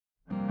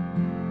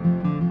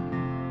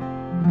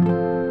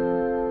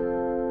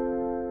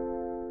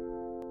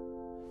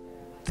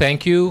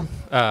Thank you.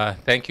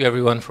 Thank you,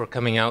 everyone, for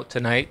coming out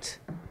tonight.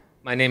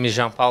 My name is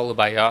Jean-Paul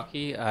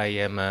Bayaki. I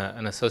am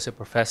an associate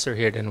professor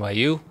here at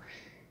NYU,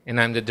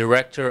 and I'm the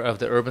director of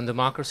the Urban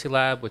Democracy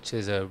Lab, which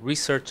is a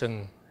research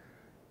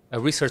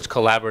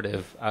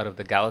collaborative out of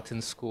the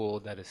Gallatin School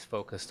that is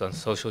focused on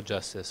social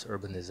justice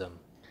urbanism.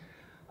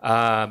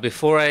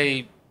 Before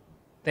I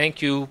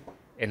thank you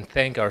and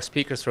thank our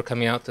speakers for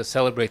coming out to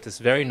celebrate this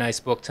very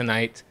nice book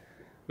tonight,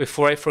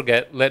 before I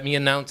forget, let me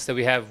announce that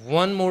we have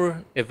one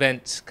more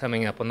event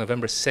coming up on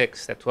November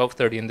 6th at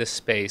 12:30 in this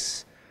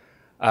space,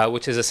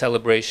 which is a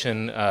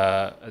celebration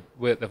of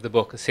the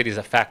book, A City is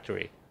a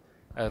Factory.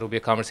 It'll be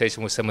a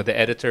conversation with some of the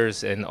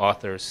editors and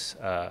authors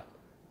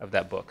of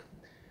that book.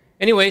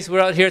 Anyways,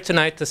 we're out here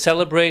tonight to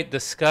celebrate,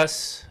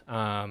 discuss,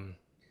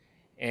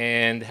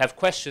 and have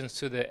questions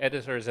to the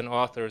editors and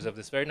authors of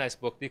this very nice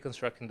book,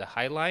 Deconstructing the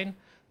High Line,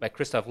 by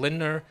Christoph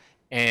Lindner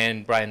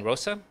and Brian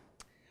Rosa.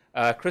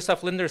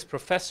 Christoph Lindner is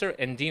professor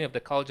and dean of the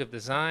College of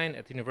Design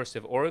at the University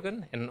of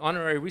Oregon and an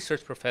honorary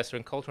research professor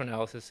in cultural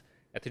analysis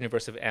at the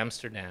University of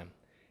Amsterdam.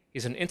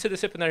 He's an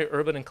interdisciplinary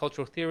urban and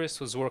cultural theorist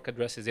whose work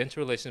addresses the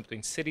interrelations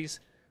between cities,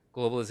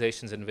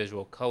 globalizations, and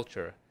visual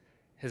culture.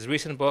 His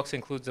recent books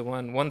include the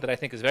one that I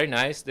think is very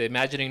nice, The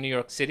Imagining New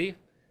York City,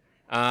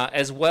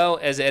 as well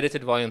as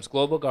edited volumes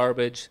Global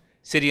Garbage,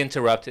 City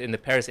Interrupted, in the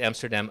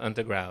Paris-Amsterdam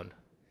Underground.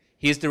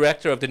 He is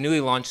director of the newly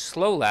launched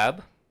Slow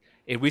Lab,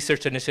 a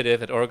research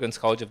initiative at Oregon's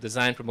College of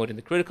Design promoting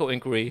the critical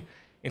inquiry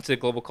into the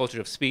global culture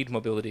of speed,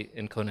 mobility,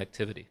 and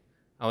connectivity.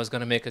 I was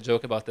going to make a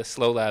joke about the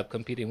Slow Lab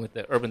competing with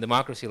the Urban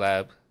Democracy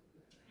Lab,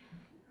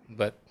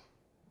 but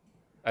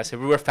I said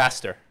we were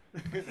faster.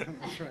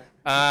 That's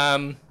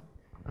right.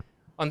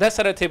 On that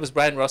side of the table is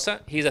Brian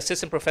Rosa. He's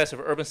assistant professor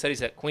of urban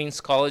studies at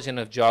Queens College and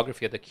of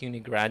geography at the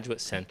CUNY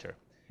Graduate Center.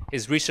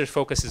 His research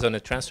focuses on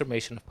the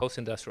transformation of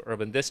post-industrial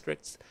urban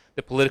districts,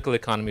 the political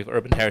economy of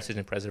urban heritage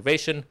and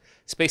preservation,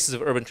 spaces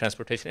of urban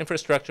transportation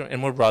infrastructure, and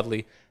more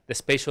broadly, the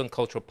spatial and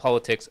cultural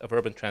politics of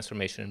urban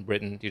transformation in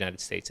Britain, the United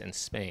States, and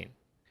Spain.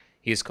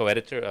 He is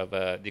co-editor of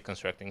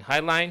Deconstructing High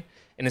Line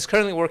and is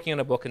currently working on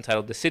a book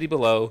entitled The City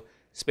Below,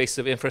 Spaces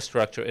of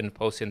Infrastructure in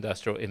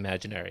Post-Industrial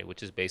Imaginary,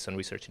 which is based on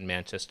research in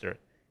Manchester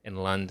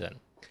and London.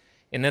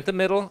 And at the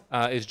middle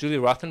is Julia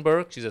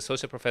Rothenberg. She's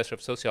associate professor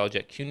of sociology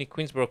at CUNY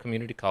Queensborough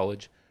Community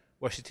College,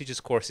 where she teaches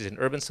courses in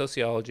urban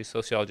sociology,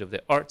 sociology of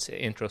the arts, and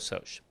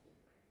intro-soc.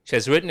 She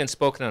has written and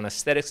spoken on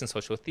aesthetics and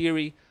social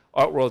theory,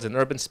 art worlds in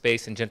urban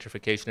space, and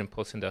gentrification and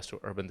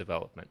post-industrial urban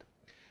development.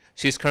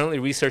 She is currently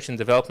researching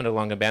development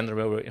along abandoned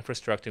railroad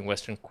infrastructure in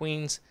Western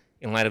Queens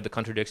in light of the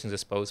contradictions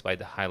exposed by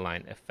the High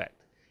Line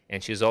effect.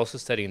 And she is also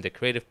studying the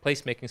creative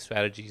placemaking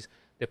strategies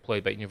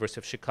deployed by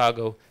University of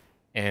Chicago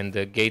and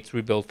the Gates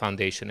Rebuild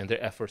Foundation in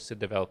their efforts to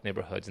develop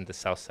neighborhoods in the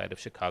south side of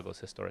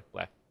Chicago's historic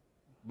Black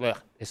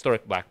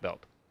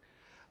Belt.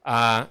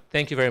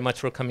 Thank you very much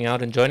for coming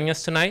out and joining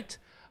us tonight.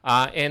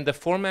 And the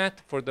format,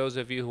 for those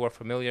of you who are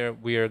familiar,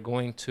 we are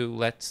going to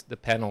let the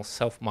panel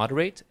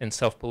self-moderate and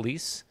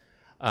self-police.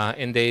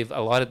 And they've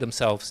allotted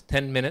themselves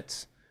 10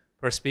 minutes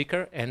per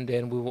speaker, and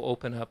then we will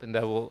open up, and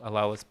that will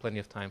allow us plenty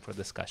of time for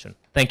discussion.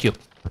 Thank you.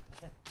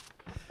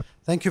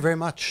 Thank you very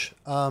much.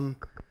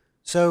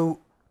 So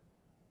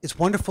it's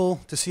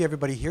wonderful to see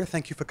everybody here.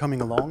 Thank you for coming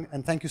along,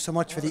 and thank you so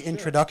much for the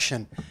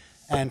introduction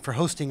and for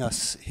hosting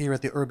us here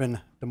at the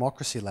Urban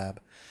Democracy Lab.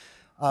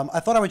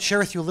 I thought I would share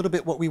with you a little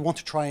bit what we want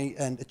to try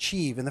and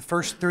achieve in the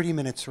first 30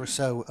 minutes or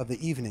so of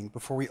the evening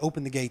before we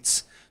open the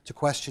gates to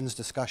questions,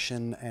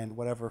 discussion, and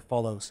whatever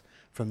follows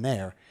from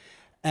there.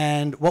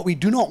 And what we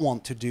do not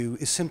want to do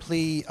is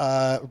simply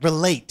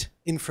relate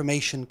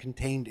information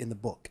contained in the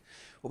book.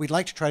 What we'd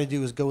like to try to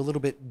do is go a little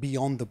bit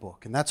beyond the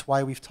book, and that's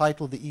why we've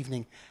titled the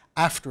evening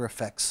After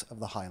Effects of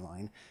the High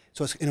Line.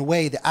 So it's in a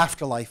way the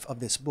afterlife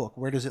of this book.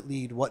 Where does it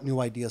lead? What new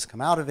ideas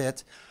come out of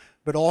it?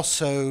 But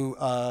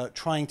also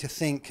trying to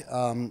think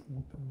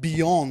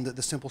beyond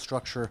the simple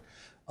structure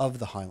of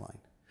the High Line.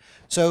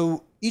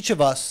 So each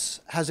of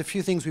us has a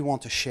few things we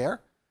want to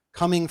share,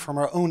 coming from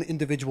our own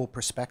individual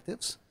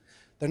perspectives.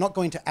 They're not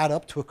going to add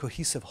up to a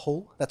cohesive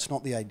whole. That's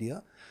not the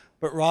idea.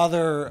 But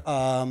rather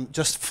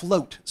just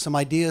float some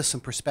ideas,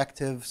 some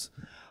perspectives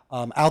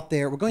out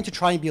there. We're going to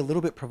try and be a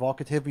little bit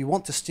provocative. We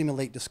want to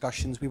stimulate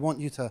discussions. We want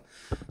you to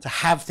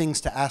have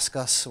things to ask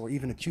us or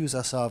even accuse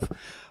us of.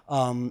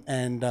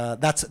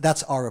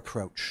 That's our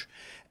approach.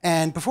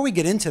 And before we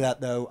get into that,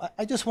 though,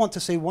 I just want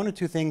to say one or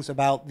two things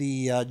about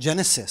the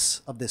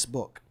genesis of this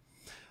book.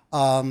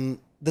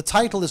 The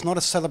title is not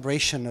a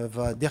celebration of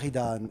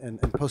Derrida and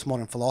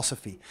postmodern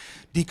philosophy,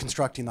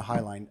 Deconstructing the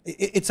High Line.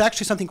 It's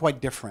actually something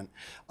quite different.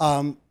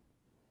 A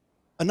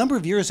number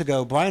of years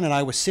ago, Brian and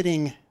I were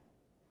sitting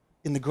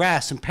in the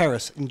grass in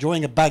Paris,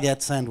 enjoying a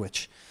baguette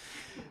sandwich.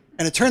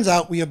 And it turns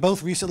out we have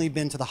both recently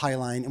been to the High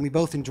Line, and we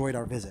both enjoyed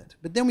our visit.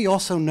 But then we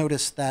also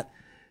noticed that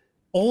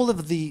all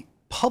of the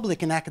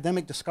public and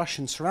academic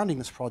discussion surrounding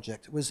this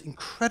project was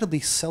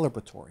incredibly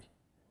celebratory.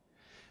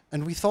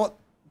 And we thought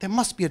there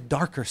must be a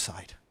darker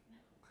side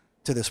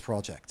to this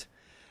project.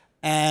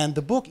 And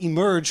the book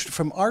emerged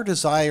from our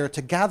desire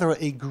to gather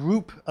a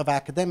group of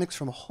academics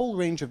from a whole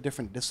range of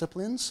different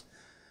disciplines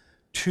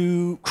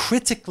to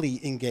critically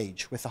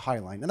engage with the High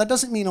Line. And that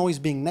doesn't mean always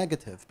being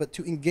negative, but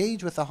to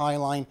engage with the High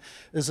Line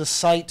as a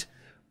site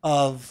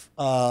of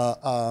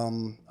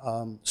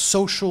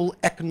social,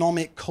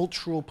 economic,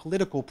 cultural,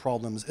 political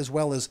problems, as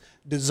well as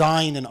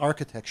design and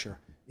architecture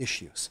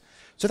issues.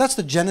 So that's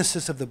the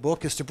genesis of the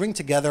book, is to bring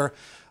together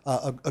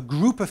a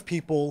group of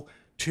people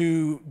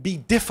to be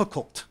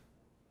difficult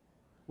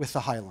with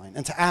the High Line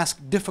and to ask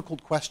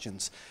difficult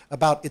questions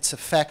about its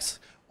effects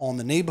on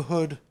the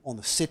neighborhood, on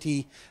the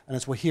city, and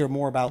as we'll hear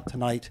more about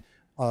tonight,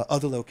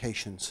 other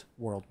locations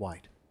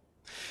worldwide.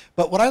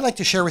 But what I'd like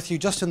to share with you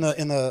just in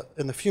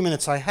the few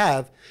minutes I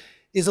have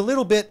is a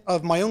little bit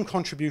of my own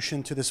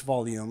contribution to this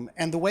volume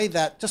and the way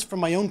that, just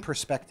from my own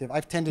perspective,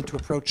 I've tended to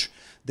approach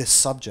this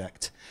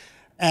subject.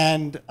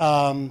 And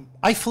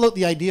I float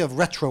the idea of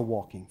retro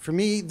walking. For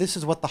me, this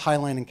is what the High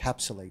Line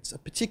encapsulates, a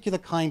particular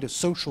kind of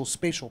social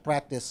spatial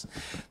practice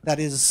that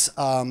is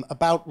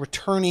about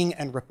returning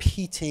and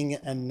repeating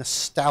and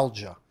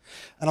nostalgia.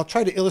 And I'll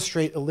try to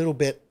illustrate a little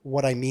bit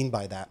what I mean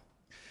by that.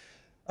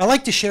 I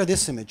like to share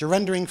this image, a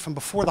rendering from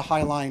before the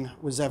High Line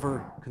was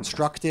ever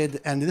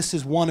constructed, and this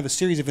is one of a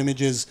series of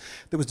images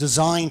that was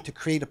designed to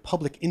create a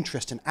public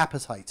interest and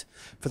appetite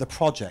for the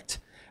project.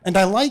 And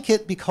I like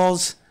it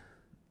because,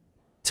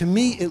 to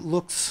me, it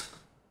looks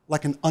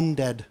like an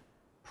undead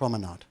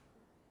promenade,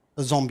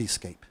 a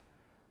zombiescape.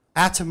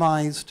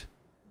 Atomized,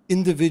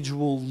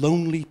 individual,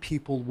 lonely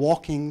people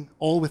walking,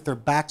 all with their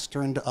backs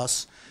turned to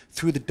us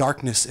through the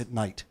darkness at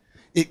night.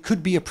 It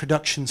could be a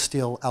production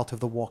still out of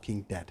The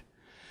Walking Dead.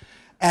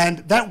 And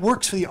that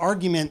works for the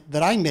argument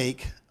that I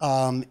make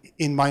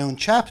in my own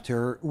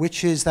chapter,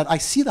 which is that I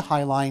see the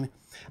High Line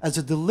as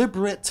a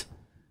deliberate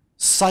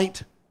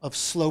site of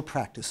slow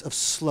practice, of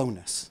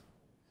slowness.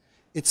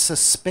 It's a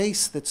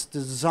space that's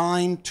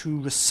designed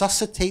to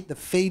resuscitate the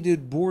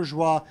faded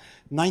bourgeois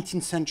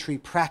 19th century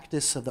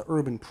practice of the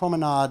urban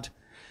promenade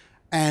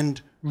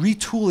and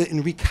retool it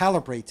and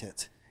recalibrate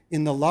it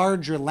in the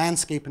larger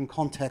landscape and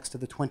context of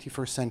the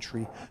 21st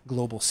century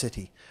global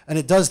city. And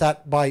it does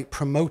that by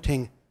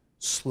promoting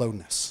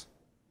slowness.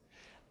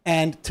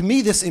 And to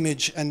me, this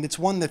image, and it's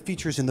one that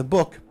features in the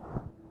book,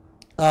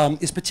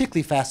 is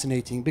particularly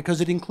fascinating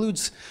because it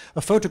includes a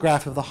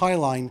photograph of the High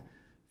Line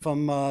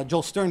from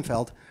Joel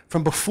Sternfeld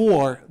from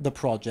before the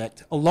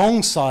project,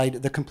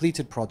 alongside the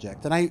completed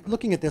project. And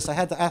looking at this, I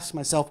had to ask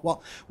myself,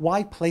 well,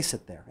 why place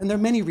it there? And there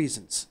are many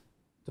reasons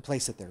to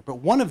place it there. But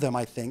one of them,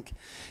 I think,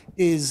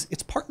 is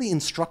it's partly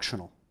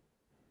instructional.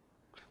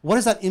 What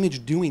is that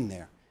image doing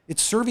there?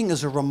 It's serving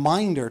as a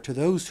reminder to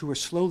those who are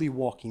slowly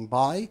walking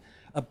by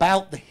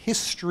about the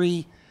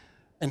history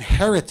and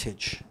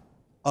heritage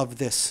of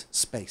this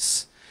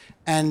space.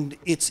 And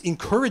it's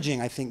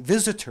encouraging, I think,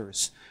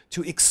 visitors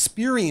to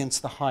experience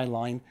the High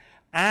Line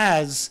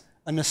as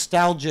a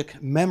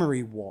nostalgic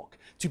memory walk,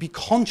 to be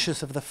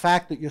conscious of the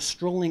fact that you're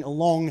strolling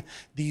along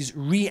these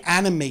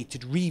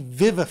reanimated,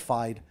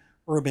 revivified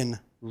urban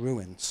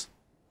ruins.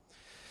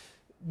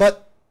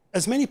 But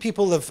as many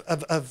people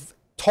have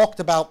talked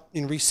about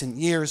in recent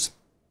years,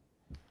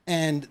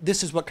 and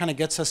this is what kind of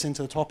gets us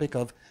into the topic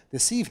of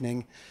this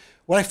evening,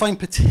 what I find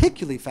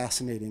particularly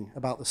fascinating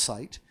about the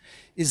site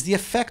is the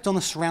effect on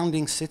the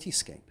surrounding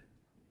cityscape.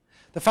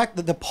 The fact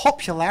that the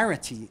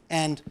popularity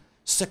and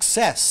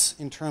success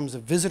in terms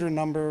of visitor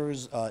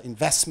numbers,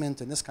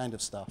 investment, and this kind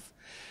of stuff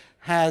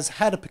has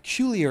had a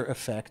peculiar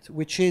effect,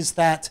 which is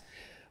that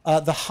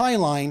the High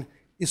Line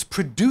is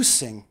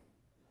producing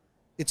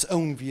its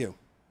own view.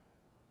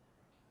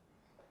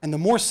 And the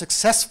more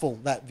successful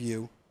that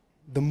view,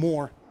 the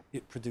more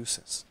it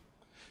produces.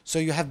 So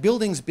you have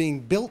buildings being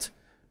built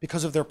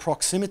because of their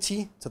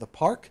proximity to the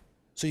park,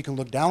 so you can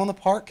look down on the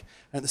park,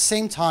 and at the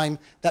same time,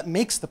 that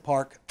makes the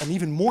park an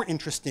even more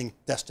interesting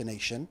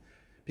destination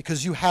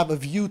because you have a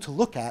view to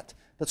look at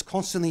that's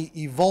constantly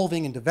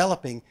evolving and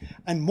developing,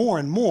 and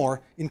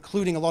more,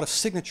 including a lot of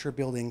signature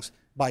buildings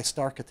by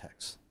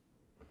architects.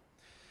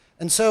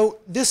 And so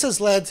this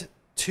has led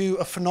to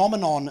a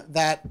phenomenon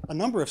that a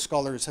number of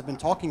scholars have been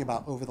talking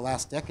about over the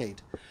last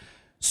decade,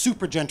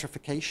 super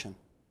gentrification.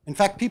 In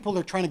fact, people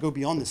are trying to go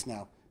beyond this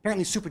now.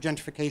 Apparently super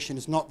gentrification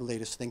is not the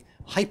latest thing,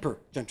 hyper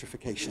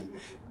gentrification.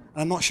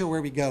 I'm not sure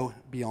where we go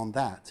beyond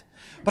that.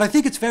 But I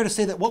think it's fair to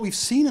say that what we've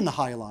seen in the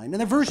High Line, and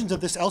there are versions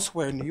of this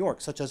elsewhere in New York,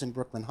 such as in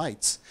Brooklyn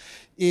Heights,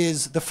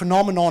 is the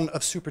phenomenon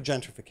of super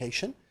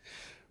gentrification,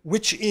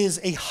 which is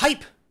a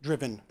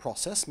hype-driven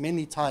process,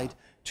 mainly tied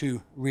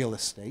to real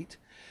estate,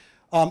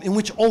 in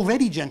which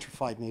already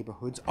gentrified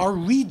neighborhoods are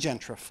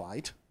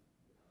re-gentrified.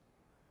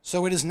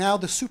 So it is now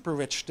the super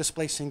rich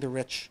displacing the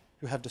rich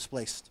who have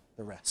displaced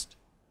the rest.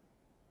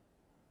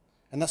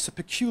 And that's a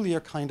peculiar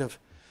kind of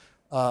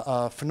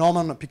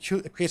phenomenon.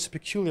 It creates a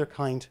peculiar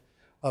kind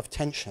of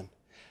tension.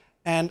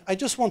 And I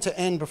just want to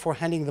end, before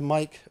handing the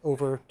mic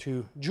over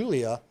to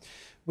Julia,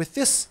 with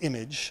this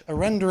image, a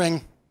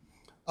rendering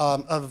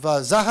of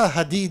Zaha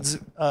Hadid's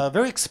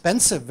very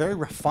expensive, very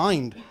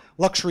refined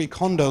luxury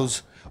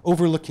condos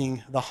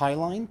overlooking the High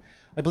Line.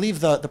 I believe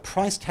the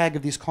price tag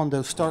of these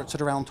condos starts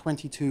at around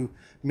 $22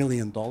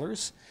 million.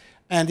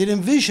 And it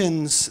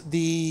envisions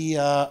the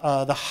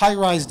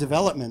high-rise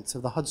development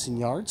of the Hudson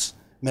Yards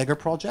mega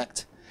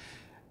project.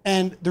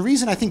 And the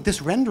reason I think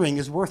this rendering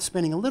is worth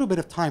spending a little bit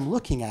of time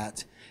looking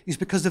at is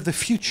because of the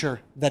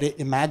future that it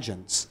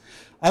imagines.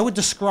 I would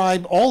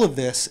describe all of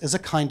this as a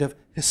kind of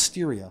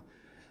hysteria.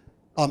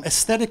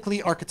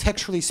 Aesthetically,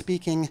 architecturally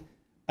speaking,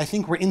 I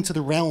think we're into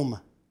the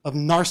realm of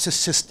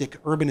narcissistic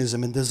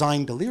urbanism and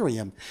design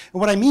delirium. And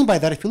what I mean by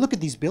that, if you look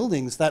at these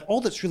buildings, that all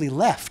that's really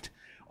left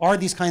are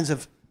these kinds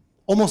of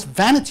almost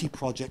vanity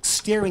projects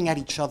staring at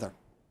each other.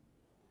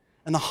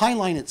 And the High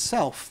Line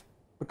itself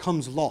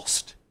becomes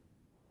lost,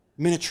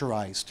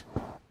 miniaturized,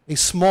 a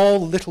small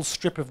little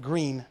strip of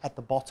green at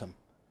the bottom,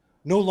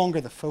 no longer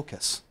the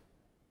focus,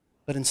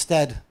 but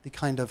instead the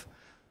kind of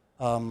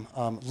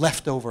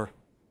leftover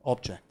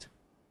object.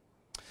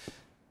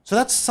 So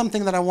that's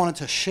something that I wanted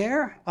to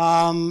share.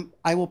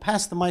 I will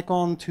pass the mic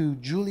on to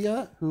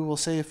Julia, who will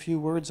say a few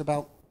words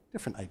about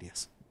different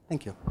ideas.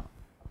 Thank you.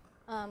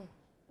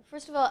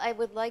 First of all, I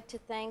would like to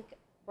thank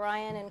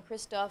Brian and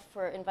Christoph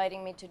for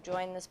inviting me to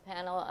join this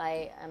panel.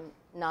 I am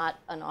not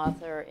an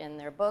author in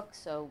their book,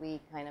 so we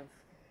kind of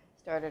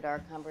started our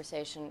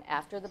conversation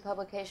after the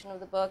publication of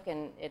the book,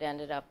 and it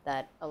ended up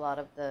that a lot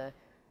of the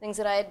things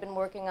that I had been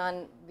working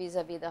on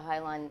vis-a-vis the High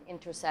Line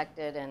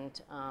intersected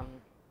and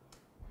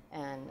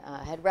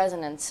had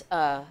resonance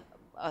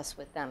us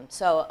with them,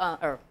 so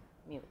or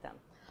me with them.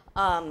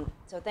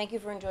 So thank you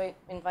for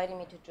inviting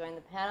me to join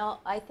the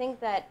panel. I think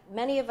that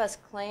many of us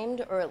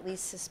claimed, or at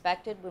least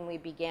suspected when we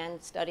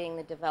began studying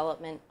the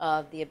development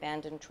of the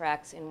abandoned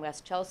tracts in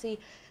West Chelsea,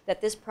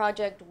 that this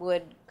project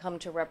would come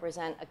to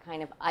represent a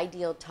kind of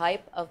ideal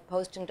type of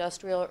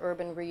post-industrial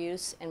urban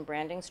reuse and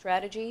branding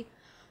strategy.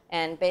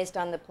 And based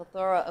on the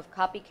plethora of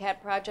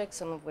copycat projects,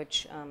 some of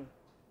which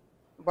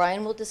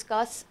Brian will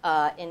discuss,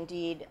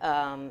 indeed,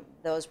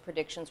 those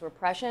predictions were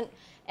prescient.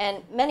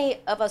 And many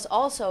of us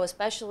also,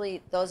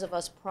 especially those of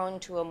us prone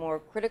to a more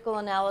critical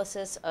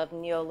analysis of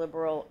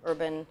neoliberal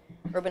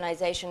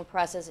urbanization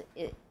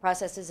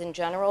processes in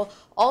general,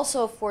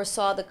 also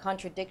foresaw the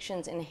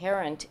contradictions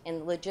inherent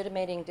in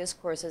legitimating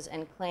discourses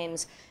and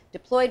claims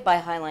deployed by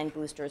High Line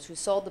boosters who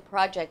sold the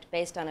project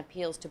based on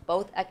appeals to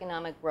both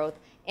economic growth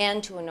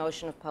and to a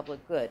notion of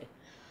public good.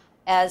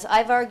 As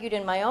I've argued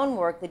in my own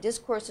work, the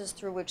discourses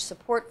through which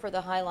support for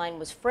the High Line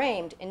was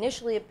framed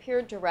initially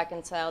appeared to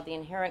reconcile the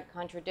inherent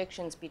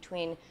contradictions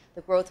between the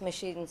growth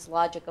machine's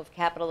logic of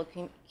capital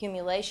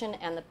accumulation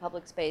and the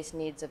public space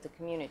needs of the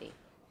community.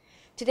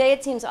 Today,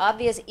 it seems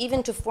obvious,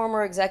 even to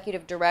former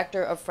executive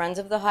director of Friends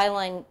of the High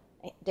Line,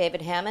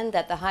 David Hammond,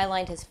 that the High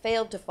Line has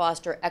failed to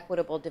foster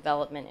equitable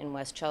development in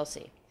West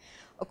Chelsea.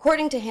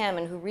 According to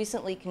Hammond, who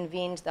recently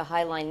convened the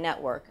High Line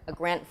Network, a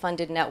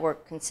grant-funded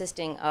network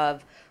consisting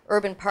of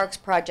urban parks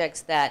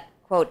projects that,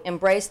 quote,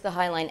 embrace the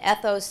High Line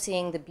ethos,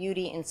 seeing the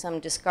beauty in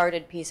some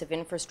discarded piece of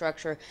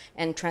infrastructure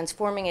and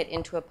transforming it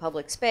into a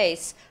public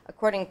space,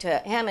 according to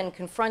Hammond,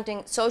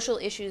 confronting social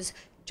issues,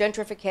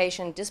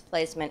 gentrification,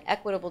 displacement,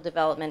 equitable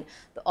development,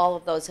 all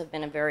of those have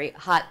been a very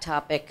hot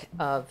topic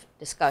of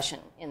discussion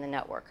in the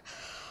network.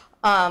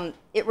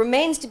 It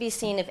remains to be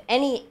seen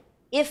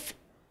if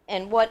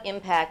and what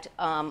impact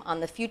on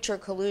the future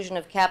collusion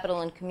of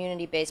capital and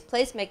community-based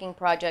placemaking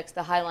projects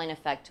the High Line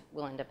effect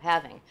will end up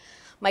having.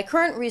 My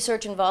current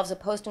research involves a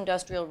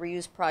post-industrial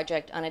reuse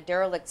project on a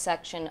derelict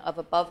section of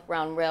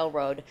above-ground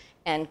railroad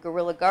and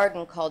guerrilla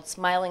garden called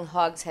Smiling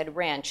Hogshead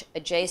Ranch,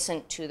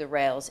 adjacent to the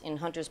rails in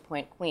Hunters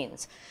Point,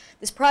 Queens.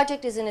 This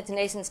project is in its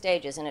nascent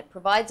stages, and it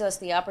provides us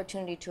the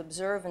opportunity to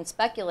observe and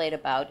speculate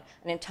about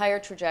an entire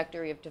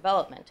trajectory of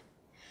development.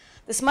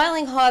 The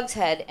Smiling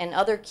Hogshead and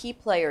other key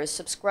players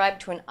subscribe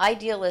to an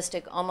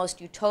idealistic, almost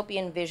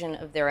utopian vision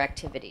of their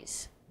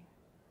activities.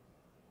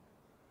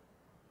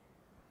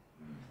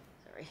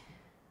 Sorry.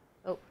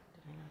 Oh,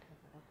 did I not have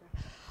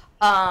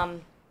that up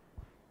there?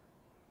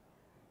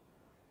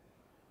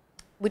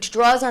 Which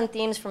draws on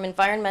themes from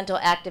environmental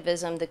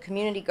activism, the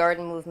community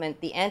garden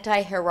movement, the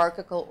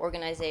anti-hierarchical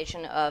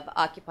organization of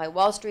Occupy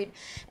Wall Street,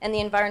 and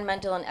the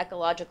environmental and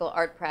ecological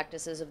art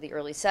practices of the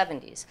early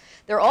 70s.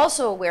 They're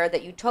also aware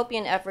that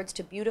utopian efforts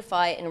to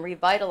beautify and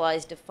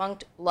revitalize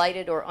defunct,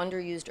 lighted, or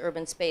underused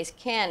urban space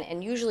can,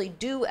 and usually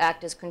do,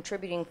 act as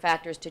contributing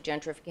factors to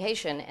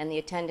gentrification and the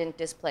attendant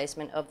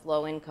displacement of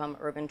low-income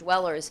urban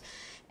dwellers,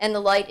 and the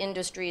light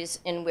industries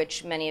in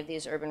which many of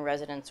these urban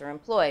residents are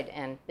employed,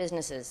 and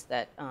businesses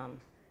that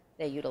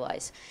they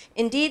utilize.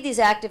 Indeed, these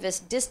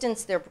activists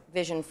distance their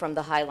vision from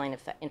the High Line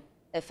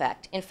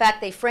effect. In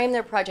fact, they frame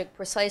their project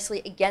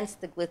precisely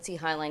against the glitzy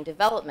High Line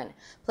development,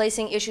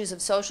 placing issues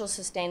of social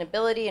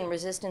sustainability and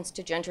resistance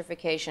to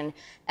gentrification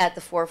at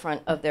the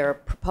forefront of their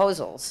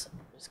proposals.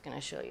 I'm just going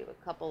to show you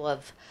a couple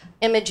of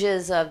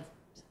images of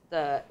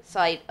the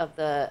site of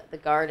the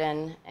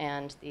garden,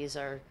 and these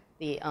are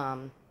the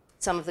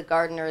some of the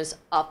gardeners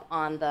up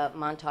on the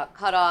Montauk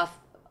Cutoff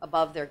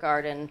above their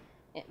garden.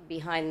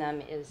 Behind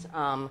them is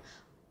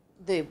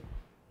the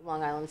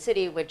Long Island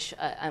City, which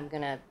I'm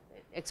going to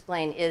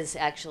explain is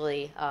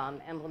actually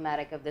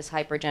emblematic of this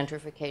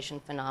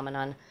hypergentrification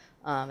phenomenon,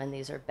 and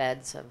these are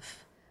beds of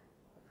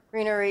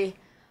greenery.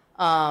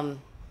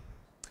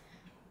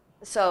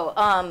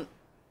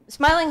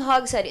 Smiling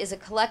Hogshead is a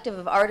collective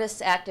of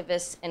artists,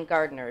 activists, and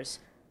gardeners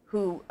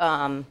who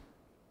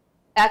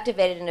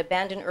activated an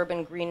abandoned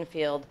urban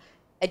greenfield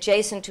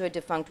adjacent to a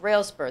defunct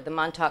rail spur, the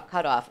Montauk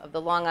Cutoff of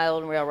the Long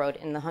Island Railroad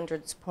in the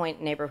Hunters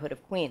Point neighborhood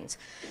of Queens.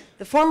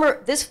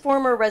 This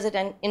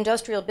former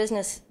industrial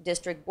business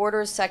district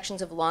borders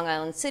sections of Long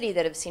Island City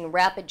that have seen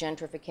rapid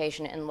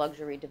gentrification and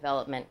luxury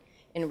development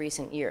in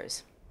recent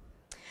years.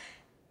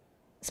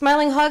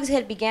 Smiling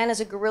Hogshead began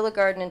as a guerrilla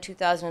garden in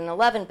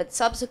 2011, but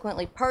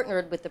subsequently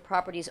partnered with the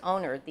property's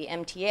owner, the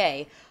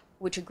MTA,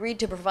 which agreed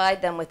to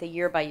provide them with a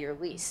year-by-year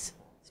lease.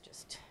 It's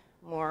just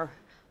more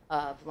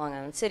of Long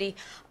Island City.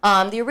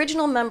 The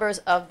original members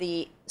of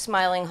the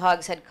Smiling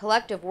Hogshead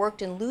Collective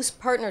worked in loose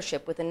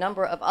partnership with a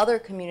number of other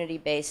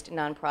community-based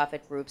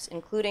nonprofit groups,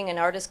 including an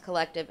artist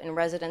collective and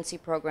residency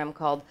program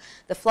called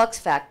the Flux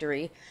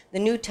Factory, the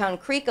Newtown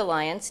Creek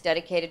Alliance,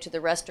 dedicated to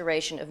the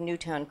restoration of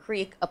Newtown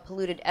Creek, a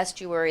polluted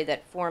estuary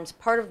that forms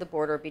part of the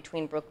border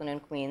between Brooklyn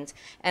and Queens,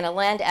 and a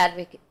land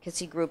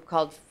advocacy group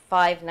called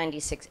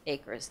 596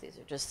 Acres. These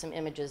are just some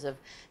images of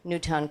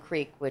Newtown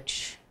Creek,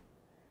 which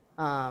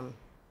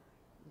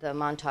the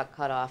Montauk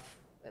Cutoff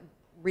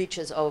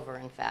reaches over,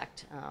 in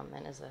fact,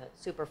 and is a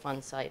super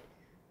fun site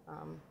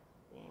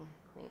being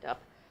cleaned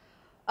up.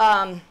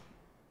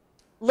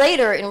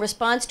 Later, in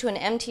response to an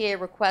MTA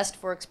request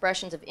for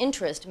expressions of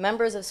interest,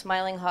 members of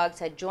Smiling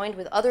Hogshead joined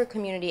with other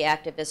community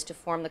activists to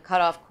form the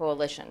Cutoff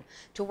Coalition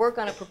to work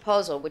on a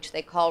proposal which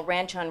they call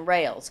Ranch on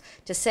Rails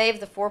to save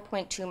the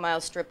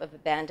 4.2-mile strip of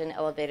abandoned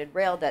elevated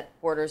rail that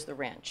borders the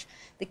ranch.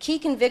 The key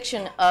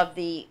conviction of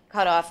the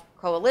Cutoff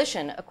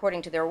Coalition,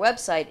 according to their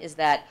website, is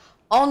that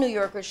all New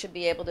Yorkers should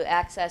be able to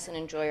access and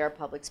enjoy our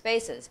public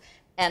spaces,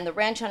 and the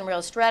Ranch on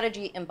Rails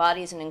strategy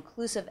embodies an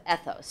inclusive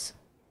ethos.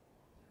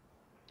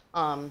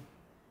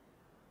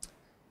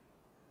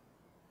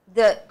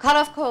 The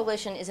Cutoff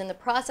Coalition is in the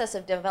process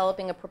of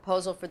developing a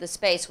proposal for the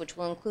space, which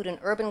will include an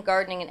urban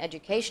gardening and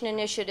education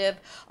initiative,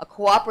 a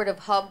cooperative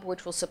hub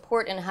which will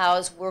support and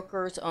house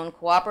workers-owned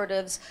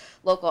cooperatives,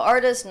 local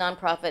artists, and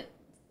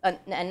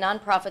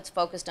nonprofits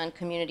focused on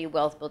community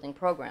wealth building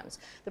programs.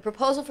 The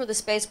proposal for the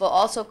space will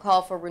also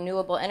call for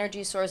renewable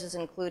energy sources,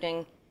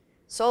 including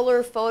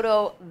solar,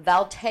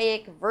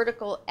 photovoltaic,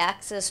 vertical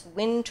axis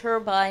wind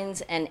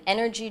turbines, and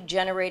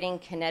energy-generating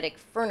kinetic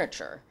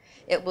furniture.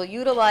 It will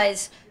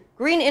utilize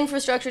green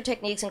infrastructure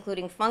techniques,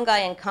 including fungi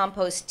and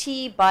compost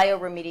tea,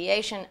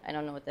 bioremediation, I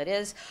don't know what that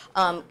is,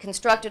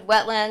 constructed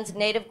wetlands,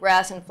 native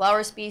grass and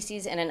flower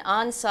species, and an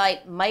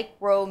on-site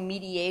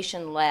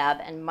micromediation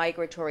lab and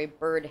migratory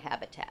bird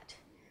habitat.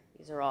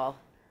 These are all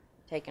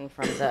taken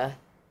from the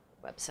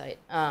website.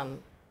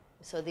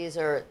 So these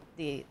are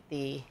the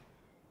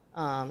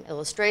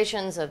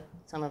illustrations of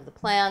some of the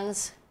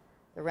plans,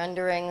 the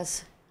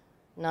renderings.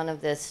 None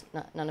of this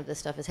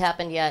stuff has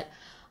happened yet.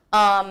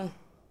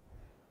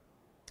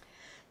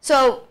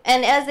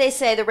 And as they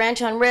say, the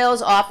Ranch on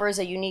Rails offers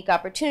a unique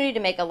opportunity to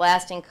make a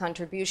lasting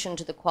contribution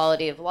to the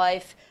quality of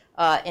life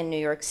in New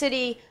York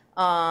City.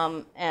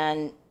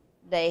 And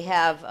they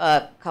have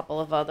a couple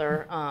of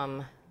other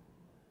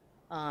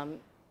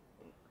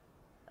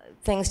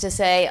things to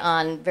say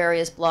on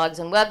various blogs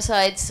and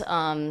websites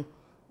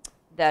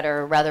that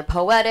are rather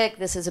poetic.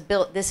 This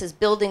is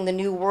building the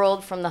new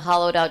world from the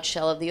hollowed out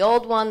shell of the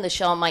old one. The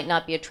shell might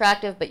not be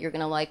attractive, but you're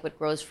going to like what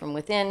grows from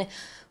within.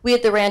 We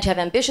at the ranch have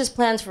ambitious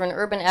plans for an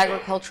urban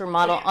agriculture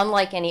model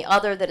unlike any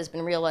other that has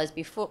been realized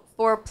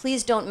before.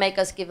 Please don't make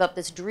us give up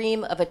this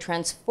dream of a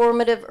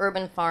transformative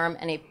urban farm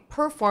and a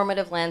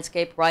performative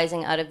landscape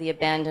rising out of the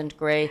abandoned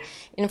gray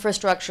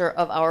infrastructure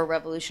of our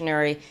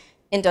revolutionary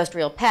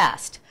industrial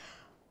past.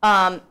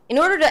 In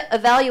order to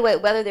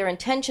evaluate whether their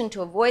intention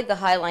to avoid the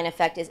High Line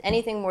effect is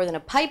anything more than a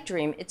pipe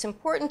dream, it's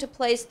important to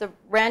place the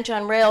Ranch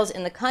on Rails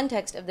in the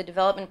context of the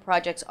development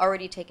projects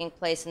already taking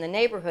place in the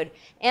neighborhood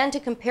and to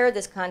compare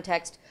this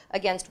context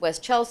against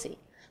West Chelsea.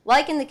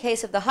 Like in the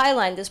case of the High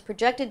Line, this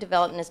projected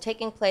development is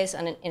taking place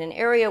in an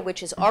area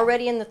which is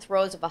already in the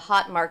throes of a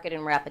hot market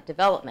and rapid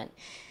development.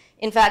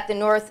 In fact, the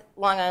North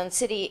Long Island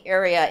City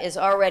area is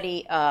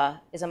already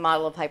is a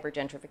model of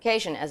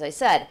hypergentrification, as I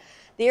said.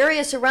 The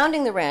area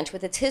surrounding the ranch,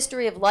 with its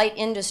history of light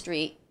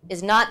industry,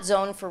 is not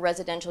zoned for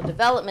residential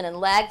development and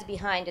lags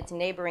behind its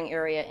neighboring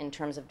area in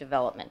terms of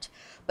development.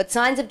 But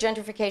signs of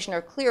gentrification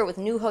are clear, with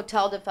new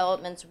hotel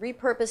developments,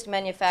 repurposed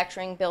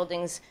manufacturing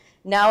buildings,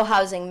 now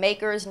housing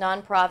makers,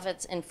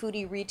 nonprofits, and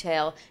foodie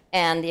retail,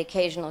 and the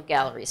occasional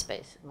gallery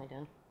space. Am I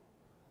done?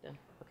 Done?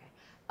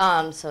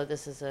 Okay. So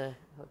this is a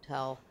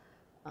hotel,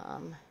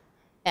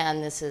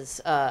 and this is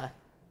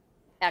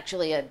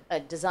actually a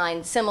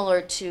design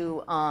similar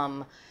to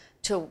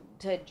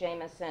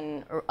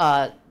Jameson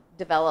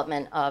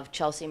development of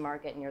Chelsea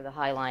Market near the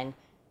High Line.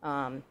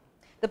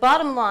 The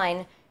bottom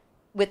line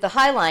with the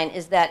High Line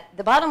was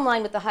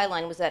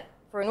that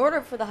in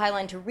order for the High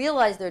Line to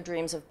realize their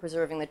dreams of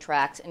preserving the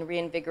tracks and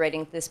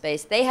reinvigorating the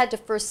space, they had to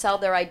first sell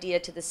their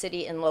idea to the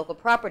city and local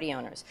property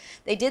owners.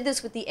 They did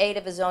this with the aid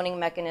of a zoning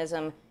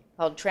mechanism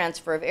called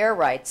transfer of air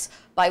rights,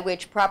 by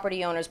which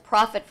property owners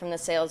profit from the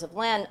sales of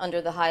land under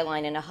the High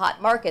Line in a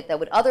hot market that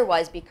would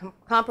otherwise be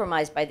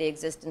compromised by the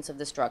existence of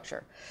the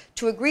structure.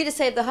 To agree to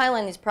save the High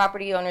Line, these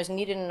property owners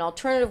needed an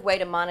alternative way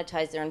to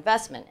monetize their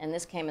investment, and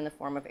this came in the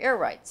form of air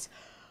rights.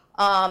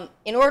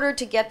 In order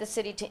to get the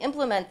city to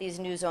implement these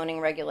new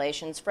zoning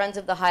regulations, Friends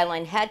of the High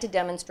Line had to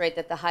demonstrate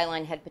that the High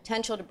Line had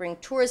potential to bring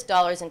tourist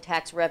dollars and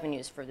tax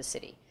revenues for the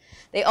city.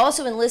 They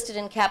also enlisted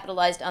and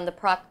capitalized on the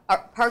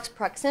park's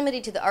proximity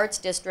to the arts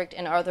district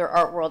and other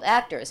art world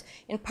actors,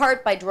 in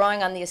part by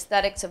drawing on the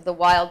aesthetics of the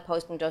wild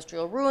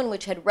post-industrial ruin,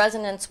 which had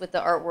resonance with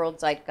the art world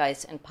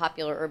zeitgeist and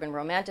popular urban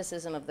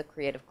romanticism of the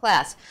creative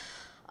class.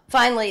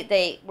 Finally,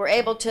 they were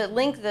able to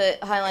link the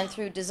High Line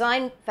through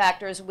design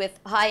factors with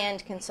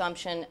high-end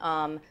consumption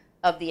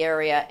of the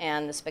area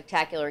and the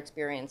spectacular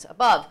experience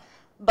above.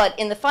 But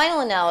in the final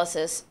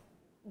analysis,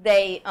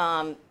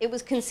 it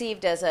was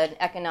conceived as an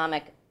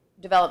economic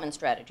development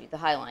strategy, the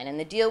High Line, and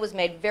the deal was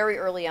made very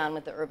early on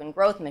with the urban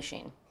growth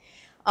machine.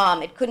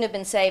 It couldn't have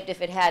been saved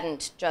if it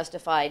hadn't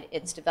justified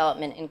its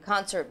development in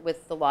concert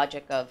with the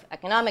logic of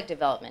economic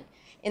development.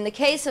 In the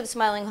case of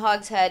Smiling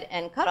Hogshead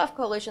and Cutoff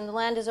Coalition, the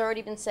land has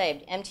already been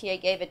saved.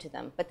 MTA gave it to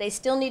them, but they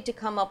still need to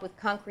come up with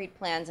concrete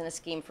plans and a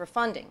scheme for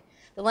funding.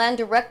 The land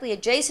directly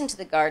adjacent to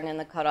the garden and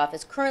the cutoff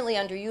is currently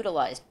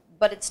underutilized,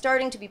 but it's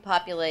starting to be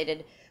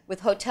populated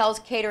with hotels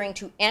catering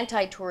to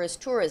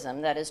anti-tourist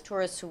tourism, that is,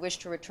 tourists who wish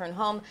to return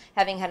home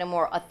having had a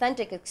more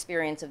authentic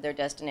experience of their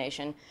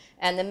destination,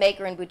 and the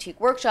maker and boutique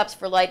workshops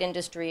for light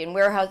industry and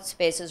warehouse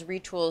spaces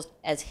retooled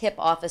as hip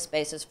office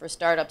spaces for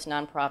startups,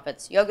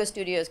 nonprofits, yoga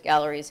studios,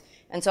 galleries,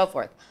 and so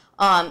forth.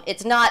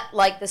 It's not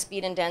like the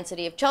speed and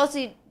density of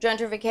Chelsea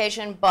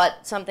gentrification,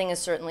 but something is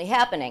certainly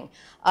happening.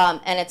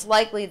 And it's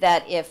likely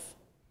that if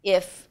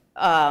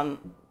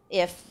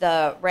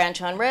the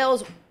Ranch on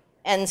Rails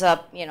ends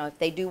up, if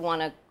they do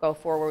want to go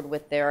forward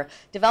with their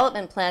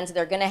development plans,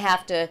 they're going to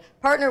have to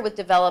partner with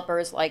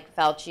developers like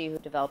Fauci, who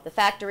developed the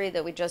factory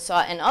that we just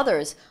saw, and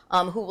others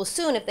who will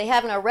soon, if they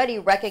haven't already,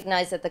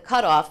 recognize that the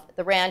cutoff,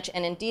 the ranch,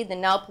 and indeed the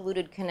now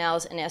polluted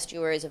canals and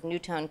estuaries of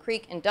Newtown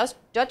Creek and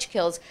Dutch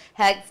Kills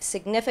have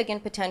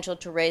significant potential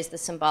to raise the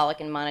symbolic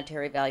and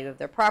monetary value of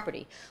their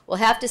property. We'll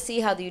have to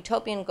see how the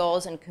utopian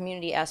goals and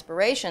community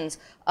aspirations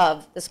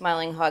of the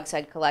Smiling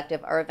Hogshead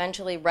Collective are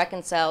eventually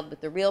reconciled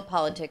with the real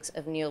politics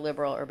of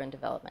neoliberal urban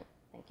development.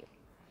 Thank you.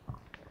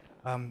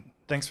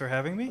 Thanks for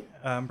having me.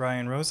 I'm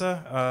Brian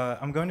Rosa.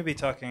 I'm going to be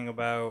talking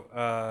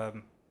about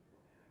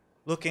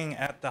looking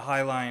at the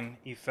High Line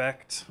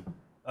effect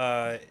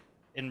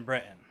in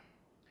Britain.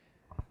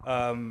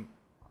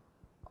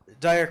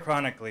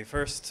 Diachronically,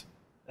 first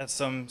at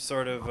some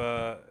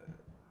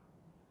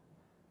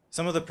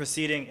of the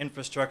preceding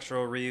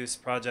infrastructural reuse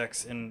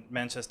projects in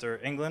Manchester,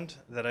 England,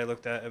 that I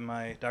looked at in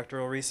my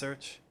doctoral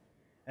research,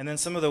 and then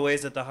some of the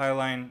ways that the High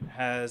Line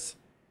has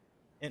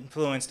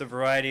influenced a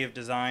variety of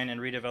design and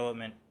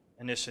redevelopment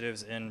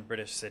initiatives in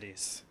British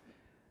cities.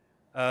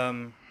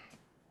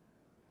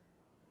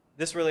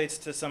 This relates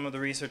to some of the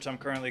research I'm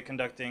currently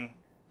conducting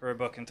for a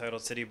book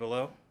entitled City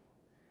Below,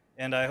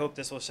 and I hope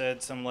this will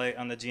shed some light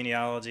on the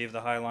genealogy of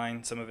the High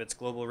Line, some of its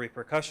global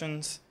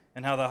repercussions,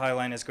 and how the High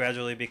Line has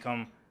gradually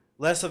become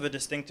less of a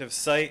distinctive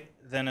site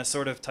than a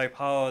sort of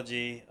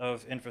typology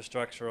of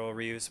infrastructural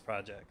reuse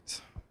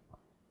projects.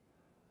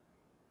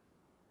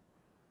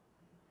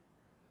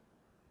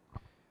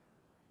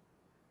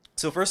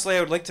 So firstly, I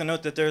would like to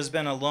note that there has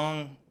been a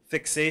long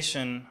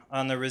fixation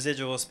on the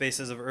residual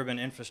spaces of urban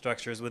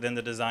infrastructures within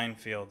the design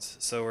fields.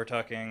 So we're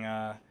talking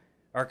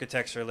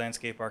architecture,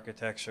 landscape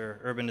architecture,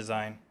 urban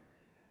design.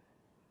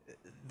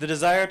 The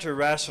desire to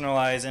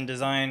rationalize and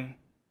design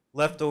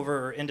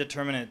leftover or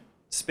indeterminate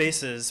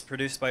spaces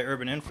produced by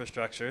urban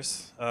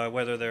infrastructures,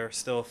 whether they're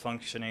still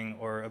functioning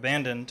or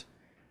abandoned,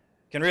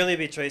 can really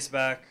be traced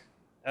back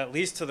at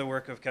least to the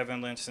work of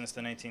Kevin Lynch since the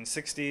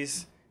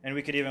 1960s, and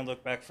we could even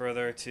look back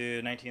further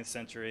to 19th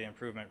century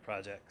improvement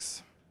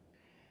projects.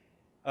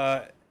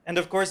 And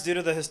of course, due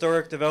to the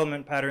historic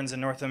development patterns in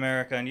North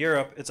America and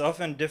Europe, it's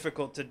often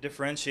difficult to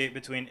differentiate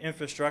between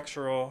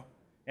infrastructural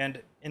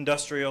and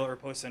industrial or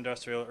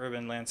post-industrial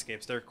urban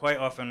landscapes. They're quite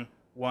often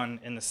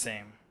one and the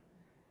same.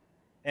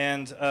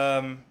 And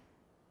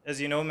as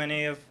you know,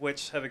 many of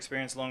which have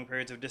experienced long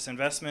periods of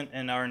disinvestment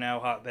and are now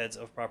hotbeds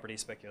of property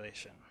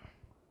speculation.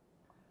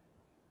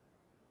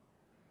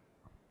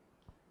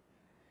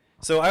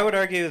 So I would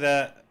argue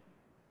that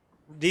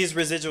these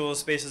residual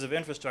spaces of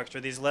infrastructure,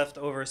 these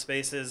leftover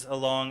spaces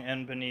along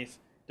and beneath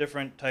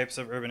different types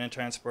of urban and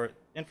transport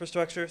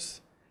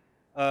infrastructures,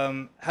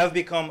 have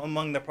become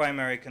among the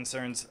primary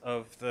concerns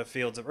of the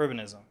fields of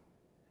urbanism.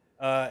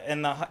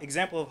 And the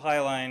example of High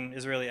Line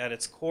is really at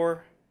its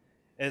core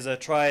as a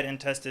tried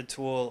and tested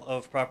tool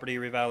of property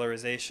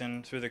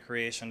revalorization through the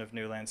creation of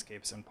new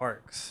landscapes and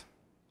parks.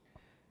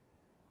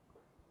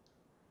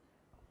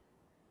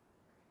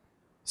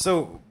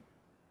 So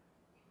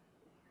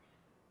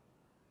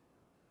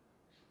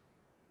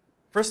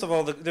first of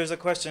all, there's a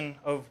question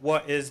of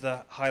what is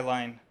the High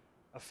Line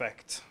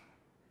effect.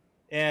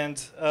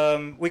 And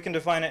we can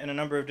define it in a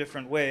number of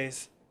different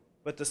ways,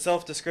 but the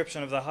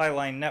self-description of the High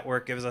Line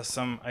network gives us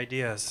some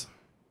ideas.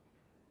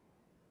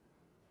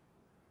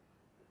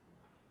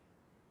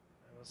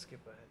 I will skip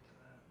ahead to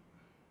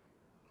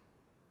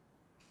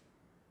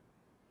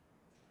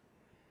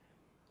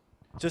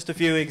that. Just a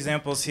few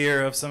examples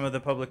here of some of the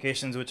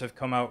publications which have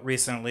come out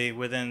recently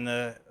within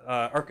the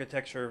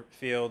architecture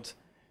field,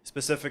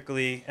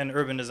 specifically an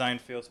urban design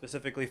field,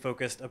 specifically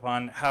focused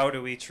upon how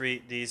do we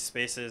treat these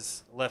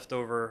spaces left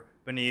over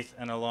beneath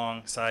and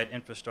alongside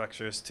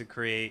infrastructures to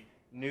create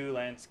new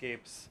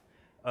landscapes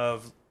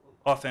of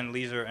often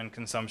leisure and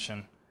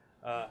consumption.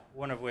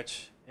 One of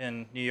which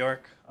in New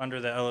York under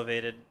the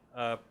elevated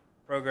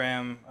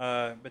program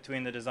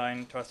between the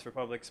Design Trust for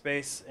Public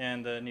Space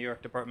and the New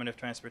York Department of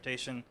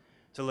Transportation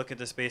to look at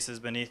the spaces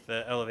beneath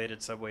the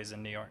elevated subways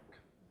in New York.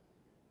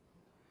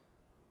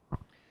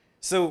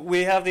 So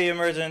we have the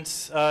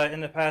emergence in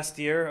the past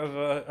year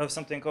of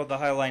something called the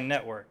High Line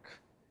Network,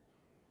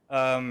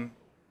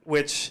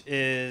 which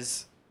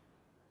is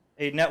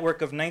a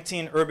network of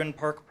 19 urban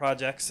park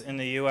projects in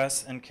the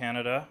US and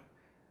Canada,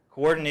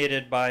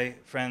 coordinated by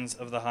Friends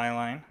of the High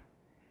Line.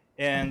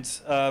 And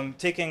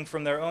taking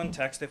from their own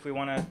text, if we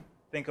want to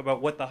think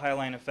about what the High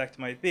Line effect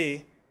might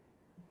be,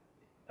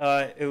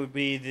 it would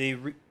be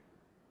the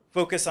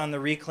focus on the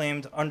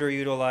reclaimed,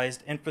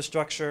 underutilized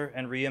infrastructure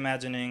and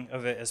reimagining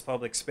of it as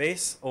public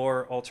space,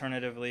 or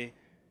alternatively,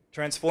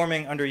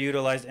 transforming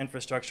underutilized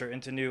infrastructure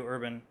into new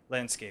urban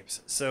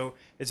landscapes. So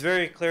it's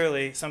very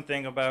clearly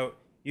something about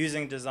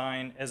using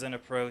design as an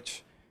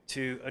approach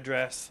to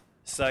address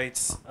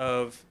sites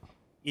of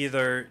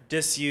either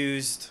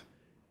disused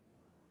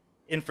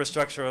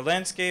infrastructural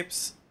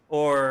landscapes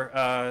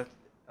or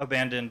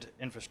abandoned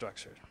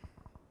infrastructure.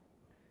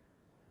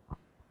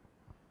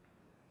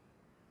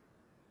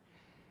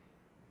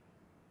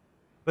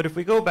 But if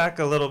we go back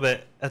a little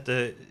bit at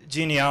the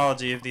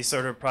genealogy of these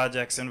sort of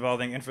projects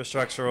involving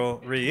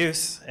infrastructural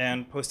reuse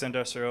and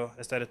post-industrial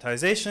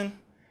aestheticization,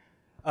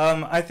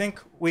 I think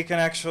we can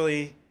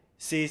actually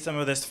see some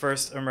of this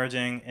first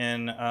emerging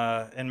in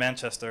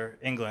Manchester,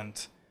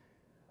 England.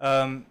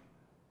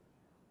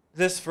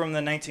 This from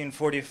the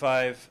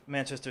 1945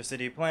 Manchester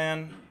City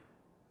Plan,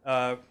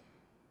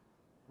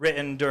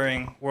 written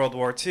during World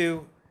War II,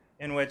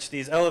 in which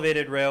these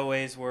elevated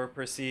railways were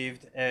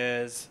perceived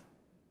as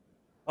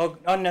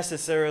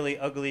unnecessarily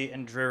ugly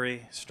and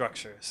dreary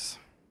structures.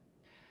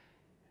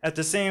 At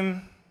the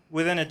same,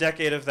 within a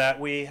decade of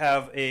that, we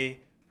have a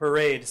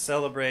parade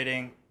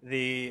celebrating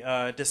the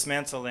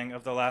dismantling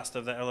of the last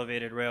of the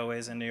elevated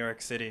railways in New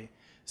York City.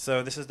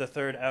 So this is the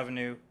 3rd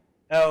Avenue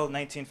L,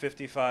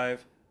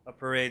 1955, a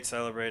parade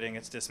celebrating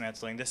its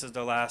dismantling. This is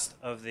the last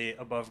of the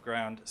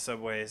above-ground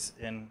subways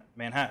in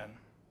Manhattan.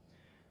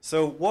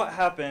 So what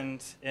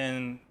happened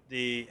in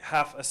the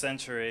half a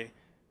century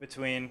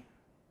between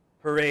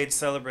parades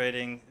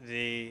celebrating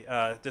the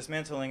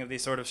dismantling of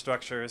these sort of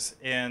structures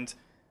and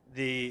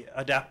the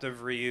adaptive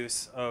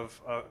reuse of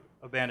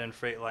abandoned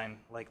freight line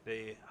like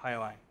the High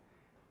Line?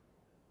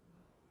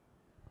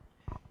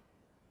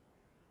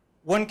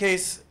 One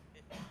case,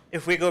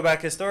 if we go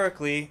back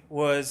historically,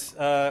 was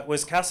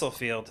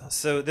Castlefield.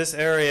 So this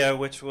area,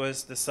 which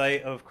was the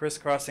site of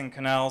crisscrossing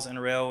canals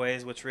and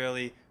railways, which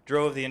really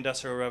drove the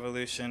Industrial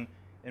Revolution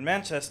in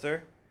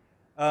Manchester,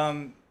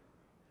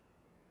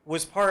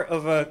 was part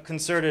of a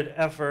concerted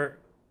effort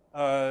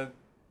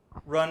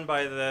run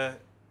by the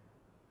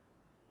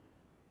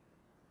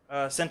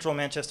Central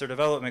Manchester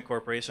Development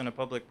Corporation, a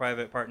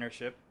public-private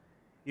partnership,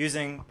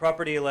 using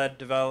property-led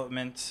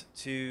development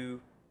to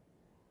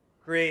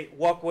create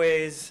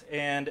walkways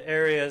and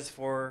areas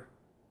for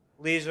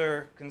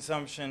leisure,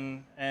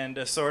 consumption, and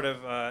a sort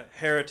of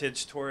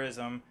heritage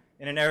tourism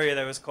in an area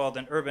that was called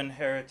an urban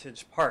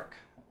heritage park.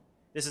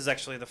 This is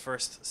actually the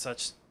first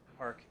such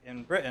park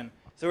in Britain.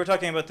 So we're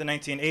talking about the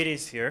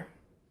 1980s here.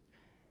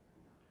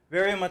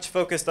 Very much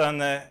focused on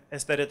the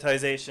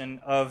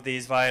aestheticization of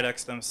these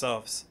viaducts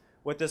themselves.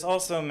 What this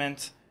also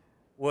meant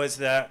was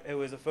that it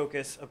was a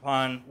focus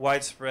upon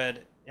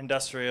widespread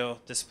industrial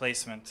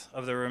displacement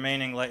of the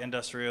remaining light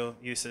industrial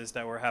uses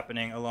that were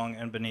happening along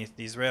and beneath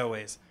these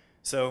railways.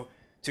 So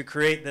to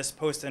create this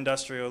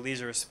post-industrial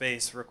leisure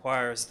space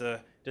requires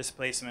the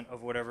displacement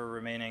of whatever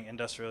remaining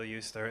industrial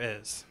use there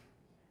is.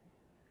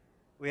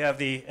 We have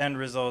the end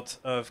result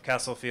of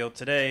Castlefield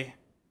today.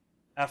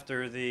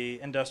 After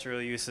the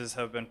industrial uses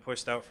have been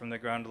pushed out from the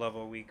ground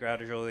level, we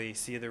gradually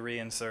see the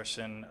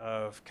reinsertion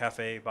of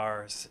cafe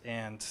bars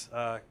and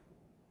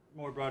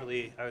more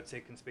broadly, I would say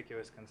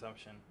conspicuous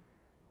consumption.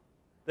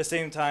 At the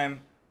same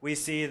time, we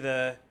see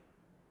the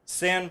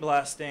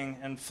sandblasting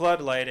and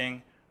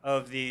floodlighting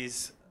of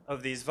these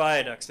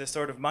viaducts, this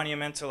sort of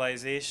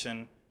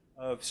monumentalization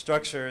of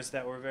structures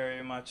that were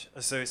very much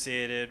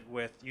associated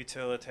with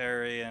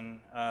utilitarian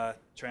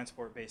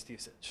transport-based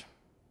usage.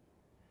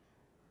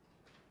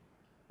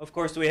 Of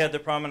course, we had the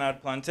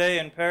Promenade Plantée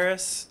in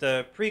Paris,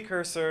 the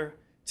precursor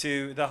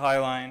to the High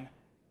Line,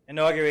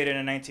 inaugurated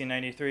in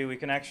 1993, we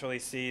can actually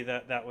see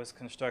that that was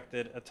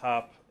constructed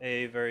atop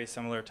a very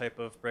similar type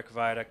of brick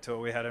viaduct to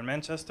what we had in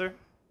Manchester.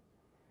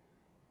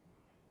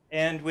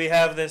 And we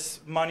have this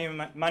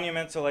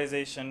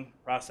monumentalization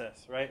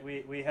process, right?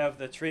 We have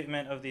the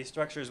treatment of these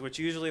structures, which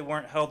usually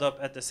weren't held up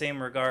at the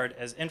same regard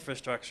as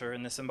infrastructure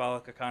in the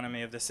symbolic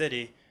economy of the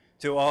city,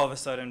 to all of a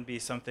sudden be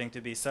something to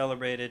be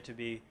celebrated, to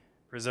be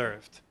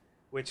preserved,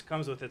 which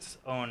comes with its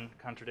own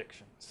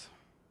contradictions.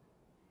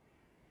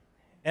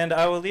 And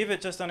I will leave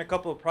it just on a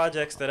couple of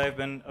projects that I've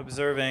been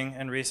observing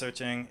and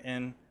researching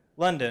in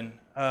London.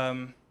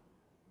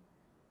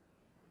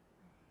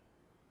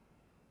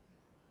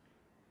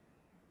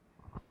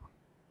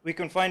 We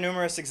can find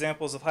numerous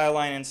examples of High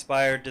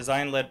Line-inspired,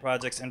 design-led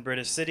projects in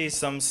British cities,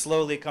 some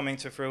slowly coming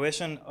to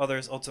fruition,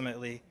 others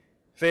ultimately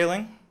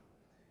failing.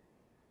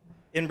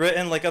 In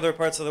Britain, like other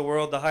parts of the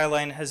world, the High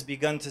Line has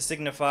begun to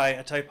signify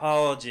a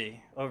typology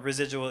of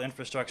residual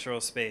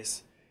infrastructural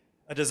space,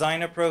 a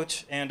design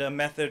approach, and a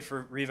method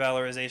for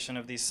revalorization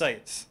of these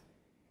sites.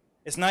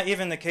 It's not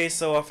even the case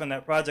so often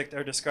that projects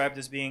are described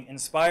as being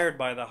inspired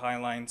by the High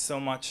Line so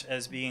much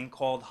as being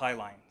called High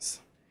Lines.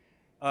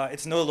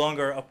 It's no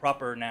longer a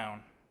proper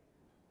noun.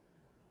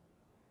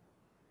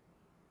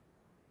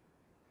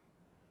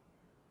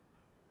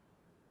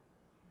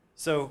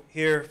 So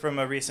here from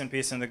a recent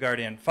piece in The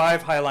Guardian,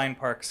 5 High Line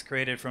parks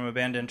created from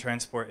abandoned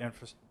transport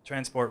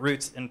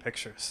routes in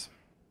pictures.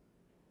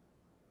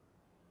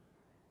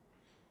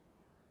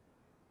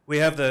 We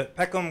have the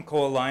Peckham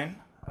Coal Line,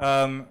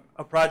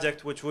 a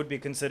project which would be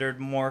considered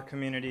more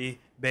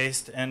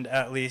community-based and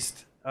at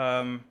least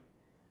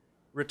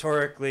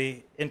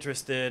rhetorically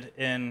interested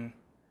in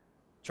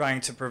trying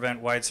to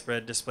prevent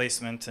widespread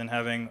displacement and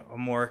having a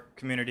more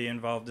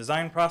community-involved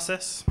design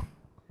process.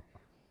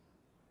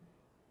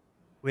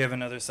 We have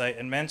another site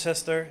in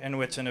Manchester in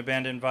which an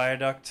abandoned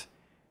viaduct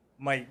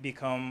might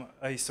become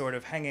a sort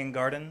of hanging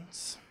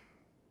gardens.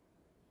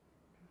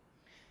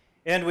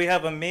 And we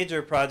have a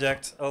major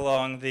project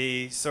along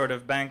the sort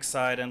of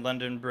Bankside and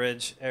London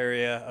Bridge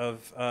area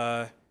of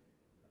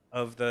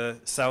the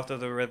south of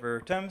the River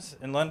Thames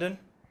in London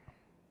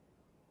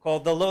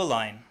called the Low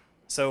Line.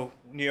 So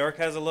New York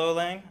has a low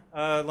line,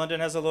 London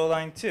has a low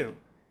line too.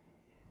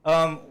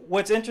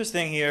 What's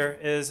interesting here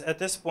is at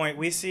this point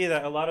we see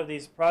that a lot of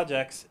these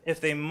projects, if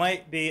they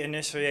might be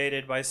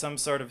initiated by some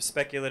sort of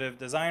speculative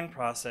design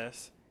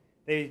process,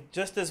 they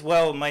just as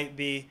well might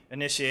be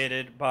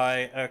initiated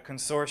by a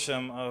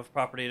consortium of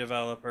property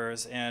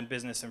developers and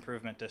business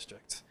improvement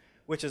districts,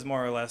 which is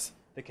more or less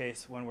the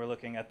case when we're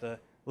looking at the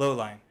low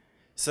line.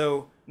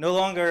 So no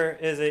longer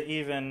is it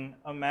even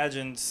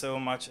imagined so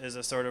much as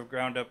a sort of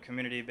ground-up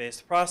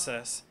community-based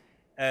process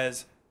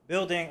as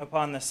building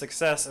upon the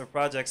success of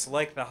projects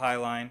like the High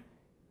Line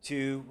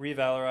to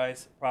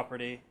revalorize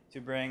property,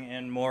 to bring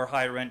in more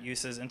high-rent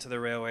uses into the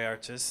railway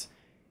arches.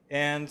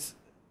 And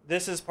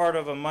this is part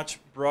of a much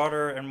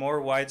broader and more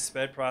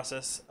widespread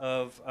process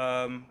of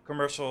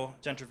commercial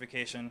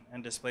gentrification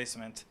and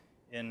displacement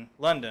in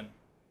London.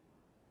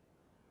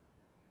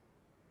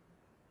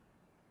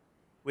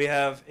 We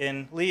have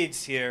in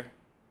Leeds here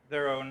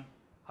their own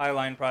High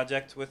Line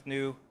project with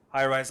new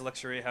high-rise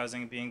luxury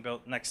housing being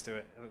built next to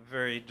it, a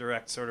very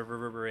direct sort of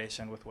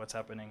reverberation with what's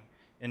happening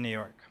in New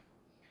York.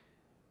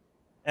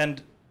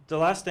 And the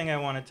last thing I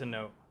wanted to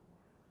note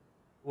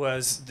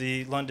was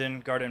the London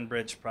Garden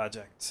Bridge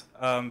project,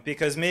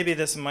 because maybe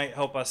this might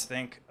help us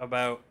think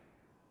about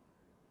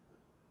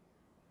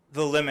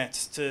the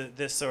limits to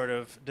this sort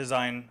of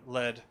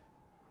design-led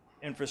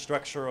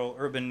infrastructural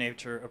urban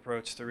nature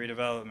approach to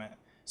redevelopment.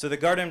 So the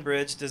Garden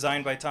Bridge,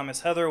 designed by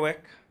Thomas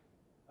Heatherwick,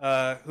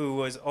 who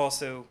was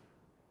also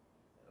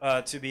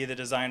to be the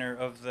designer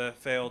of the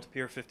failed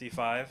Pier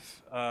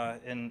 55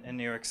 in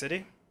New York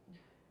City.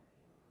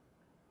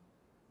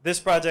 This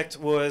project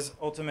was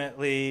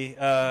ultimately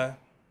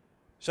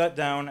shut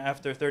down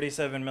after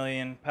 37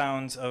 million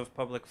pounds of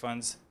public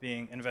funds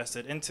being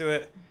invested into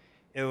it.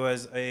 It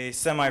was a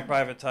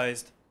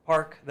semi-privatized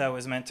park that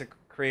was meant to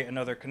create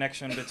another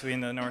connection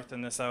between the north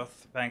and the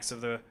south banks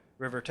of the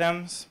River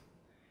Thames.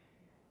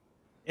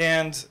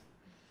 And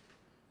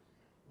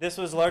this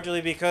was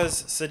largely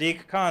because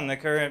Sadiq Khan, the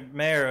current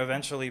mayor,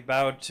 eventually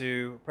bowed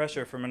to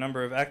pressure from a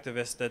number of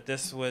activists that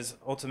this was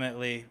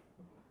ultimately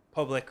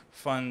public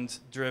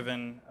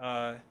fund-driven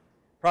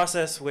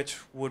process which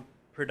would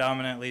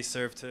predominantly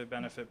serve to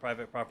benefit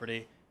private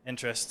property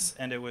interests,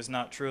 and it was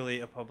not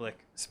truly a public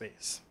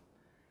space.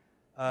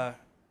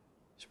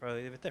 Should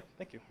probably leave it there.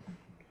 Thank you.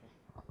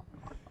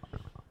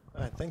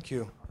 All right, thank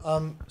you.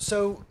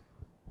 So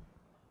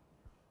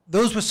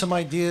those were some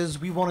ideas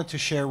we wanted to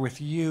share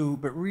with you,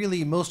 but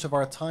really most of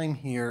our time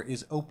here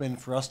is open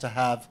for us to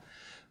have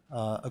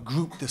a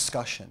group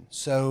discussion.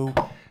 So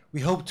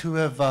we hope to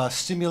have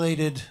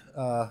stimulated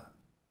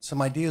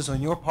some ideas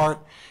on your part.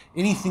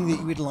 Anything that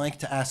you would like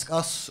to ask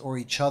us or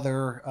each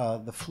other,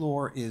 the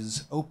floor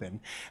is open.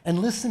 And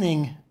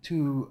listening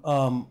to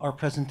our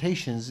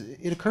presentations,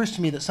 it occurs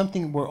to me that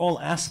something we're all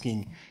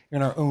asking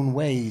in our own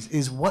ways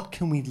is, what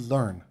can we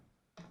learn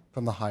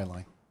from the High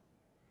Line?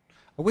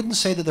 I wouldn't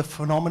say that the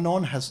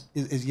phenomenon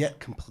is yet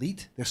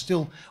complete. There's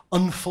still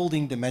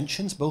unfolding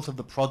dimensions, both of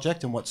the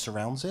project and what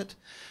surrounds it.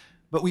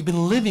 But we've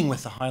been living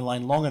with the High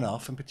Line long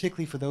enough, and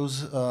particularly for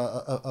those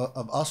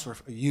of us or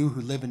you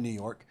who live in New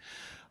York,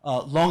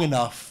 long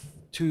enough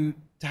to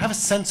have a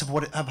sense of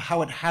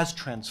how it has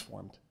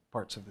transformed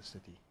parts of the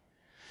city.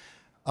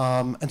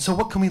 And so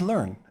what can we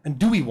learn? And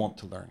do we want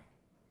to learn?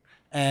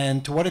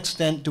 And to what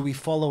extent do we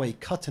follow a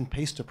cut and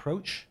paste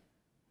approach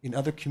in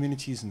other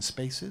communities and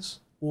spaces?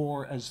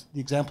 Or, as the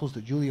examples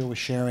that Julia was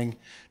sharing,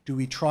 do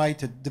we try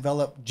to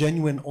develop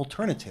genuine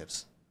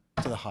alternatives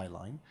to the High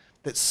Line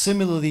that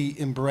similarly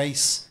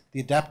embrace the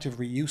adaptive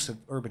reuse of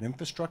urban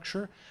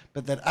infrastructure,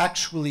 but that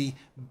actually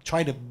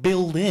try to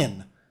build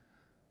in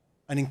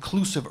an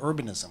inclusive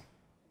urbanism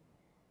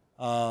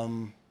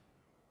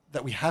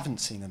that we haven't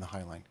seen in the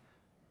High Line?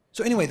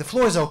 So anyway, the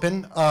floor is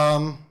open.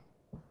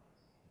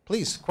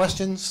 Please,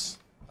 questions,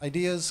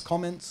 ideas,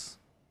 comments?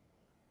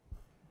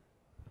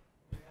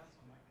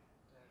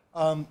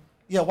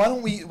 Yeah, why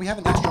don't we have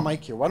an extra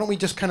mic here. Why don't we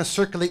just kind of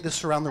circulate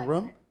this around the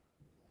room?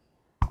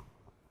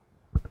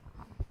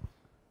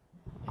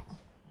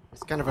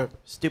 It's kind of a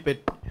stupid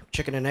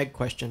chicken and egg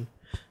question.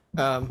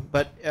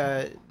 But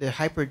the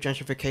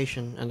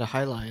hyper-gentrification and the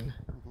High Line,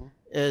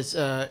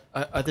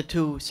 are the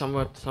two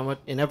somewhat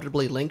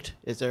inevitably linked?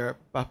 Is there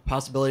a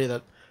possibility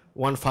that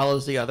one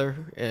follows the other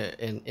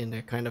in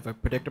a kind of a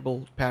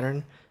predictable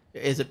pattern?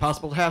 Is it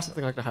possible to have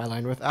something like the High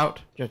Line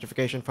without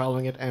gentrification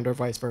following it, and or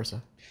vice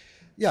versa?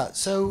 Yeah,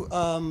 so,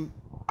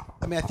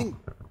 I mean, I think,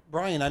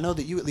 Brian, I know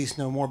that you at least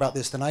know more about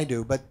this than I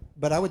do, but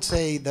I would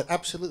say that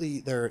absolutely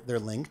they're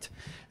linked.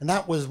 And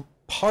that was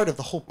part of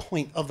the whole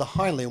point of the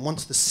High Line.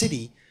 Once the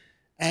city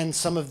and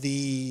some of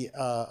the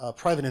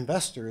private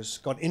investors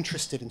got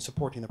interested in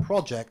supporting the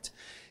project,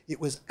 it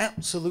was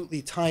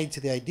absolutely tied to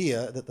the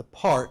idea that the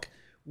park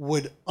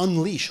would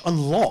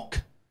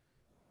unlock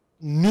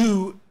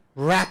new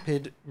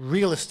rapid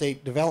real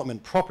estate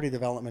development, property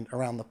development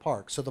around the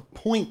park. So the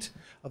point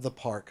of the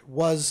park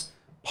was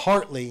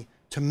partly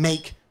to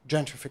make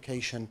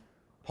gentrification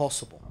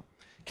possible.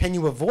 Can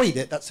you avoid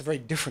it? That's a very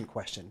different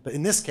question. But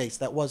in this case,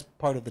 that was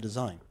part of the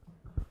design.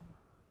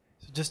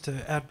 So just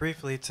to add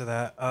briefly to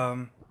that,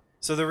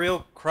 so the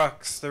real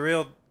crux, the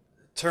real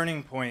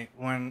turning point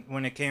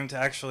when it came to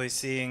actually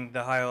seeing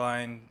the High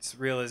Line's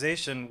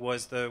realization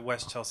was the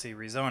West Chelsea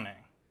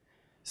rezoning.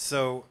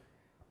 So,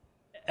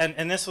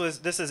 and this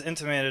is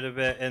intimated a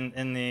bit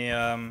in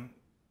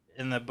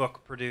the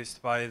book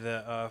produced by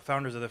the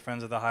founders of the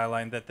Friends of the High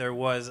Line, that there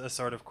was a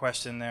sort of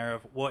question there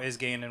of what is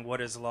gained and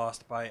what is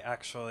lost by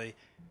actually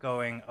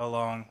going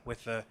along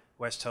with the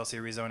West Chelsea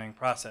rezoning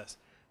process.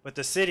 But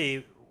the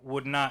city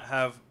would not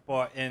have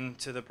bought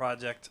into the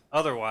project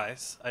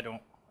otherwise, I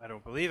don't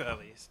believe at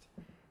least.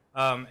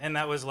 And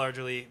that was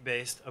largely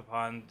based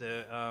upon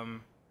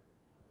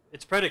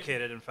it's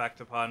predicated, in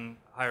fact, upon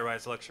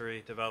high-rise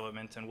luxury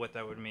development and what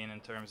that would mean in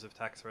terms of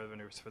tax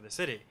revenues for the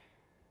city.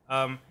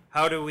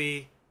 How do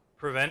we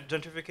prevent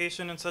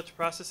gentrification in such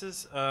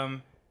processes?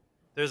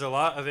 There's a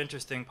lot of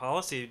interesting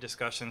policy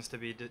discussions to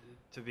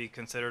be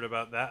considered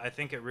about that. I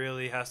think it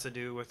really has to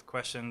do with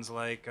questions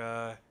like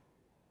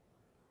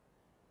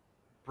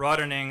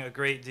broadening a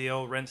great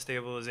deal rent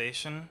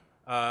stabilization,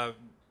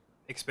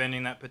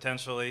 expanding that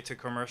potentially to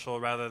commercial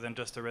rather than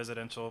just to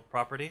residential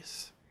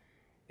properties,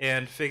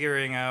 and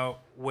figuring out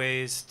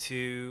ways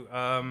to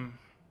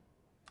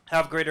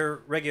have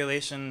greater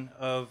regulation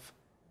of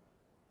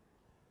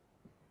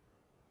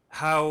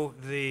how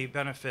the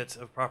benefits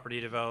of property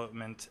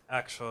development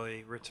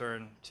actually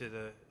return to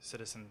the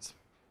citizens.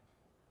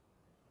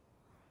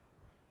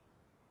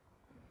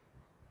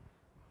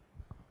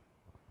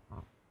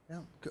 Yeah.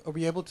 Are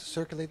we able to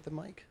circulate the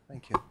mic?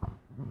 Thank you.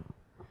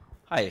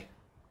 Hi.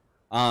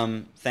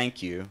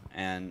 Thank you.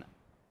 And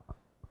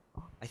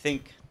I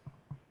think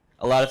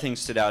a lot of things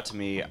stood out to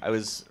me. I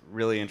was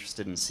really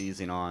interested in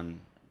seizing on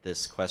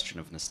this question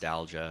of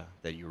nostalgia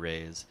that you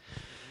raise.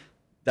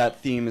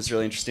 That theme is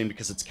really interesting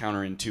because it's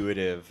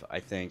counterintuitive, I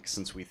think,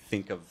 since we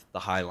think of the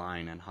High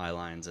Line and High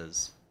Lines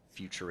as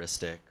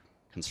futuristic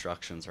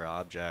constructions or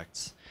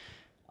objects.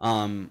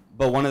 But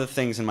one of the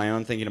things in my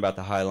own thinking about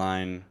the High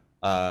Line,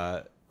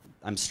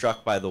 I'm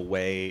struck by the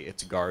way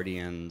its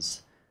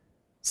guardians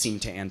seem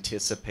to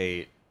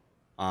anticipate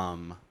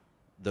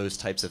those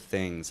types of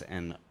things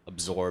and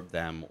absorb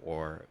them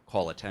or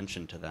call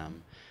attention to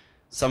them.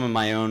 Some of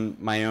my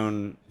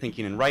own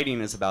thinking and writing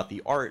is about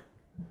the art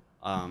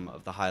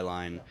of the High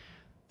Line.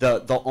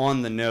 The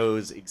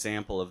on-the-nose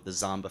example of the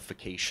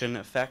zombification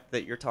effect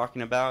that you're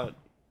talking about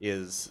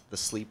is the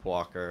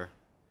Sleepwalker,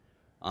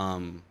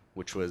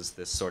 which was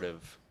this sort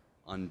of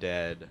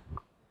undead,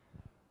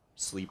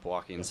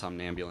 sleepwalking,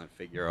 somnambulant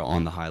figure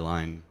on the High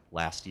Line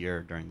last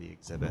year during the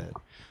exhibit.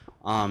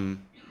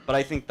 But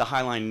I think the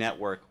High Line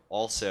network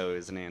also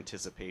is an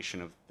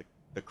anticipation of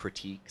the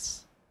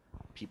critiques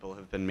people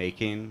have been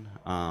making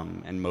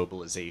and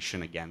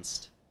mobilization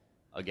against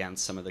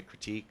some of the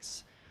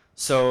critiques.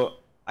 So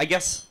I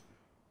guess,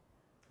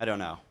 I don't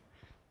know,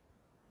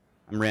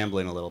 I'm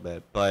rambling a little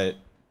bit, but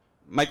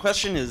my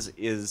question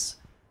is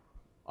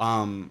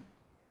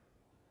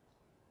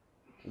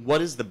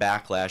what is the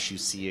backlash you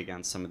see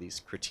against some of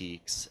these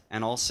critiques?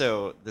 And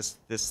also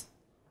this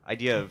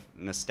idea of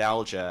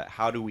nostalgia,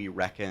 how do we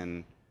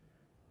reckon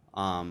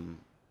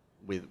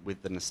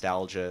with the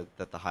nostalgia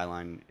that the High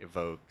Line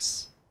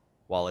evokes,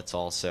 while it's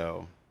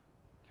also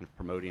kind of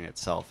promoting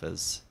itself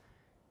as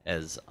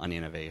an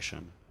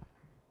innovation?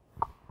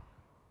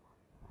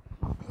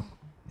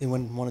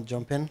 Anyone want to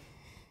jump in?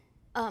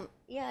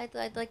 Yeah,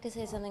 I'd like to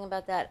say something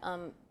about that.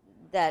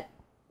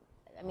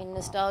 I mean,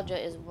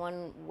 nostalgia is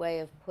one way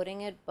of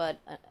putting it, but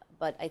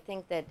I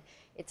think that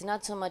it's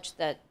not so much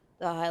that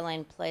the High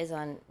Line plays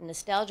on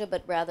nostalgia,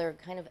 but rather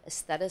kind of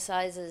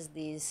aestheticizes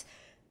these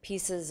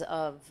pieces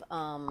of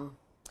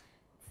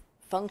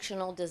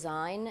functional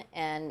design,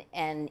 and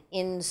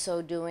in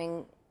so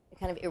doing,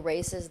 kind of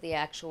erases the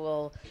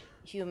actual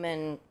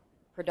human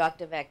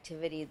productive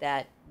activity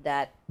that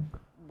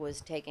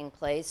was taking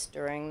place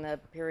during the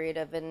period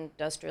of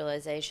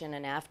industrialization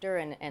and after,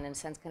 and in a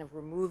sense kind of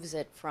removes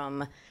it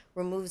from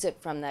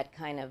that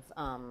kind of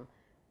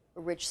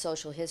rich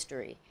social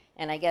history.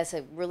 And I guess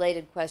a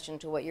related question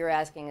to what you're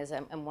asking is,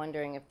 I'm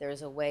wondering if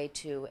there's a way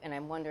to, and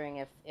I'm wondering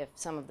if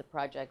some of the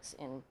projects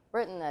in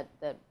Britain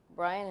that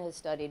Brian has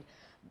studied,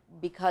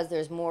 because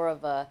there's more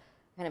of a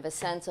kind of a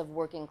sense of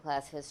working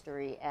class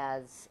history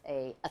as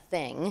a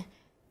thing,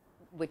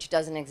 which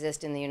doesn't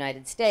exist in the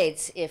United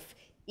States, if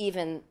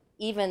even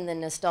the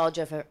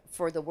nostalgia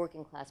for the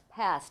working class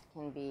past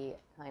can be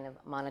kind of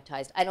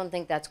monetized. I don't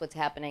think that's what's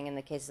happening in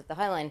the case of the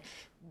High Line,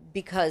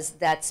 because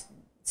that's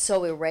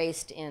so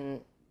erased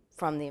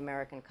from the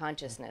American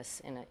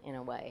consciousness in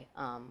a way.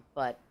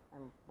 But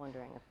I'm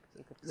wondering if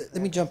you could.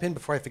 Let me jump in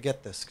before I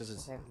forget this,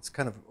 because it's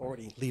kind of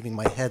already leaving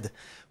my head.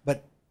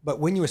 But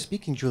when you were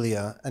speaking,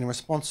 Julia, in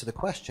response to the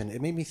question,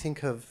 it made me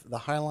think of the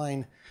High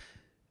Line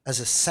as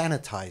a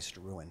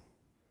sanitized ruin.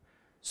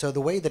 So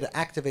the way that it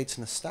activates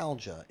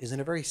nostalgia is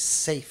in a very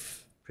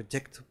safe,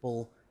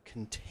 predictable,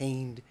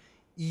 contained,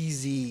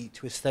 easy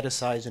to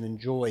aestheticize and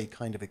enjoy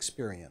kind of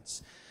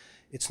experience.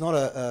 It's not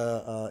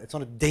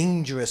a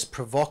dangerous,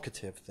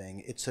 provocative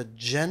thing. It's a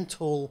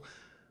gentle,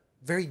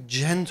 very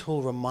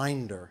gentle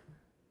reminder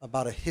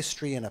about a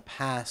history and a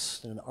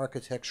past and an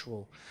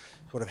architectural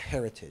sort of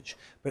heritage.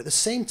 But at the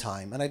same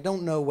time, and I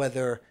don't know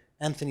whether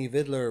Anthony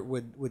Vidler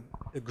would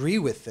agree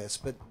with this,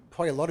 but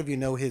probably a lot of you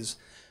know his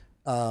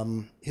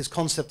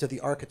concept of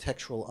the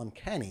architectural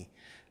uncanny.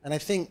 And I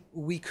think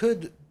we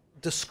could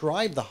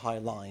describe the High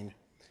Line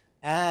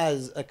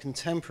as a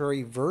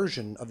contemporary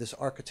version of this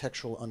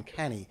architectural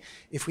uncanny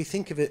if we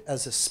think of it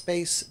as a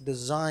space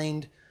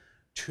designed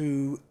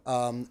to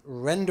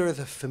render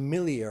the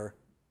familiar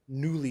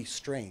newly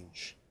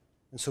strange.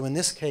 And so in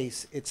this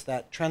case, it's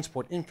that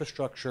transport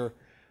infrastructure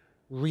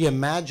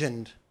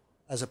reimagined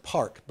as a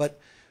park.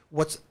 But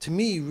what's, to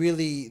me,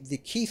 really the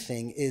key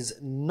thing is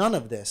none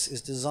of this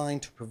is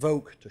designed to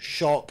provoke, to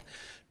shock,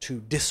 to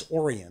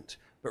disorient,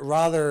 but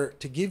rather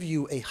to give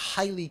you a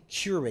highly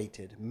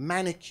curated,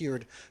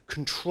 manicured,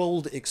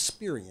 controlled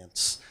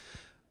experience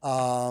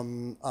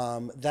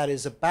that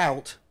is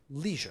about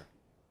leisure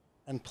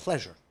and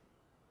pleasure.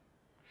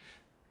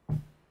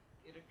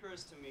 It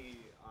occurs to me,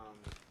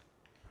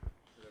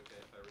 is it okay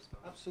if I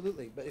respond?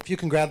 Absolutely, but if you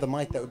can grab the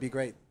mic, that would be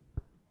great.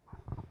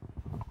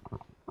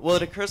 Well,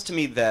 it occurs to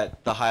me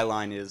that the High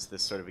Line is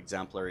this sort of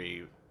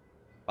exemplary,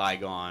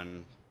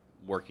 bygone,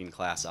 working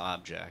class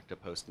object, a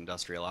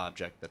post-industrial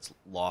object that's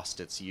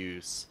lost its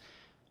use,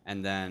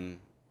 and then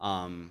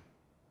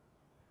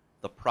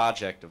the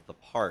project of the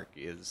park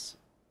is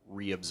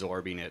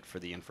reabsorbing it for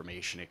the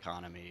information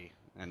economy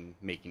and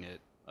making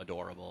it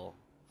adorable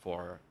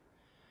for.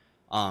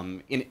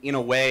 In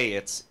a way,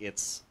 it's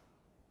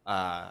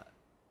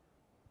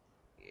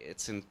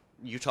in.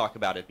 You talk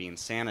about it being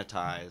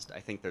sanitized. I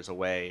think there's a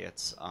way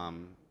it's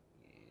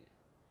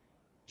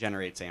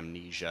generates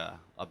amnesia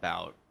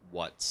about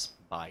what's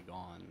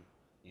bygone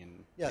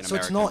in so American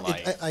it's not.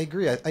 life. I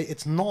agree.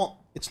 It's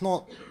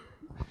not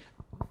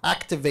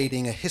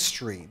activating a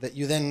history that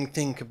you then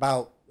think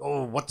about.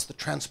 Oh, what's the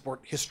transport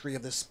history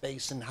of this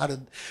space, and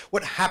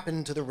what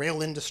happened to the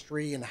rail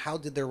industry, and how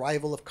did the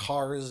arrival of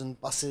cars and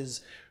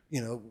buses,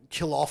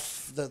 kill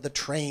off the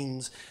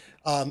trains?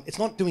 It's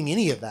not doing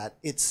any of that.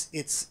 It's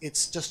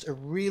just a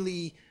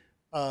really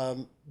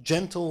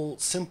gentle,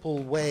 simple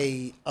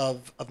way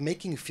of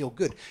making you feel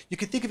good. You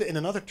could think of it in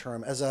another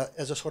term as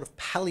a sort of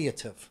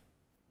palliative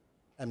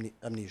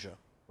amnesia,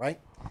 right?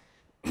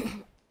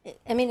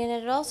 I mean,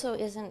 and it also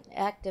isn't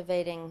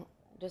activating,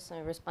 just to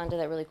respond to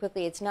that really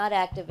quickly, it's not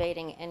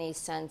activating any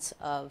sense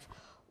of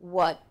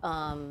what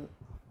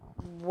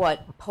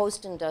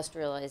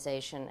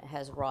post-industrialization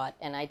has wrought.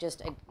 And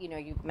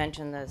you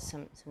mentioned the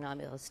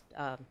somnambulist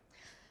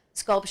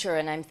sculpture,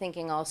 and I'm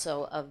thinking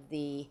also of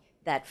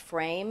that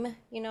frame,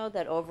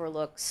 that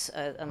overlooks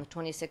on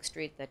 26th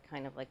Street, that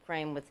kind of like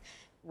frame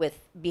with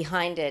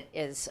behind it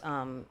is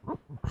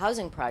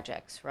housing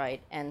projects,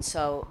 right? And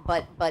so,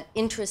 but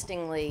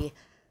interestingly,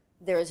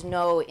 there's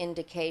no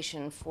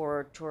indication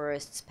for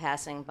tourists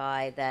passing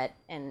by that,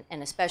 and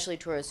especially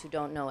tourists who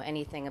don't know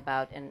anything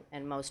about,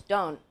 and most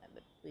don't,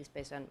 least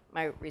based on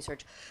my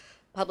research,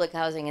 public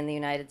housing in the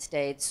United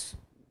States,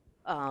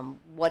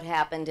 what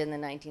happened in the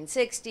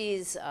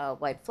 1960s,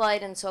 white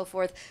flight and so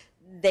forth.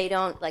 They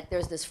don't, like,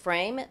 there's this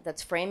frame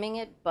that's framing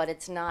it, but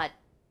it's not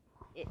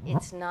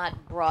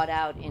brought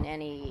out in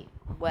any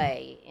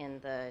way in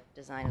the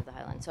design of the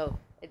High Line. So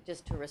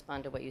just to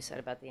respond to what you said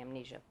about the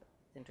amnesia,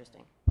 it's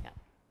interesting. Yeah.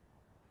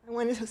 I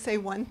wanted to say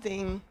one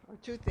thing or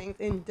two things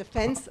in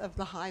defense of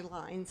the High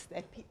Lines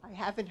that I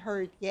haven't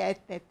heard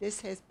yet, that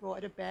this has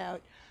brought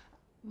about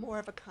more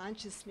of a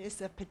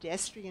consciousness of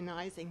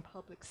pedestrianizing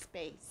public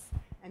space.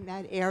 And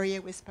that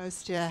area was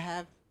supposed to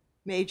have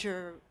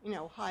major,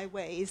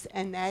 highways,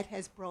 and that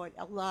has brought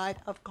a lot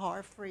of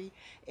car-free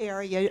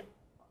area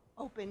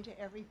open to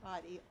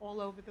everybody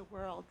all over the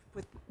world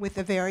with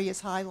the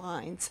various High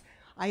Lines.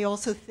 I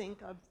also think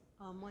of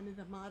one of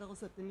the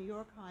models of the New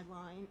York High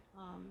Line,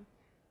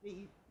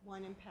 the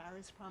one in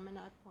Paris,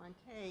 Promenade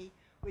Pointe,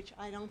 which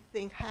I don't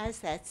think has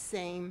that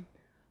same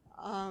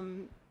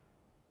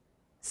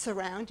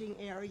surrounding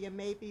area,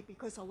 maybe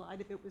because a lot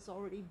of it was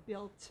already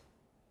built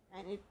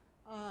and it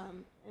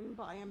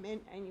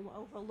environment, and you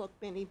overlook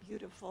many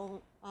beautiful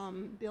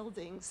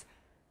buildings,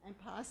 and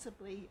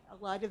possibly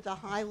a lot of the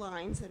High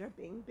Lines that are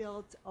being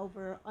built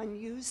over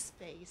unused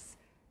space.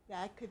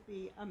 That could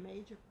be a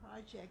major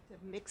project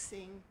of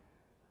mixing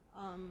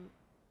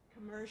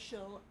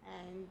commercial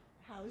and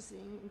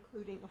housing,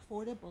 including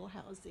affordable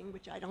housing,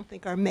 which I don't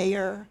think our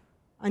mayor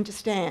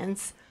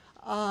understands.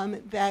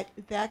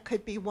 That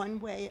could be one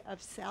way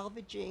of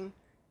salvaging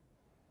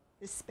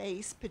the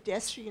space,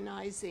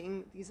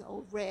 pedestrianizing these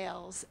old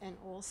rails, and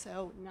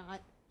also not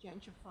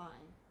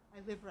gentrifying. I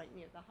live right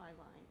near the High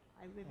Line.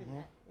 I live in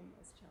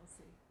West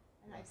Chelsea,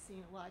 and I've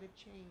seen a lot of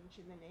change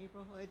in the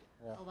neighborhood,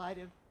 a lot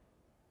of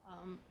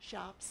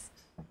shops.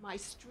 My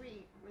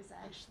street was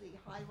actually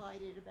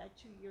highlighted about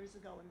 2 years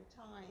ago in the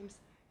Times,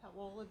 how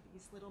all of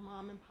these little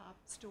mom and pop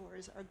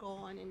stores are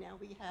gone, and now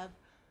we have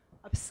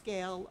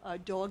upscale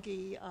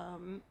doggy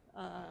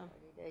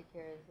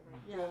daycares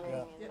and yeah,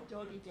 grooming and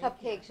doggy daycare.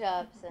 cupcake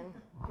shops and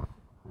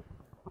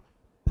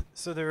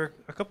So there were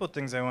a couple of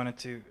things I wanted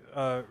to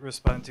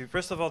respond to.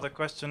 First of all, the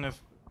question of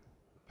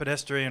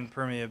pedestrian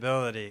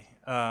permeability.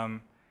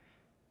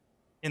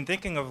 In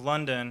thinking of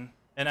London,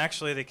 and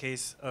actually the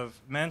case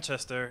of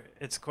Manchester,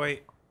 it's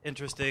quite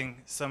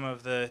interesting some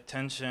of the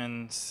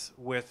tensions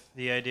with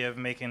the idea of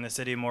making the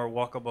city more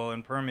walkable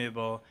and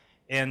permeable,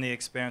 and the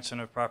expansion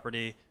of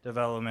property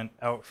development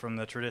out from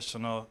the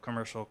traditional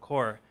commercial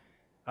core.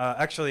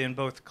 Actually, in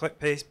both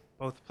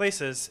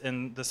places,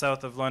 in the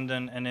south of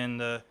London and in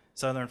the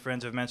southern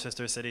fringe of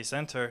Manchester city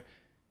centre,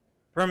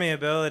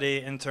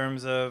 permeability in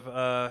terms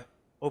of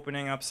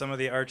opening up some of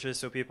the arches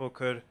so people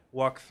could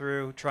walk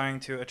through, trying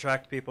to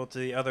attract people to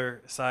the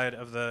other side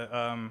of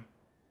the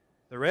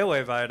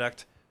railway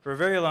viaduct. For a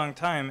very long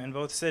time in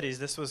both cities,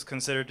 this was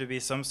considered to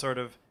be some sort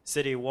of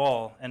city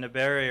wall and a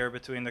barrier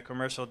between the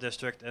commercial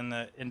district and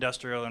the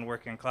industrial and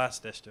working class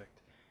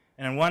district.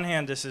 And on one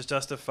hand, this is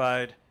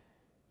justified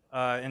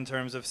in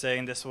terms of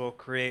saying this will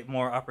create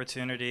more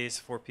opportunities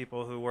for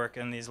people who work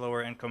in these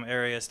lower income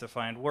areas to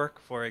find work,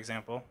 for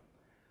example.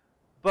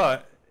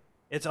 But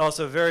it's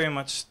also very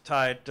much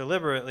tied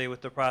deliberately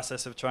with the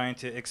process of trying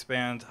to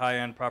expand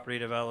high-end property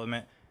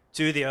development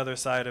to the other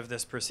side of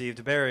this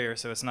perceived barrier,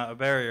 so it's not a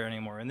barrier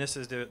anymore. And this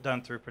is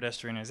done through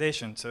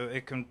pedestrianization. So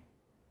it can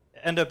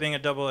end up being a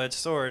double-edged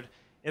sword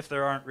if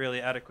there aren't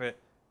really adequate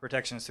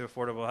protections to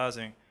affordable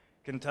housing.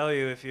 I can tell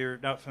you, if you're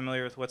not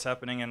familiar with what's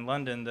happening in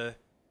London, the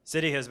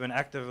city has been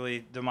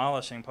actively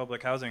demolishing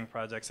public housing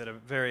projects at a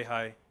very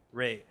high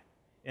rate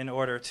in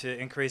order to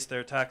increase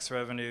their tax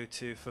revenue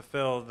to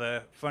fulfill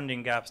the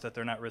funding gaps that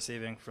they're not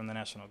receiving from the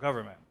national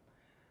government.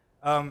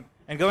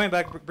 And going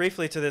back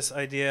briefly to this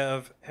idea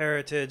of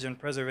heritage and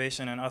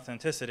preservation and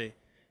authenticity.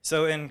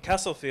 So in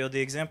Castlefield,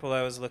 the example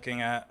I was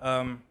looking at,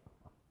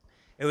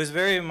 it was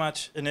very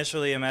much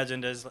initially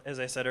imagined as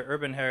I said, an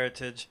urban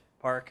heritage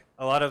park.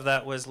 A lot of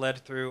that was led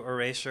through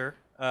erasure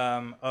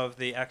of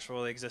the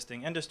actual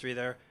existing industry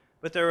there,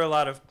 but there were a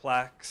lot of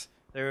plaques.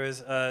 There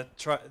was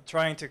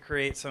trying to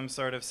create some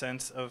sort of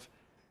sense of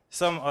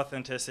some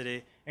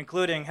authenticity,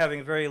 including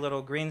having very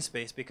little green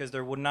space, because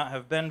there would not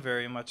have been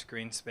very much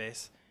green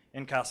space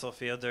in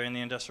Castlefield during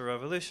the Industrial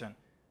Revolution.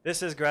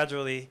 This has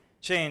gradually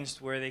changed,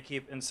 where they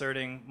keep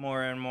inserting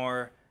more and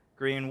more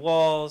green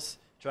walls,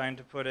 trying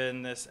to put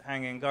in this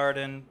hanging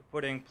garden,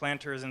 putting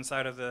planters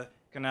inside of the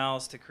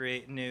canals to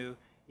create new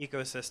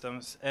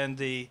ecosystems. And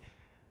the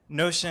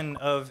notion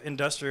of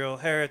industrial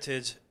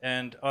heritage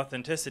and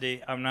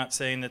authenticity, I'm not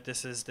saying that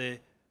this is the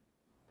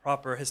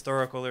proper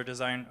historical or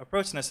design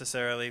approach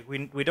necessarily.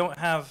 We don't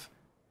have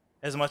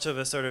as much of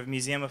a sort of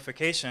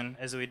museumification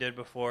as we did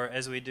before,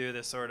 as we do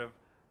this sort of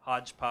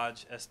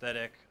hodgepodge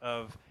aesthetic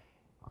of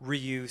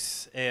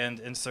reuse and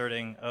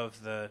inserting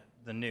of the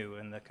new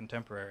and the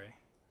contemporary.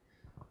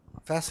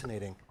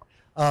 Fascinating.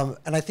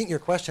 And I think your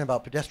question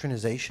about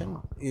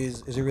pedestrianization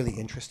is a really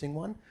interesting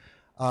one.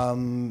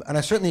 And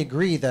I certainly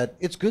agree that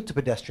it's good to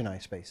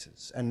pedestrianize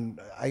spaces.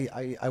 And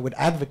I would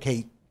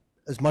advocate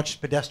as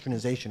much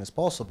pedestrianization as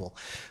possible.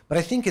 But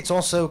I think it's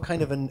also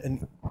kind of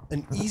an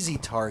easy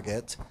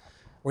target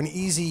or an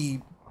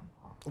easy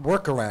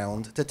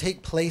workaround to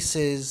take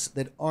places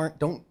that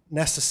don't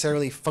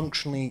necessarily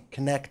functionally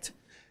connect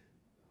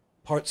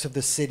parts of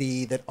the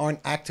city that aren't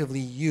actively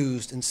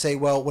used and say,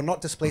 well, we're not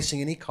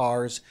displacing any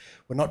cars,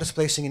 we're not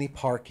displacing any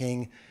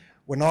parking,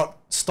 we're not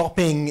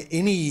stopping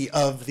any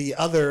of the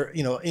other,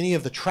 any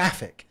of the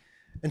traffic.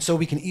 And so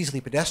we can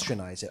easily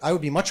pedestrianize it. I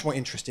would be much more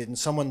interested in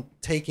someone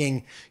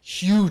taking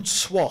huge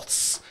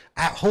swaths,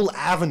 whole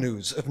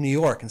avenues of New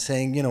York and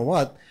saying, you know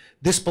what,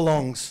 this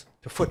belongs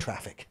to foot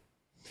traffic.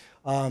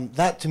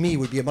 That to me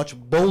would be a much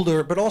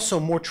bolder, but also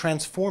more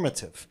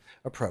transformative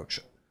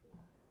approach.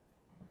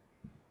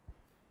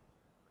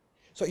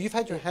 So you've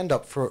had your hand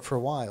up for a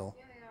while.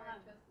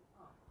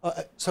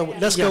 So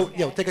let's go,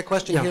 take a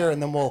question here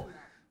and then we'll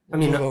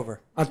move over.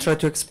 I'll try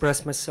to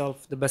express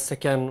myself the best I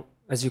can.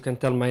 As you can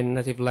tell, my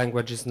native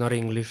language is not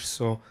English,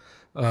 so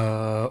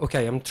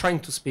okay, I'm trying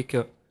to speak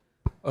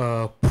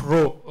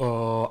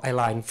pro High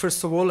Line.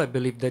 First of all, I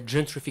believe that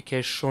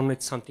gentrification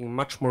is something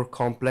much more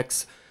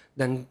complex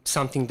than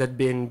something that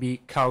can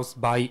be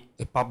caused by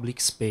a public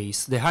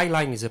space. The High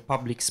Line is a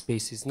public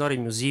space, it's not a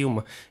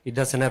museum. It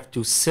doesn't have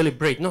to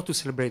celebrate, not to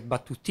celebrate,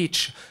 but to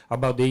teach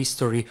about the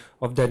history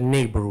of that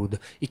neighborhood.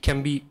 It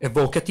can be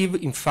evocative,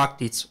 in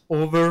fact, it's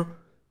over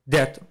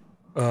that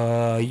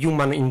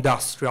human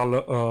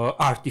industrial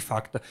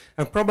artifact,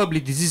 and probably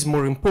this is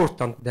more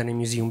important than a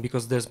museum,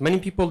 because there's many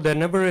people that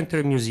never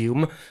enter a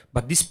museum,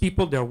 but these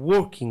people, they're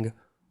working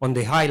on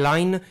the High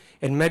Line,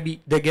 and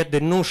maybe they get the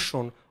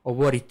notion of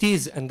what it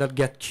is, and they'll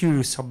get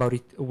curious about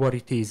it, what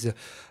it is.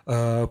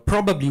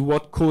 Probably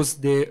what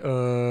caused the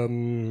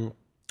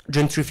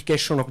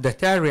gentrification of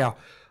that area,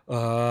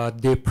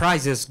 the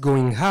prices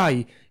going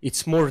high,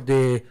 it's more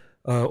the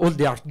all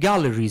the art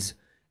galleries,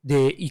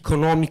 the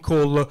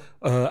economical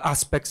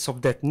aspects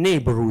of that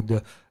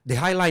neighborhood. The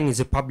High Line is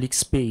a public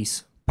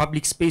space.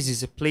 Public space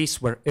is a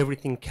place where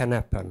everything can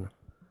happen.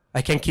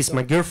 I can kiss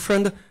my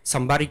girlfriend,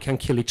 somebody can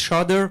kill each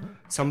other,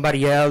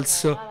 somebody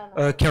else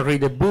can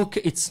read a book.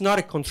 It's not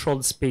a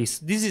controlled space.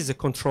 This is a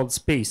controlled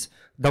space.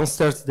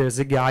 Downstairs there's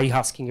a guy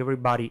asking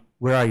everybody,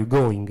 where are you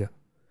going?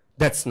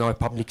 That's not a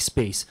public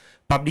space.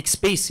 Public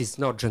space is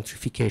not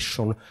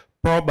gentrification.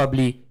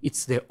 Probably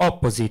it's the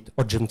opposite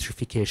of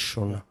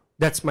gentrification.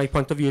 That's my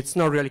point of view. It's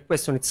not really a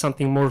question. It's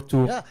something more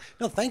to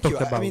thank you.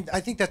 I mean, I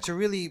think that's a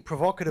really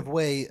provocative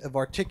way of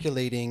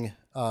articulating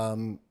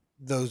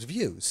those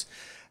views.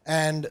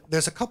 And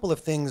there's a couple of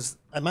things,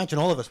 I imagine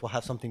all of us will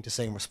have something to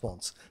say in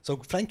response. So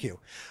thank you.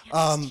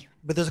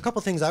 But there's a couple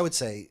of things I would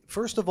say.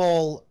 First of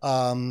all,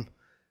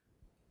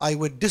 I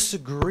would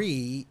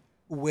disagree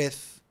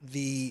with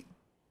the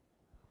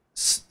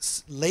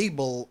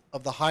label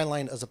of the High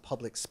Line as a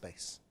public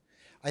space.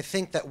 I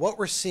think that what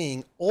we're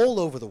seeing all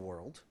over the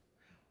world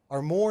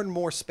are more and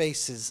more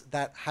spaces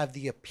that have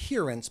the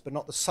appearance but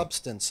not the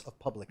substance of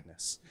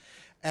publicness.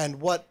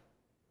 And what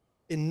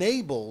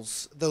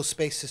enables those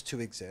spaces to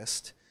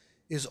exist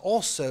is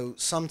also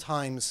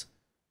sometimes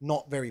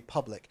not very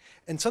public.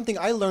 And something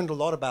I learned a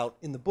lot about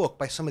in the book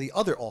by some of the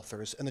other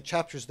authors and the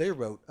chapters they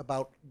wrote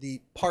about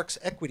the parks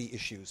equity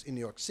issues in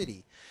New York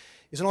City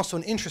is also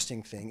an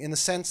interesting thing in the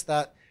sense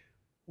that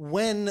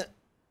when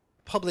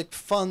public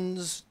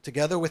funds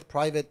together with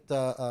private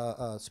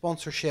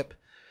sponsorship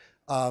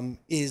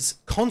is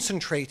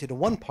concentrated in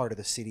one part of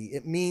the city,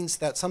 it means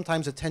that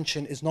sometimes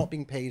attention is not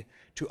being paid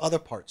to other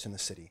parts in the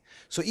city.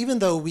 So even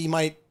though we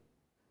might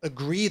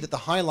agree that the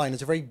High Line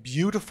is a very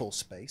beautiful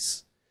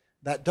space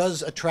that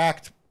does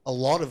attract a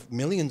lot of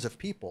millions of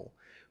people,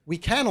 we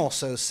can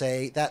also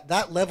say that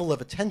that level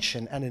of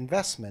attention and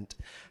investment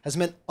has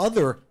meant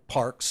other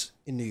parks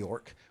in New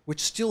York,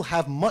 which still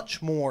have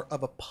much more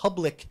of a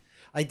public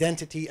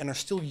identity and are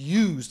still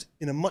used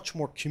in a much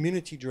more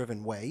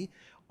community-driven way,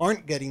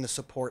 aren't getting the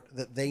support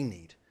that they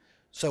need.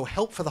 So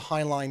help for the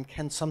High Line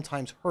can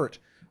sometimes hurt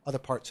other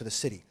parts of the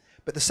city.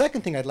 But the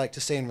second thing I'd like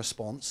to say in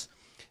response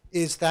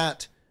is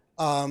that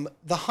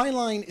the High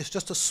Line is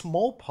just a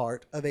small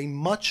part of a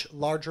much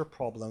larger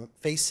problem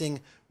facing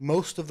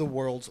most of the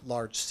world's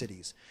large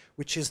cities,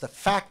 which is the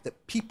fact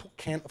that people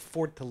can't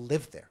afford to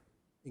live there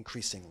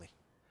increasingly.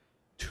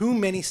 Too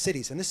many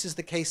cities, and this is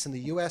the case in the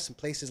US and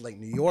places like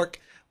New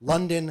York,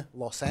 London,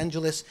 Los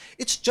Angeles,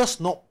 it's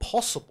just not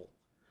possible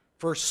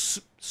for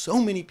so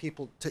many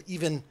people to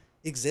even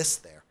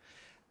exist there.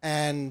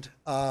 And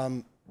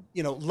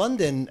you know,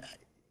 London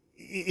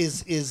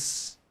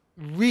is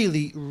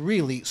really,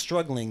 really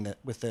struggling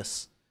with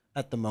this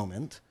at the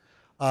moment.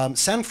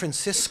 San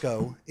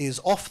Francisco is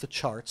off the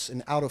charts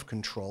and out of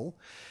control.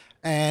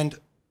 And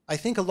I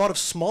think a lot of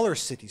smaller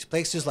cities,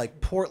 places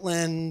like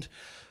Portland,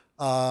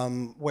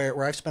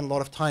 where I've spent a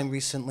lot of time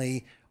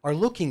recently, are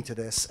looking to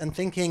this and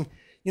thinking,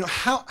 you know,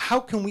 how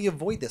can we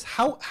avoid this?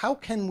 How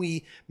can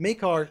we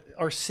make our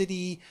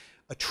city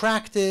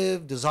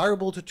attractive,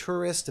 desirable to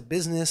tourists, to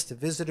business, to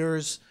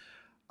visitors,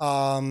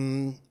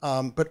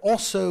 but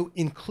also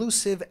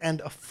inclusive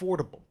and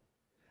affordable?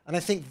 And I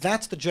think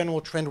that's the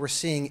general trend we're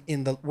seeing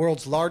in the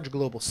world's large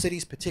global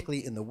cities,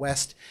 particularly in the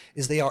West,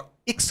 is they are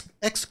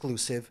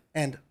exclusive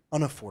and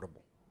unaffordable.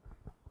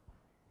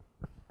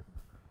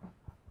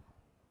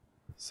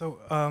 So,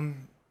 a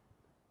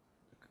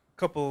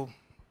couple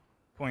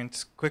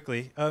points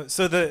quickly. I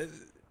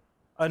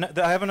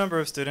have a number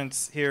of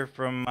students here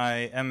from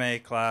my MA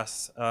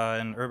class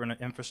in urban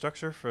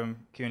infrastructure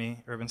from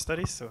CUNY Urban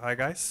Studies, so hi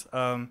guys.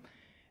 And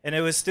it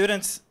was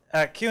students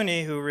at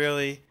CUNY who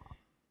really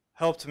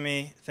helped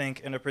me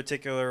think in a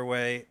particular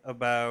way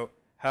about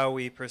how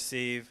we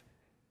perceive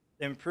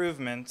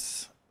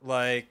improvements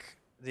like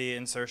the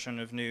insertion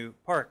of new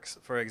parks,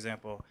 for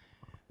example.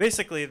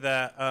 Basically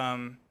that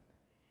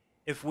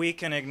if we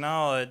can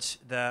acknowledge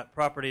that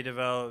property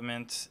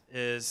development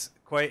is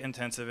quite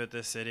intensive at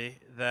this city,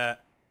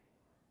 that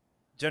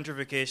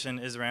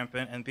gentrification is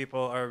rampant and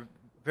people are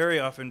very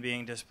often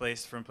being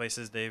displaced from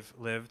places they've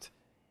lived,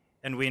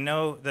 and we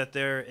know that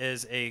there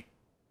is a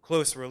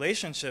close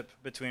relationship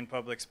between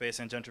public space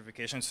and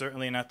gentrification,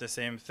 certainly not the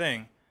same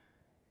thing,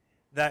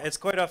 that it's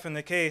quite often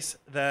the case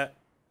that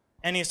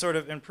any sort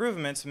of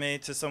improvements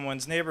made to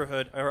someone's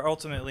neighborhood are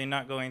ultimately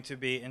not going to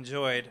be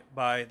enjoyed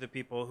by the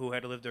people who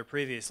had lived there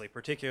previously,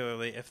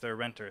 particularly if they're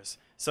renters.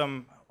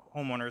 Some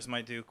homeowners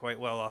might do quite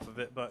well off of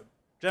it, but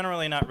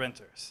generally not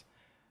renters.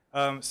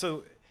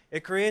 So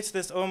it creates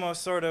this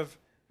almost sort of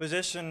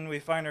position we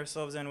find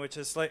ourselves in, which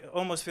is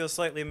almost feels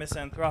slightly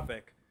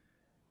misanthropic.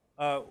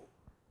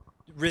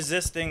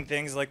 Resisting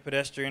things like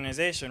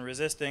pedestrianization,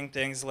 resisting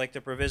things like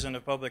the provision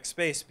of public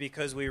space,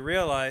 because we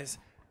realize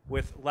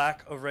with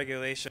lack of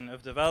regulation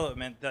of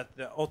development that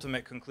the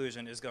ultimate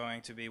conclusion is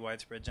going to be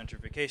widespread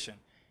gentrification.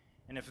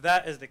 And if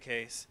that is the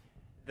case,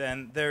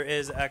 then there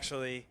is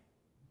actually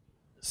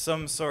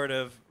some sort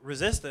of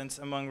resistance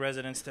among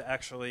residents to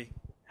actually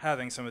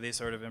having some of these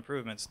sort of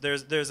improvements.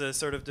 There's a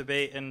sort of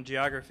debate in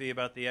geography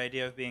about the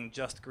idea of being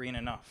just green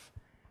enough.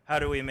 How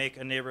do we make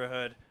a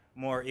neighborhood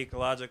more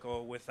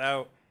ecological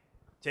without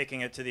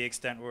taking it to the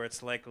extent where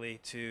it's likely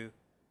to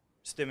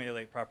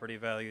stimulate property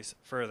values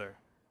further?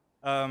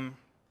 And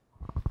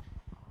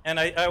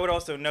I would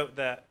also note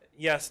that,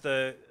 yes,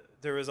 there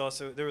was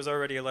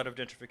already a lot of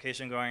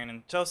gentrification going on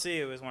in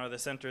Chelsea. It was one of the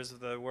centers of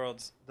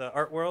the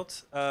art world.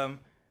 But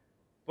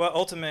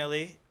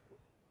ultimately,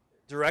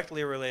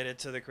 directly related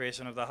to the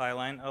creation of the High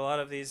Line, a lot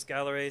of these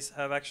galleries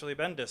have actually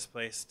been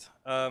displaced,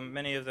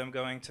 many of them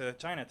going to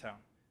Chinatown.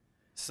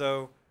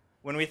 So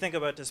when we think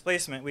about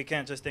displacement, we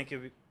can't just think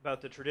about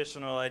the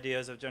traditional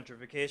ideas of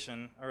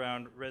gentrification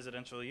around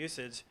residential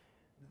usage.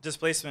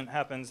 Displacement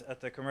happens at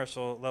the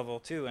commercial level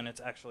too, and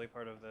it's actually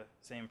part of the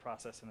same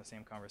process and the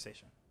same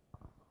conversation.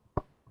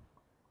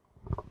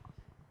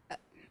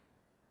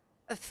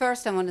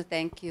 First, I want to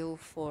thank you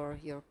for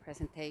your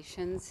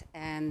presentations,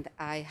 and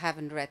I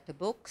haven't read the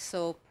book,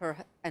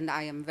 and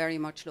I am very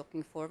much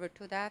looking forward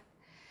to that.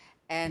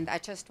 And I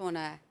just want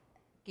to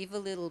give a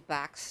little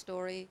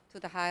backstory to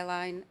the High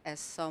Line as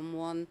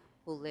someone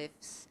who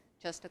lives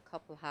just a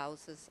couple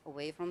houses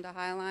away from the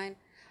High Line.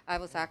 I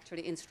was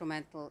actually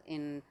instrumental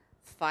in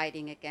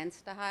fighting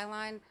against the High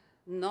Line,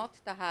 not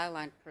the High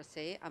Line per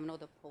se. I'm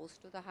not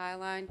opposed to the High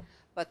Line,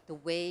 but the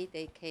way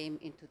they came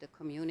into the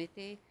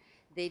community.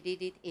 They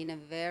did it in a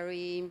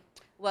very,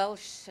 well,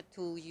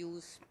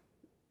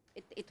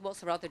 it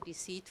was rather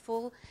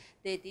deceitful.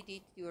 They did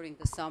it during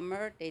the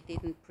summer. They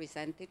didn't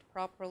present it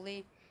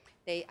properly.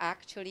 They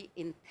actually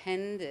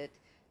intended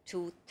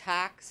to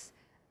tax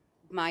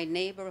my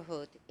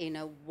neighborhood in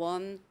a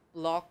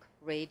 1-block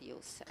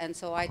radius. And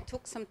so I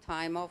took some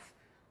time off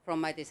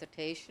from my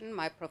dissertation.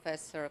 My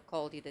professor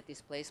called it a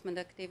displacement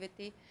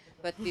activity,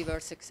 but we were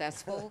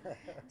successful.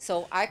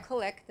 So I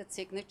collected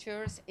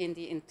signatures in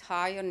the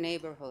entire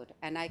neighborhood,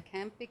 and I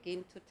can't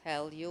begin to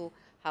tell you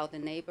how the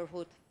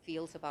neighborhood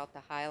feels about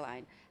the High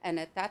Line. And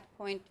at that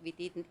point, we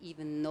didn't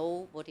even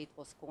know what it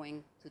was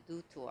going to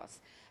do to us.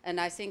 And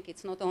I think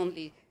it's not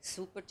only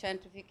super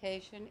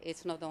gentrification,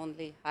 it's not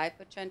only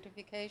hyper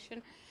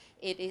gentrification.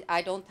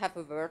 I don't have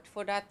a word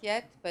for that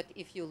yet, but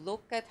if you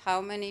look at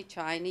how many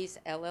Chinese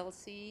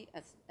LLCs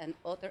and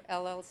other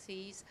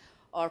LLCs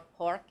are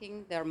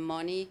parking their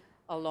money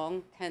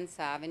along 10th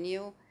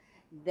Avenue,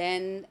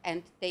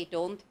 and they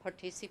don't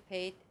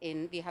participate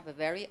in, we have a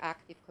very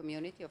active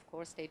community, of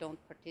course they don't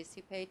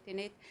participate in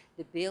it.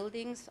 The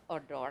buildings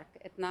are dark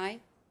at night.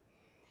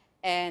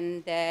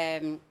 And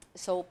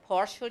so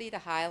partially the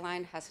High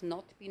Line has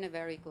not been a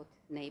very good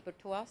neighbor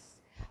to us.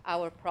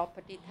 Our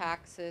property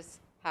taxes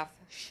have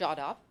shot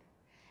up,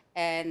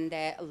 and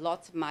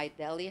lots of my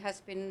deli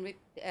has been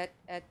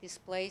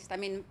displaced. I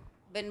mean,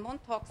 when one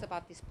talks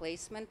about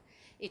displacement,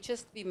 it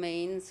just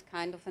remains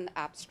kind of an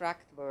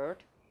abstract word.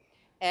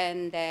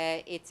 And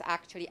it's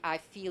actually, I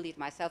feel it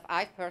myself.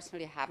 I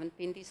personally haven't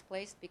been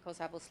displaced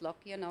because I was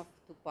lucky enough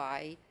to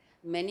buy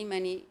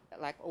many,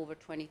 like over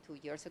 22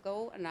 years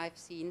ago, and I've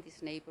seen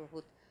this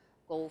neighborhood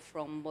go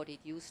from what it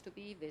used to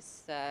be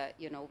with,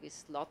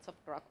 with lots of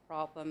drug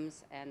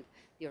problems and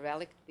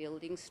derelict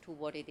buildings to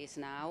what it is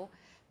now.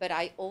 But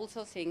I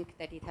also think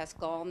that it has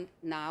gone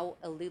now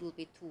a little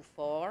bit too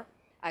far.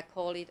 I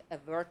call it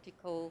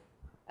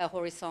a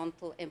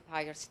horizontal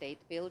Empire State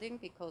Building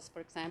because, for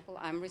example,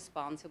 I'm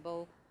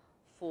responsible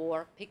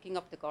for picking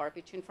up the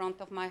garbage in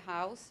front of my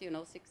house,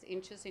 6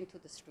 inches into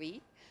the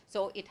street.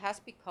 So it has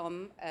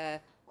become a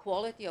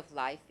quality of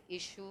life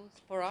issue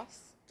for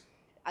us.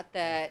 At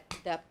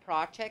the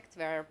project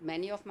where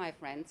many of my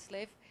friends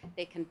live,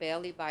 they can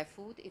barely buy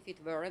food. If it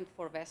weren't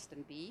for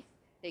Western beef,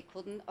 they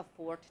couldn't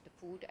afford the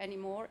food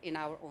anymore in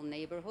our own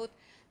neighborhood.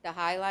 The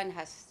High Line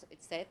has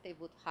said they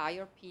would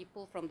hire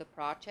people from the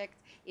project.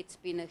 It's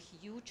been a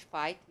huge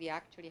fight. We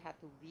actually had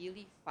to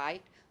really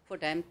fight for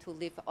them to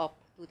live up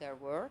to their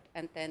word.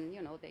 And then,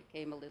 they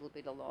came a little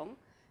bit along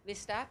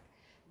with that.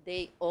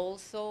 They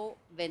also,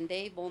 when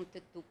they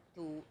wanted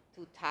to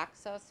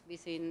tax us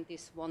within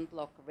this 1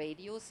 block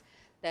radius,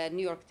 the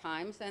New York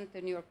Times and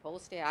the New York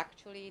Post, they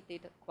actually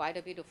did quite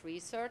a bit of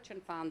research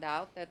and found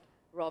out that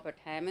Robert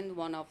Hammond,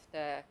 one of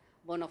the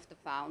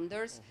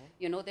founders,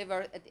 they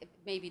were,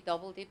 maybe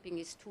double dipping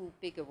is too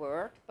big a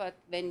word, but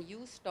when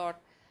you start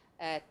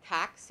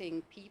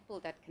taxing people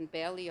that can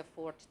barely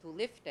afford to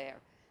live there,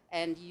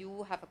 and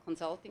you have a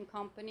consulting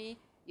company,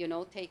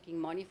 taking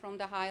money from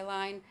the High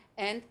Line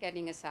and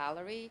getting a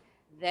salary,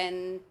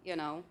 then,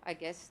 I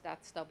guess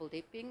that's double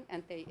dipping,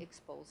 and they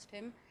exposed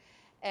him.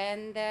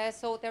 And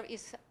so there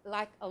is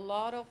like a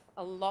lot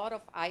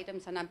of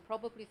items, and I'm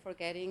probably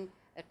forgetting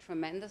a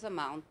tremendous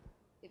amount.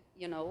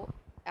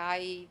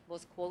 I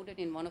was quoted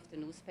in one of the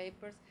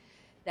newspapers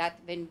that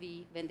when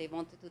they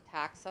wanted to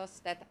tax us,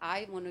 that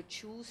I want to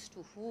choose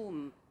to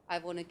whom I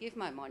want to give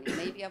my money.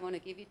 Maybe I want to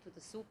give it to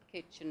the soup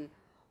kitchen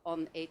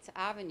on 8th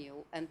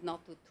Avenue and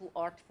not to too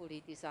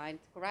artfully designed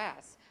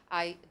grass.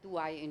 Do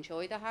I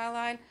enjoy the High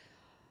Line?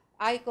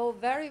 I go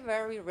very,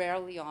 very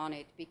rarely on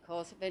it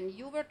because when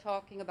you were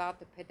talking about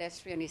the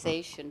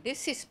pedestrianization,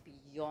 this is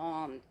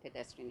beyond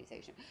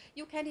pedestrianization.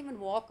 You can't even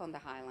walk on the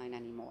High Line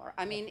anymore.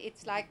 I mean,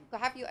 it's like,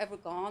 have you ever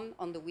gone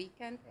on the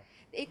weekend?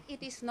 It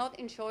is not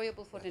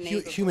enjoyable for the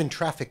neighborhood. Human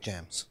traffic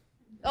jams.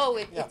 Oh,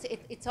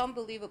 it's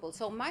unbelievable.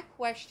 So my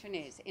question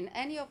is, in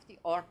any of the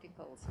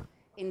articles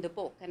in the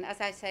book, and as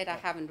I said, I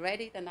haven't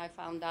read it, and I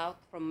found out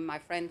from my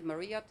friend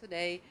Maria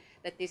today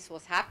that this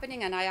was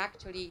happening, and I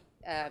actually,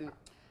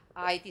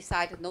 I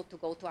decided not to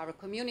go to our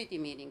community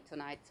meeting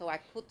tonight, so I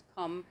could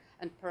come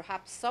and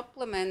perhaps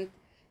supplement,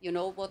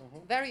 what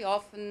very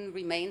often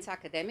remains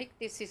academic.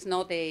 This is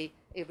not a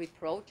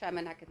reproach. I'm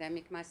an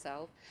academic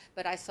myself,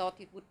 but I thought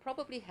it would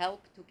probably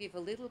help to give a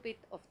little bit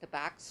of the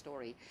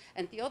backstory.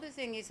 And the other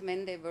thing is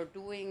when they were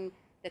doing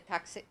the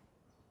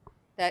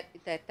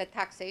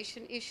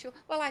taxation issue,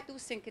 well, I do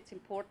think it's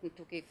important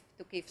to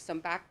give some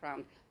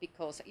background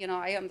because,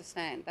 I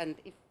understand, and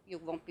if you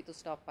want me to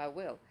stop, I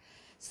will.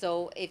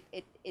 So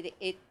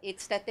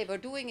it's that they were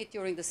doing it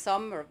during the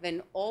summer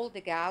when all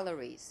the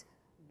galleries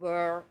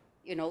were,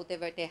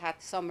 they had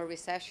summer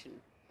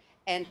recession,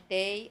 and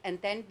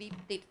then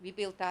we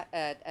built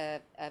a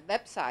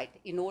website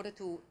in order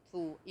to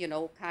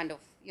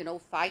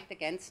fight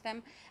against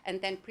them,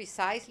 and then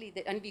precisely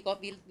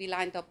we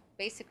lined up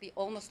basically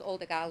almost all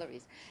the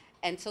galleries,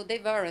 and so they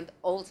weren't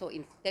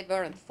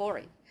for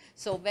it.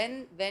 So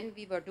when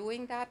we were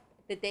doing that.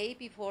 The day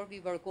before we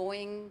were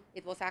going,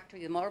 it was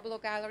actually the Marlborough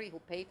Gallery who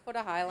paid for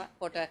the highlight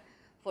for the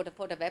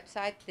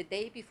website. The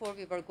day before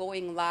we were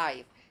going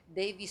live,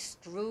 they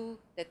withdrew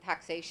the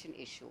taxation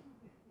issue,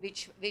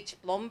 which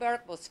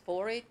Blomberg was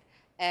for it,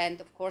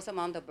 and of course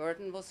Amanda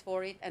Burden was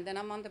for it. And then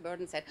Amanda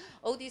Burden said,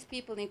 "Oh, these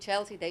people in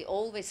Chelsea, they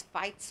always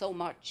fight so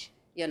much,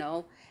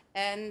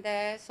 And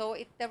so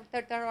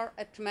there are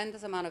a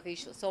tremendous amount of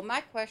issues. So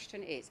my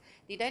question is,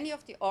 did any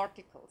of the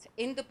articles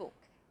in the book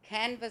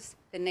canvass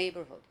the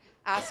neighborhood?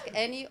 Ask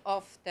any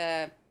of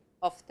the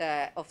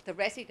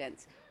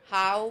residents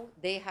how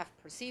they have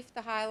perceived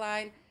the High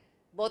Line,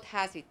 what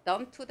has it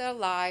done to their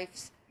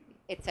lives,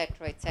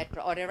 etc.,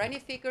 etc. Are there any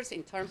figures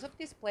in terms of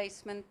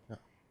displacement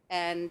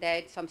and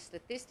some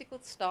statistical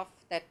stuff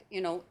that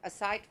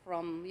aside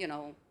from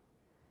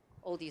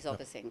all these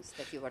other things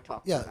that you were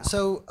talking about?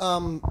 So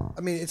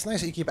I mean, it's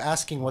nice that you keep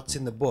asking what's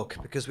in the book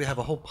because we have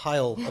a whole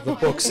pile of the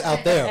books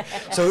out there,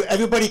 so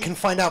everybody can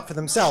find out for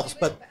themselves.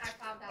 But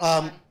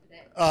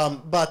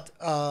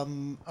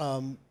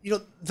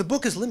the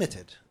book is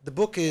limited. The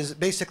book is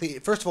basically,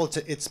 first of all,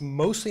 it's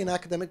mostly an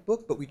academic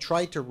book, but we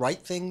tried to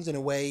write things in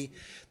a way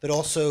that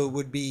also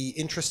would be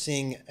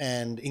interesting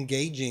and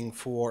engaging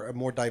for a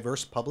more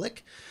diverse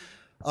public.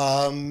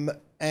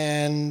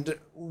 And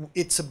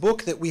it's a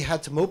book that we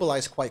had to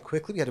mobilize quite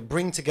quickly. We had to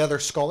bring together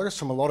scholars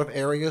from a lot of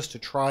areas to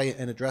try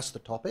and address the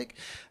topic.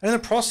 And in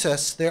the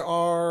process, there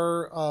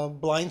are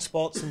blind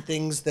spots and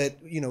things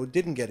that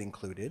didn't get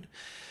included.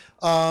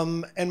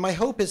 And my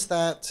hope is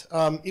that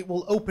it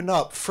will open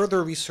up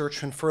further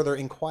research and further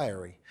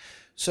inquiry.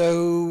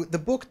 So the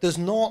book does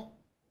not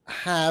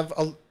have,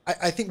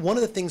 I think one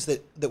of the things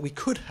that we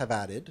could have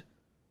added,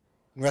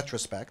 in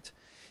retrospect,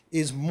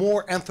 is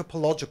more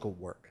anthropological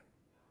work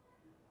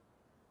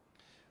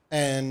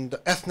and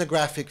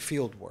ethnographic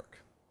field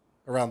work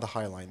around the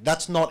High Line.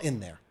 That's not in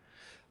there.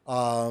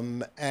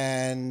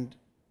 And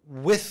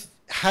with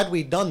had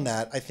we done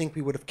that, I think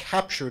we would have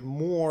captured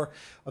more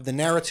of the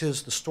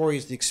narratives, the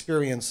stories, the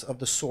experience of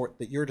the sort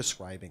that you're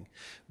describing.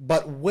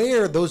 But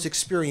where those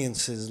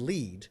experiences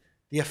lead,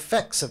 the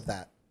effects of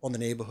that on the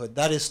neighborhood,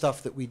 that is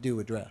stuff that we do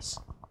address.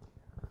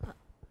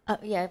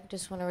 Yeah, I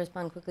just want to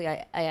respond quickly.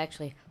 I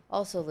actually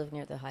also live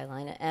near the High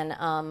Line,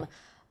 and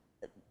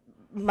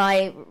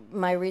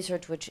my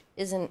research, which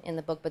isn't in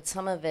the book, but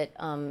some of it,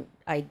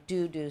 I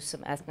do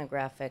some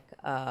ethnographic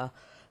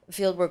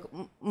fieldwork,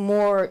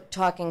 more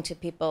talking to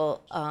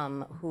people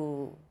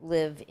who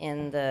live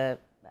in the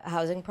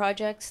housing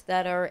projects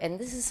that are, and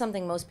this is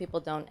something most people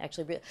don't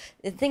actually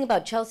the thing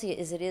about Chelsea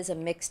is it is a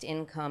mixed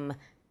income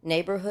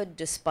neighborhood.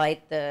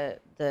 Despite the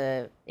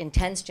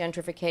intense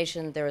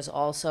gentrification, there's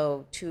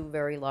also 2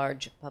 very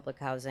large public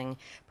housing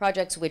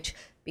projects, which,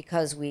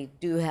 because we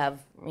do have,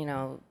 you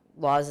know,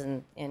 laws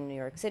in New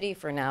York City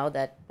for now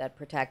that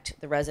protect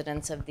the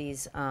residents of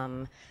these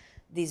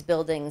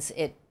buildings,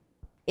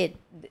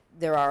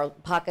 there are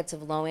pockets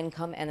of low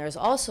income, and there's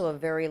also a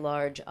very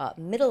large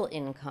middle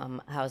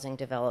income housing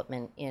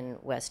development in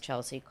West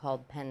Chelsea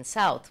called Penn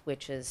South,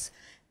 which is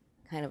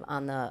kind of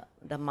on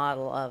the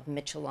model of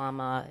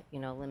Mitchell-Lama, you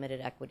know,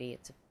 limited equity.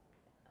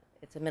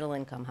 It's a middle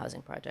income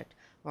housing project,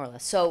 more or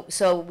less.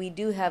 So we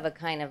do have a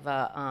kind of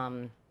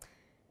a,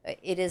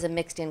 it is a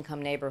mixed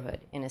income neighborhood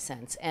in a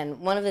sense.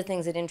 And one of the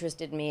things that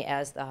interested me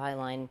as the High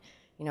Line,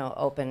 you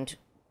know,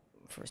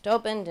 first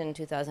opened in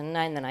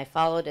 2009, then I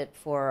followed it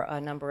for a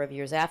number of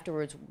years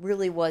afterwards,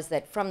 really was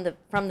that from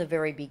the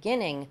very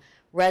beginning,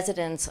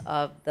 residents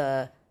of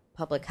the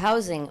public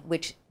housing,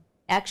 which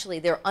actually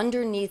they're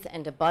underneath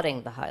and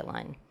abutting the High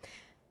Line,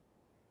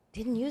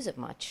 didn't use it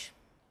much.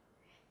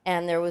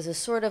 And there was a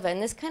sort of, and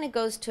this kind of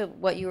goes to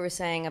what you were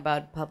saying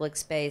about public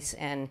space,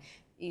 and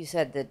you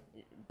said that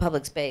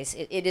public space,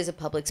 it is a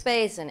public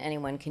space and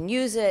anyone can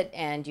use it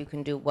and you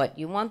can do what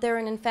you want there.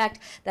 And in fact,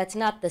 that's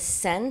not the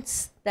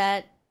sense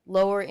that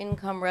lower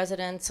income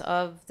residents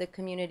of the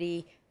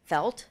community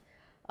felt.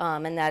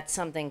 And that's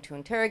something to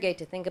interrogate,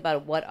 to think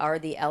about what are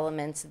the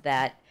elements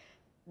that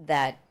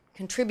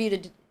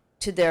contributed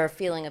to their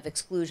feeling of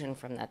exclusion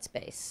from that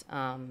space.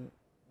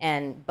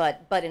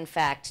 But in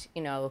fact,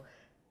 you know,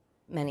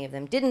 many of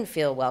them didn't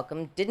feel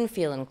welcome, didn't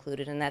feel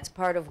included, and that's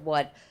part of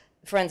what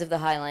Friends of the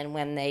High Line,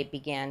 when they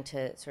began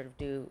to sort of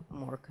do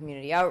more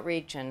community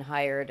outreach and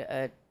hired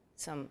a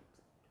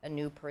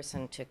new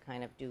person to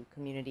kind of do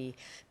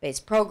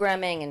community-based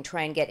programming and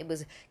try and get, it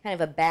was kind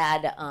of a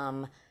bad,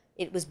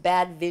 it was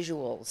bad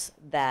visuals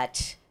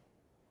that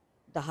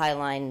the High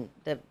Line,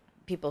 the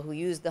people who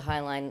used the High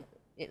Line,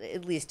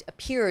 at least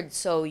appeared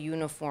so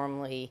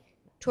uniformly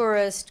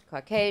tourist,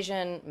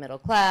 Caucasian, middle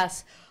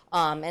class.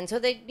 And so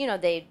they, you know,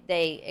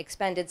 they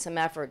expended some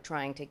effort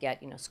trying to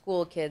get, you know,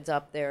 school kids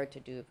up there to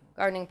do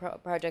gardening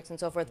projects and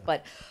so forth,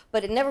 but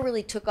it never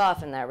really took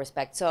off in that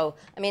respect. So,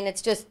 I mean,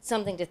 it's just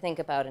something to think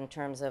about in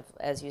terms of,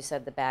 as you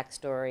said, the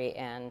backstory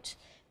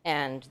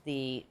and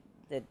the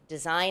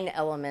design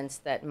elements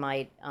that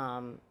might,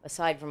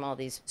 aside from all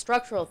these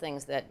structural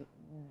things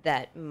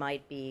that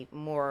might be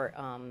more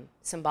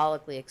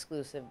symbolically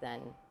exclusive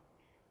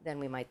than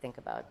we might think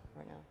about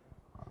right now.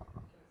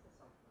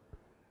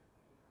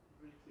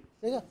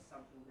 Yeah.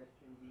 Something that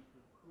can be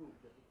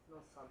improved. It's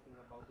not something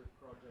about the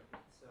project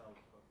itself.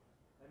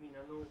 I mean,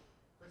 I know,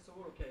 first of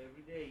all, okay,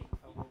 every day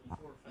I walk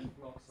 4 or 5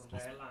 blocks on the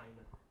High Line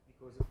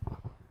because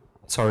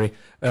sorry,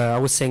 I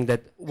was saying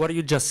that what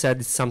you just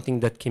said is something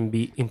that can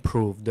be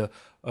improved.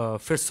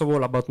 First of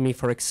all, about me,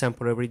 for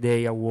example, every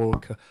day I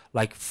walk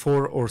like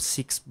 4 or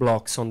 6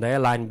 blocks on the High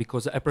Line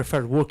because I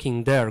prefer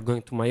walking there,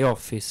 going to my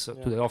office,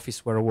 to the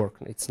office where I work.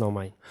 It's not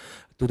mine.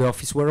 To the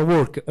office where I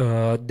work,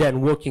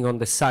 then walking on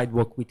the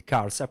sidewalk with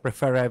cars. I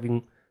prefer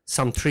having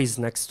some trees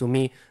next to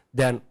me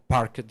than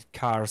parked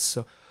cars.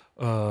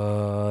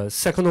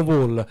 Second of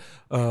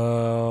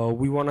all,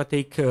 we want to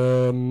take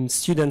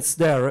students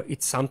there.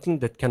 It's something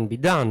that can be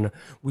done.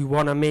 We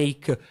want to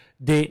make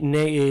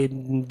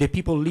the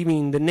people living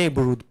in the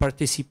neighborhood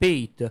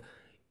participate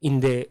in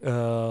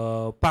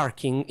the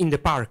parking, in the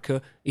park.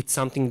 It's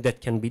something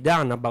that can be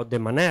done about the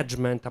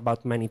management,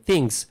 about many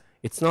things.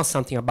 It's not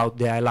something about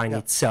the High Line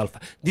itself.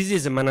 This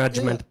is a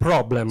management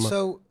problem.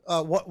 So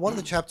one of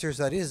the chapters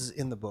that is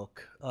in the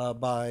book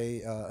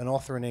by an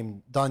author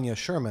named Danya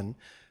Sherman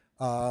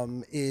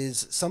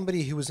is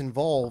somebody who was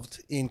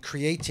involved in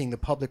creating the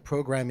public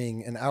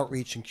programming and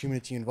outreach and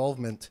community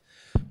involvement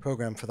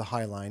program for the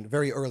High Line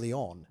very early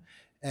on.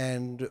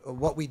 And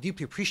what we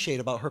deeply appreciate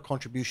about her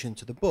contribution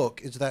to the book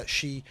is that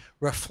she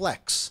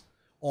reflects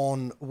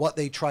on what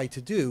they tried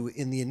to do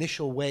in the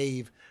initial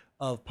wave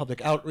of public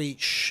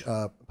outreach,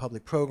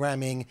 public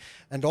programming,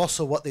 and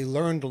also what they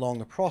learned along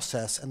the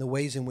process and the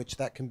ways in which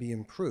that can be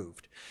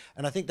improved.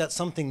 And I think that's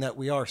something that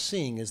we are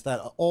seeing, is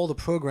that all the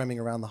programming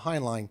around the High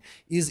Line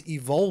is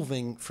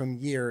evolving from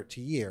year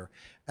to year.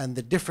 And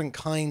the different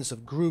kinds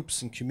of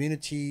groups and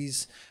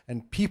communities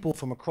and people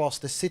from across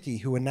the city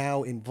who are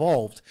now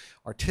involved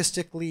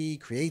artistically,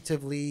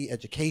 creatively,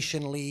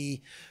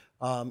 educationally,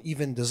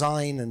 even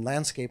design and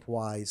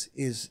landscape-wise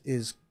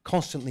is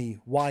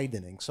constantly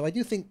widening. So I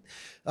do think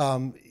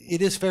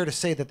it is fair to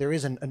say that there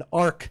is an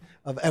arc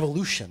of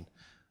evolution.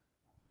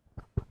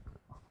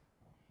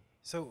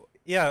 So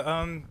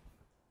yeah,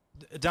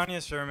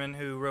 Danya Sherman,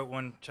 who wrote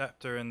one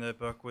chapter in the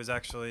book, was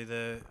actually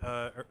the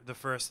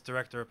first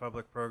director of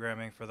public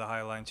programming for the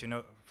High Line.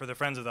 For the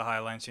Friends of the High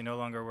Line. She no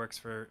longer works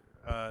for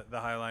the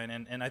High Line,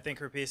 and I think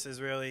her piece is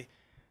really,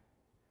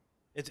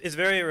 it's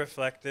very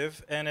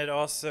reflective, and it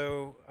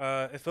also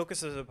it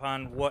focuses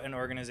upon what an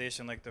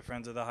organization like the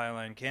Friends of the High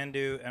Line can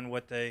do and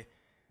what they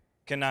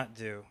cannot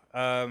do.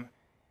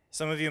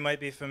 Some of you might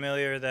be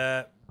familiar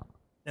that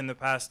in the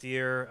past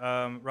year,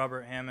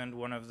 Robert Hammond,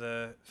 one of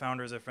the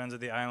founders of Friends of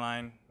the High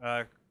Line,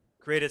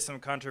 created some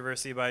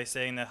controversy by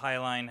saying that High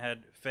Line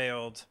had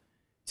failed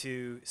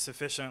to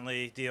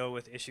sufficiently deal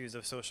with issues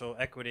of social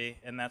equity,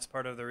 and that's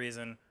part of the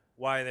reason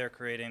why they're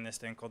creating this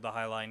thing called the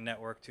High Line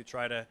Network, to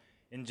try to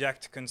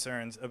inject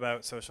concerns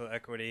about social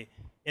equity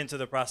into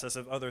the process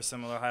of other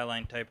similar High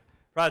Line type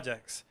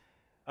projects.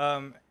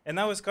 And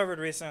that was covered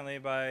recently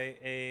by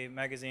a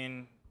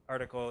magazine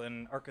article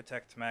in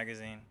Architect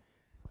magazine,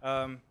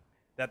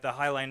 that the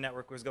High Line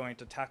Network was going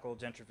to tackle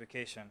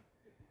gentrification.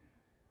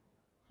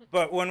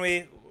 But when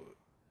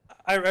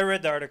I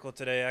read the article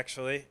today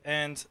actually,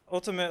 and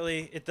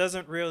ultimately it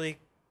doesn't really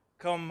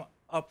come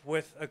up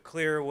with a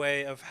clear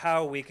way of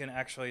how we can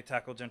actually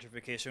tackle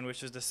gentrification,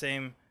 which is the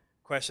same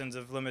questions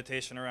of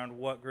limitation around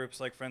what groups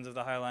like Friends of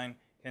the High Line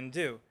can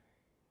do.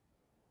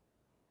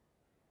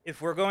 If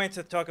we're going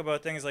to talk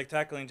about things like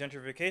tackling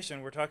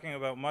gentrification, we're talking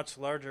about much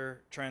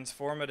larger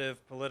transformative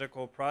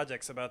political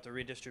projects about the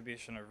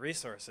redistribution of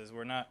resources.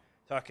 We're not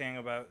talking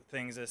about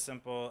things as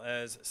simple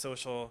as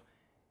social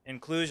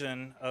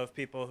inclusion of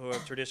people who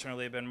have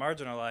traditionally been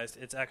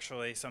marginalized. It's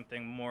actually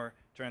something more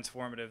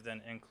transformative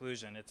than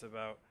inclusion. It's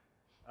about,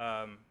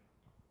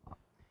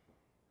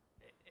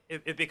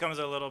 it becomes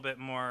a little bit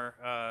more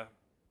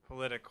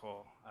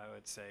political, I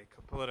would say,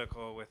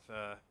 political with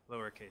a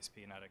lowercase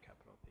p, not a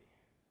capital P.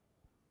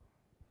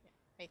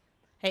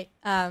 Hey,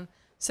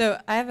 so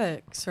I have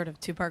a sort of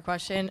two-part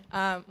question.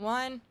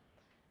 One,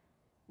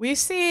 we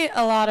see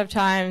a lot of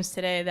times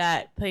today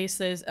that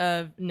places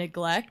of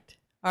neglect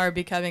are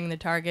becoming the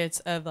targets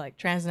of like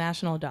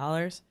transnational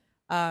dollars.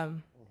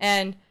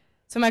 And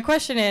so my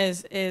question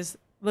is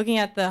looking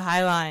at the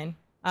High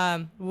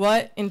Line,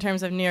 what in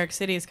terms of New York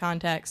City's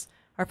context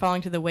are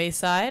falling to the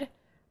wayside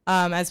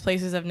as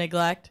places of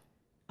neglect?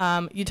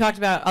 You talked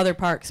about other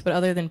parks, but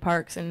other than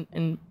parks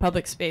and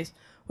public space,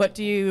 what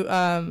do you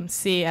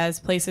see as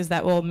places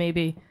that will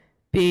maybe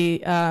be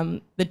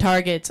the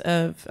targets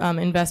of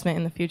investment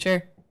in the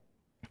future?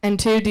 And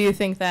two, do you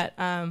think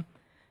that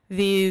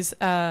these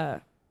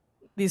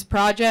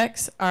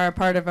projects are a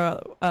part of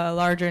a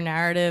larger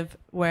narrative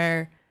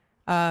where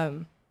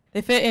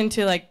they fit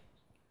into like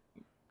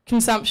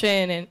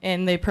consumption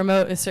and they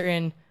promote a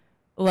certain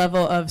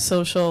level of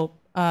social,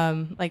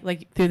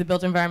 like through the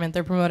built environment,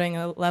 they're promoting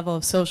a level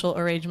of social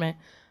arrangement.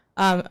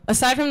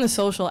 Aside from the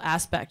social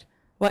aspect,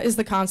 what is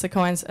the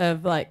consequence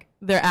of like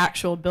their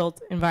actual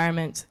built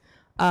environments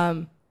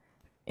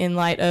in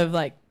light of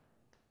like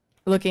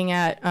looking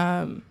at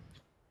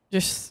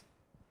just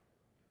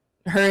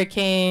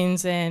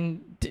hurricanes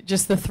and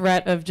just the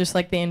threat of just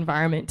like the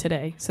environment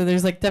today? So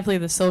there's like definitely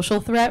the social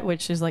threat,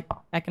 which is like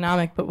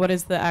economic, but what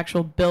is the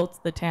actual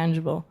built, the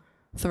tangible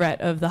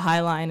threat of the High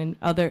Line and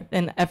other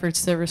and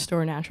efforts to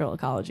restore natural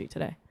ecology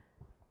today?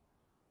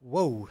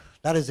 Whoa,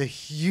 that is a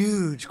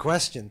huge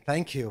question.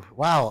 Thank you.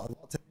 Wow, a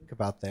lot to think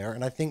about there,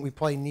 and I think we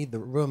probably need the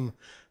room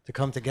to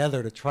come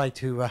together to try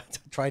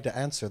to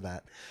answer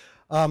that.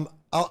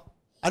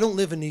 I don't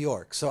live in New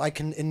York, so I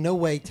can in no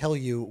way tell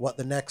you what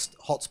the next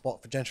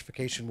hotspot for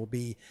gentrification will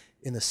be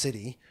in the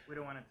city. We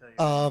don't want to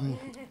tell you.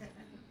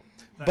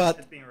 But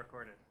it's being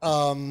recorded.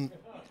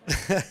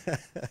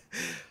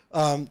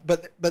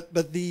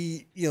 But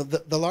the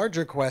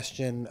larger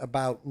question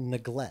about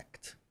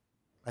neglect,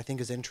 I think,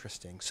 is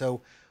interesting.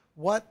 So,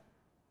 what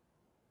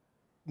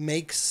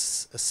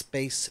makes a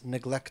space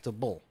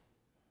neglectable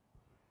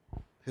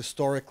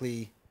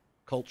historically,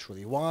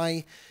 culturally?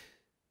 Why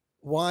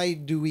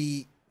do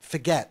we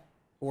forget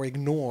or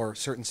ignore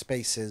certain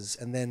spaces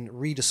and then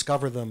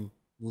rediscover them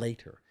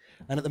later?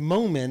 And at the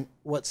moment,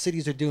 what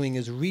cities are doing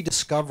is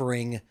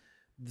rediscovering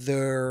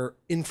their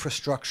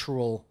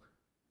infrastructural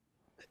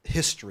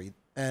history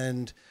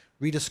and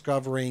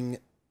rediscovering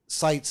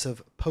sites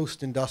of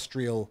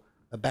post-industrial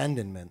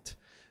abandonment.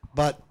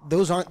 But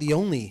those aren't the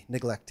only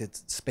neglected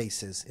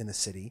spaces in the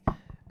city.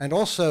 And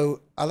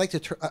also, I like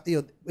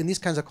to, in these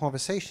kinds of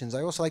conversations,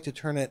 I also like to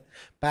turn it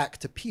back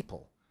to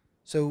people.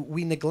 So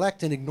we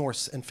neglect and ignore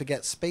and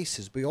forget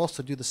spaces, but we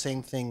also do the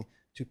same thing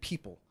to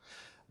people.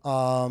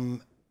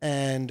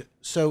 And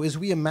so as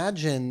we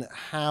imagine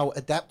how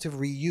adaptive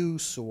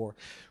reuse or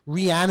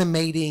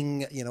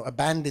reanimating,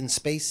 abandoned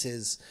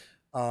spaces,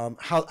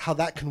 how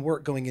that can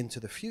work going into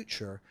the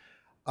future,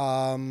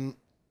 I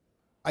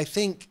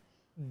think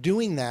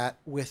doing that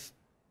with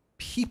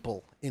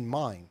people in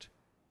mind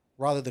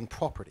rather than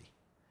property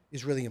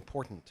is really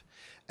important.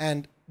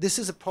 And this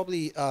is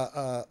probably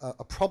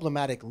a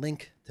problematic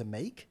link to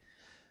make,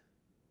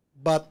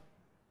 but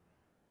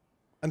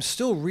I'm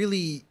still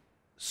really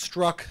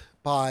struck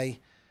by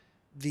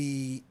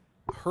the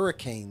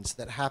hurricanes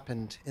that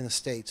happened in the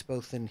States,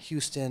 both in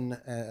Houston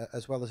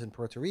as well as in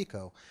Puerto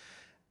Rico,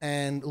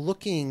 and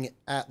looking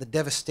at the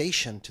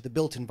devastation to the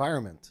built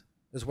environment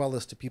as well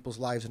as to people's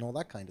lives and all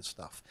that kind of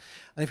stuff.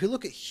 And if you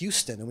look at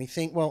Houston and we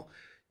think, well,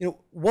 you know,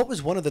 what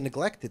was one of the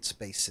neglected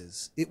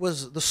spaces? It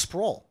was the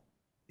sprawl.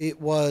 It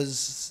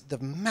was the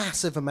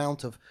massive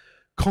amount of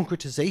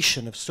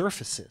concretization of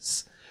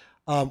surfaces,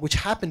 which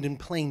happened in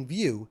plain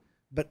view,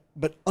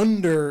 but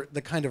under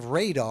the kind of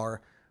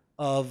radar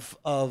of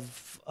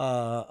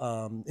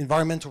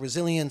environmental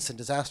resilience and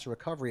disaster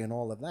recovery and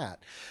all of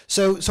that.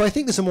 So I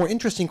think there's a more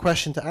interesting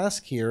question to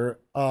ask here.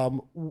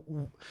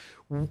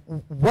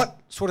 What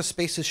sort of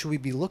spaces should we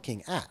be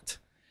looking at?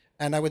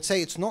 And I would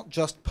say it's not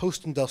just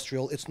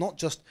post-industrial, it's not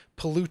just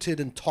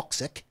polluted and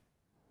toxic,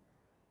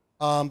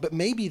 but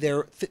maybe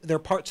there are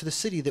parts of the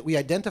city that we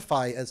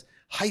identify as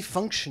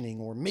high-functioning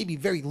or maybe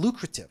very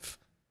lucrative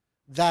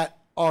that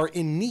are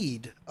in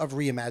need of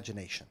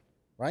reimagination,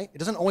 right? It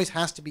doesn't always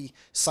have to be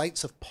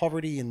sites of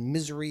poverty and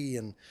misery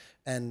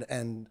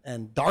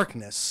and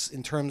darkness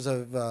in terms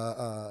of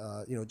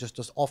you know,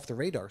 just off the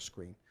radar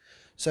screen.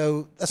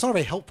 So that's not a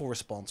very helpful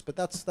response, but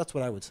that's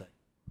what I would say.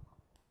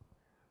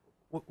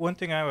 One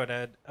thing I would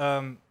add,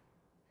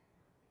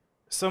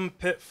 some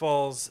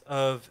pitfalls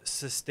of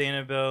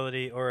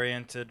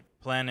sustainability-oriented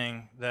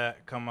planning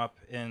that come up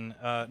in,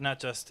 not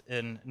just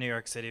in New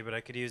York City, but I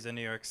could use the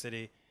New York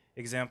City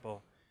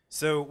example.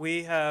 So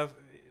we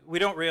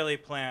don't really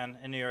plan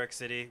in New York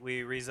City.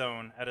 We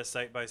rezone at a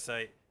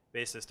site-by-site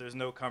basis. There's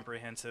no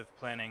comprehensive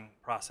planning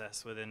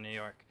process within New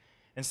York.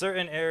 And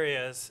certain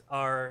areas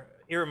are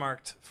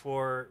earmarked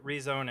for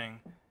rezoning,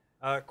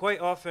 quite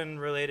often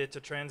related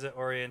to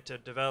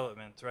transit-oriented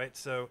development, right?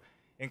 So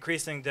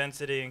increasing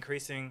density,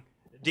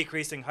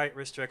 decreasing height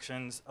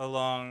restrictions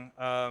along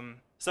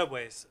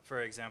subways,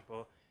 for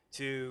example,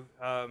 to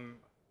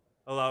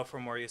allow for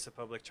more use of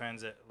public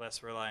transit,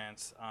 less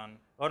reliance on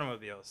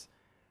automobiles.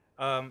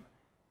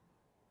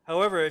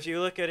 However, if you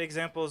look at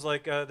examples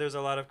like there's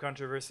a lot of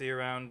controversy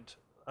around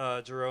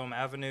Jerome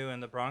Avenue in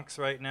the Bronx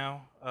right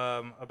now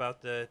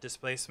about the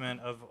displacement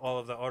of all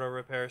of the auto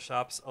repair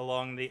shops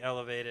along the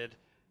elevated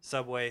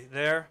subway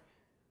there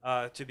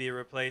to be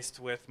replaced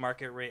with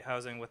market rate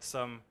housing with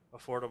some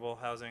affordable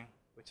housing,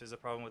 which is a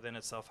problem within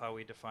itself how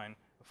we define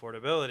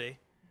affordability.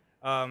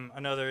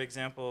 Another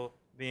example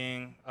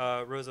being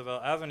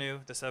Roosevelt Avenue,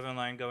 the 7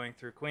 line going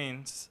through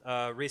Queens.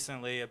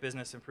 Recently, a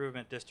business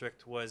improvement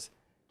district was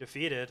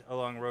defeated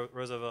along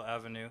Roosevelt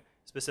Avenue,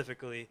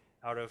 specifically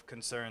out of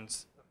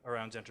concerns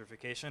around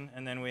gentrification.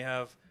 And then we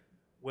have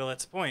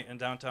Willets Point in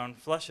downtown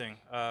Flushing,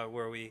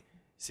 where we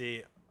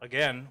see,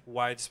 again,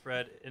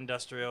 widespread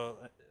industrial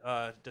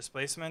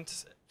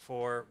displacement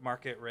for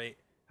market rate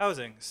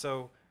housing.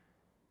 So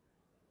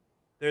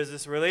there's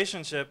this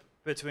relationship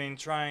between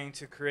trying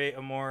to create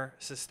a more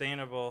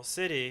sustainable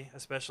city,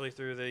 especially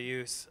through the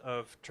use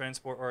of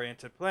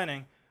transport-oriented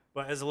planning,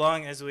 but as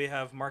long as we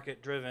have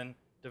market-driven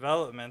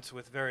development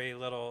with very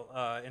little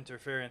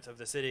interference of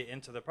the city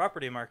into the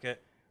property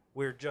market,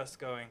 we're just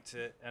going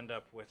to end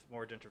up with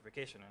more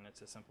gentrification, and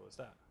it's as simple as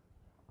that.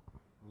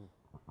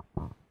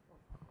 Why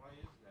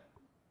is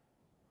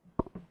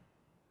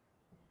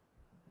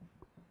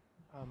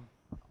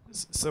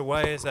that? So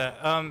why is that?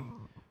 Why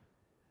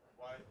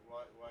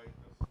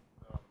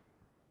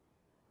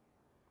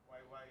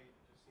it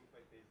just seems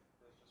like there's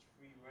just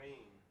free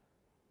reign,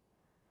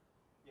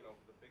 you know,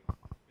 for the big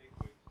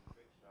wigs and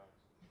big shots.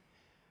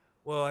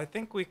 Well, I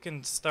think we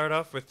can start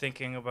off with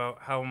thinking about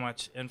how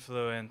much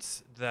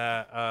influence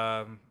that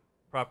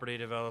property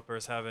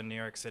developers have in New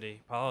York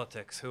City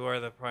politics. Who are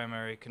the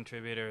primary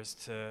contributors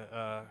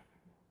to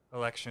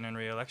election and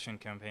re-election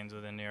campaigns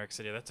within New York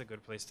City? That's a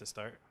good place to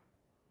start.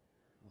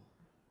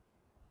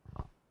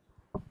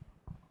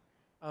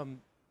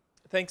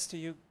 Thanks to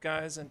you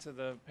guys and to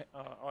the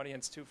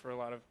audience too for a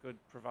lot of good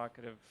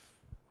provocative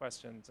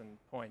questions and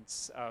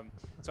points.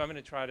 So I'm going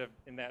to try to,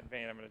 in that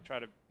vein, I'm going to try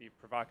to be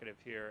provocative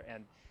here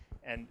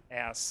and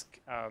ask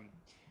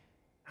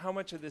how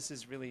much of this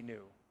is really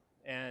new.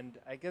 And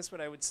I guess what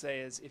I would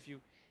say is if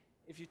you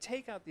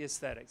take out the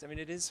aesthetics, I mean,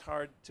 it is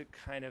hard to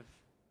kind of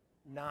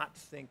not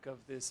think of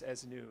this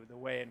as new, the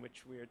way in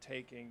which we are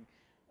taking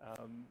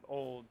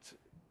old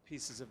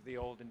pieces of the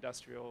old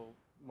industrial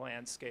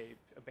landscape,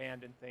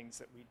 abandoned things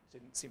that we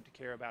didn't seem to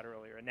care about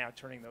earlier, and now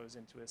turning those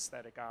into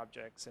aesthetic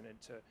objects and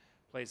into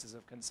places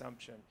of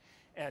consumption.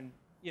 And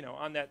you know,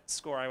 on that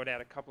score, I would add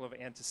a couple of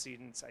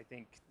antecedents. I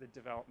think the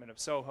development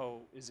of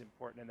Soho is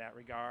important in that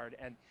regard,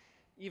 and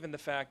even the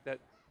fact that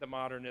the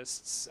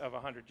modernists of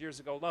 100 years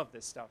ago loved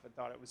this stuff and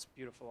thought it was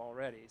beautiful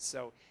already.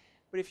 So,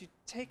 but if you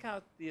take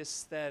out the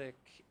aesthetic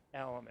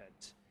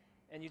element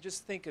and you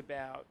just think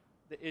about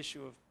the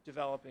issue of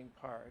developing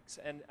parks,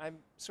 and I'm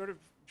sort of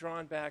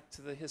drawn back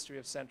to the history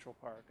of Central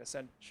Park a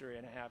century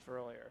and a half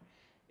earlier.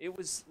 It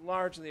was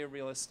largely a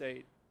real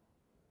estate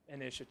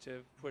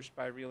initiative pushed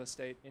by real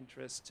estate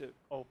interests to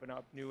open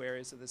up new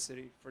areas of the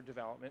city for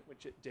development,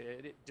 which it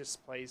did. It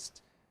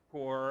displaced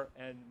poor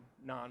and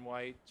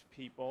non-white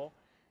people.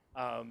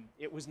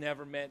 It was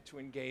never meant to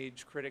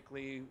engage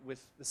critically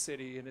with the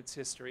city and its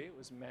history. It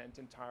was meant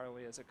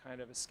entirely as a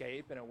kind of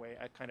escape and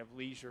a kind of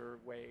leisure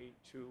way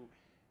to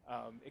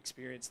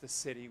experience the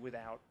city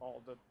without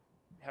all the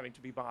having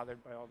to be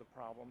bothered by all the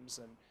problems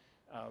and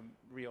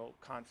real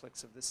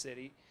conflicts of the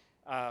city.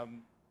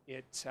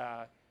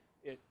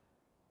 It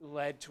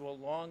led to a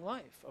long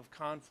life of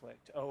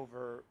conflict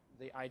over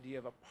the idea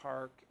of a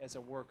park as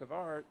a work of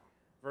art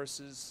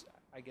versus,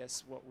 I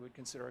guess, what we would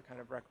consider a kind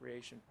of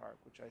recreation park,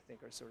 which I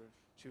think are sort of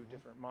two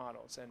different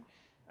models. And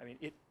I mean,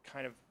 it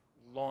kind of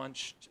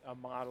launched a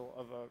model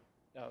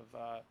of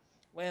a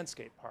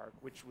landscape park,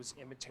 which was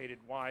imitated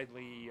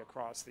widely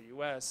across the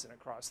US and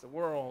across the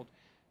world.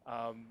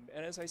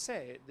 And as I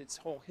say, its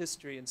whole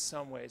history in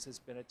some ways has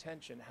been a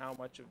tension. How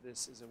much of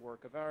this is a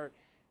work of art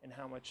and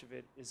how much of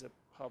it is a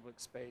public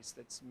space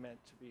that's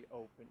meant to be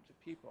open to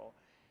people?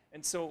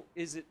 And so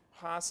is it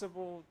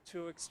possible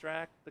to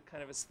extract the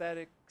kind of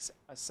aesthetics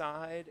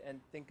aside and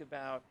think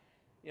about,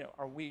 you know,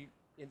 are we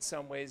in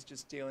some ways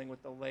just dealing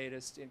with the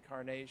latest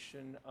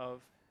incarnation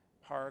of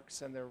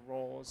parks and their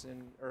roles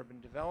in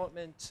urban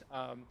development?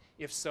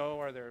 If so,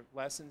 are there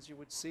lessons you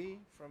would see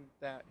from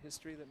that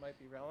history that might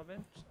be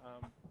relevant?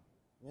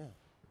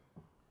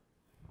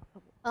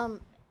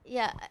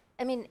 Yeah,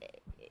 I mean,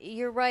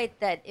 you're right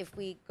that if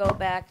we go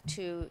back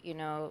to, you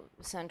know,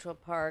 Central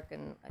Park,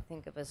 and I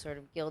think of a sort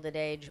of Gilded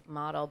Age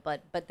model,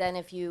 but then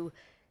if you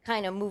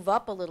kind of move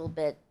up a little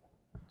bit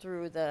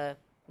through the,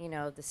 you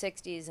know, the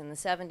 60s and the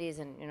 70s,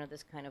 and, you know,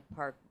 this kind of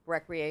park,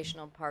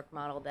 recreational park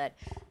model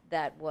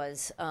that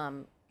was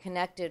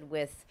connected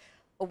with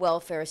a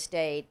welfare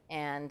state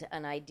and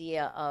an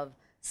idea of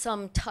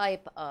some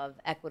type of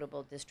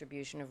equitable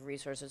distribution of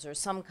resources or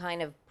some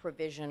kind of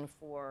provision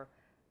for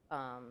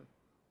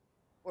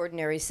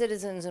ordinary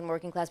citizens and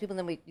working class people.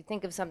 And then you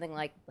think of something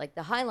like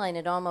the High Line,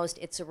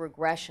 it's a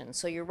regression.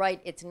 So you're right,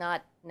 it's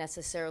not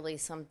necessarily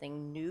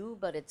something new,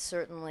 but it's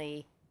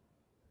certainly,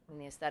 I mean,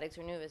 the aesthetics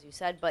are new, as you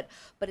said, but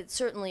it's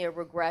certainly a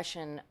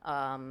regression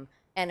and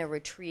a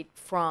retreat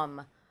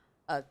from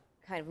a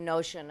kind of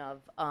notion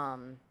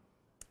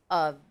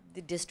of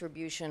the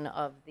distribution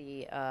of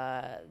the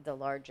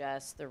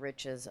largesse, the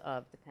riches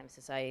of the kind of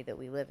society that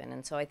we live in.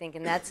 And so I think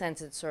in that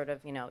sense, it's sort of,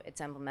 you know, it's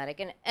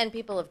emblematic. And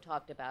people have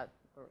talked about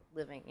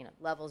living, you know,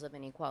 levels of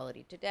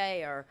inequality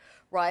today are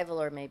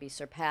rival or maybe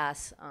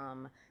surpass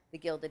the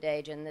Gilded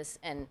Age.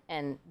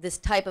 And this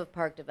type of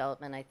park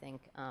development, I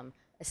think,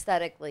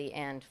 aesthetically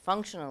and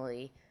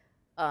functionally,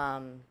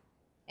 and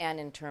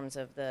in terms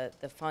of the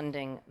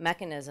funding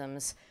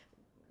mechanisms,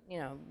 you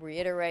know,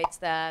 reiterates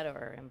that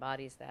or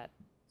embodies that,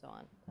 so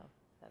on. So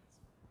that's.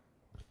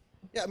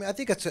 Yeah, I mean, I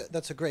think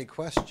that's a great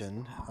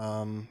question,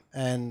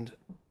 and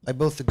I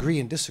both agree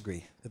and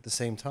disagree at the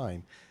same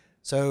time.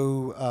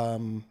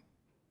 So,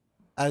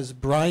 as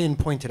Brian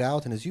pointed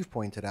out, and as you've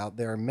pointed out,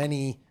 there are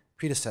many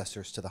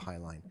predecessors to the High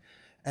Line.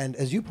 And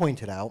as you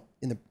pointed out,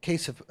 in the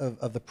case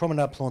of the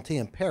Promenade Plantée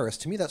in Paris,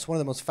 to me that's one of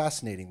the most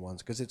fascinating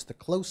ones because it's the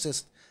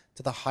closest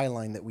to the High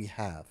Line that we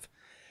have.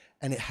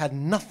 And it had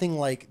nothing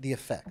like the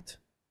effect,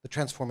 the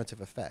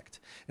transformative effect.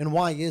 And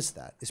why is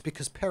that? It's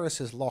because Paris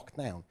is locked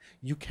down.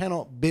 You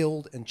cannot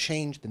build and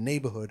change the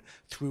neighborhood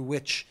through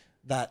which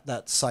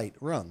that site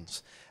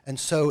runs. And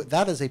so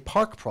that is a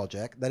park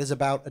project that is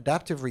about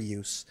adaptive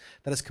reuse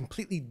that is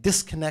completely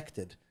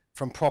disconnected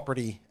from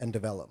property and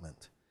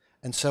development.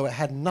 And so it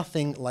had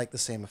nothing like the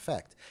same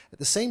effect. At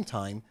the same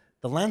time,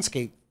 the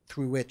landscape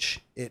through which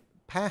it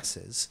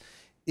passes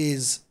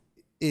is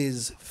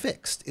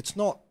fixed. It's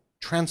not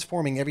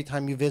transforming every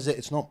time you visit.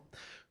 It's not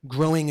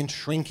growing and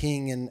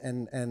shrinking,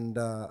 and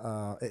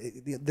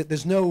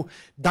there's no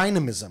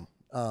dynamism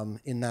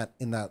in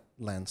that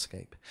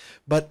landscape.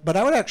 But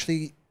I would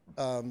actually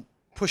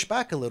push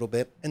back a little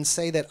bit and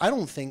say that I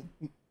don't think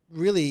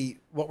really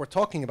what we're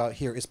talking about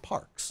here is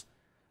parks.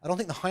 I don't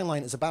think the High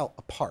Line is about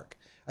a park.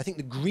 I think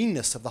the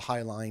greenness of the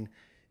High Line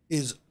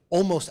is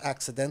almost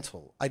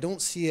accidental. I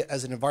don't see it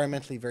as an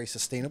environmentally very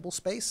sustainable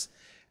space.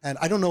 And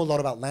I don't know a lot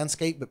about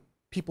landscape, but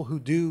people who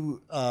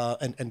do,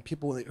 and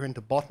people that are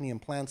into botany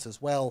and plants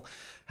as well,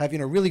 have, you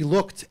know, really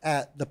looked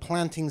at the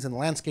plantings and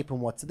landscape and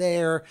what's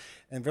there,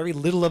 and very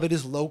little of it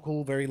is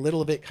local, very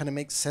little of it kind of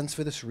makes sense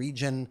for this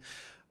region.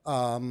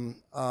 And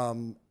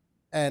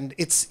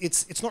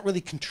it's not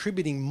really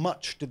contributing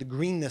much to the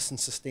greenness and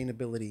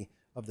sustainability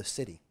of the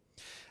city.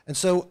 And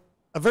so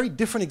a very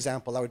different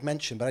example I would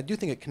mention, but I do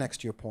think it connects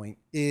to your point,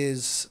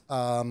 is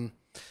a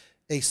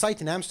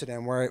site in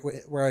Amsterdam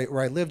where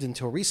I lived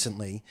until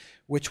recently,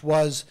 which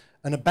was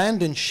an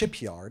abandoned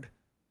shipyard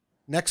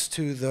next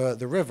to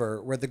the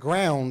river, where the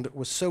ground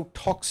was so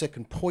toxic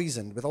and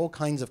poisoned with all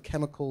kinds of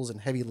chemicals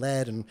and heavy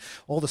lead and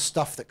all the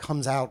stuff that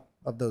comes out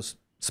of those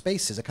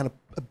spaces, a kind of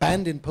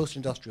abandoned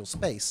post-industrial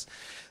space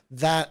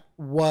that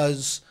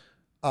was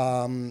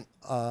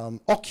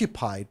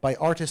occupied by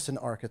artists and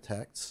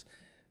architects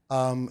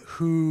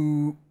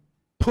who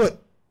put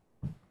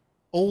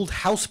old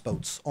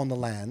houseboats on the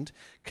land,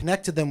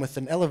 connected them with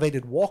an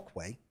elevated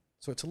walkway,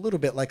 so it's a little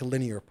bit like a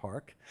linear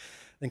park,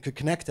 and could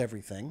connect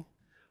everything,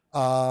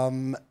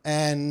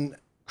 and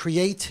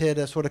created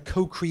a sort of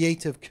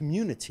co-creative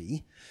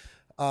community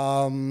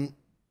to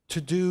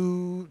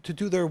do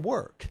their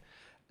work.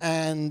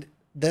 And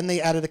then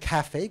they added a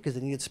cafe because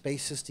they needed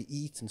spaces to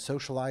eat and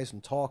socialize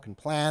and talk and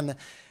plan.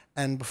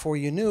 And before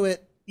you knew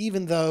it,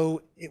 even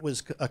though it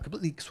was a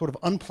completely sort of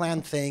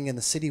unplanned thing and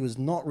the city was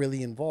not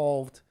really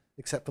involved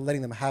except for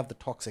letting them have the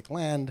toxic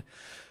land,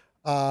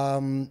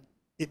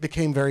 it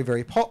became very,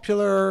 very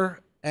popular,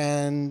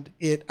 and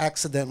it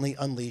accidentally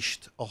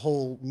unleashed a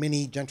whole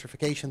mini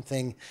gentrification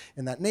thing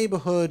in that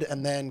neighborhood.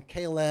 And then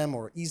KLM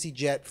or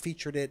EasyJet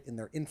featured it in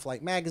their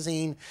in-flight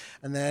magazine.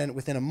 And then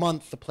within a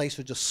month, the place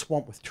was just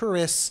swamped with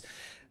tourists.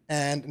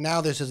 And now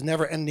there's this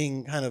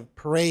never-ending kind of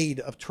parade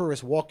of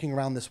tourists walking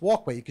around this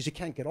walkway because you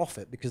can't get off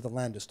it because the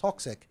land is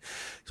toxic,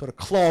 sort of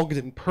clogged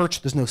and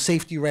perched. There's no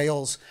safety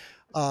rails.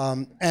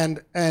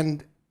 And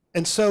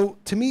so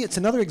to me, it's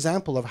another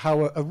example of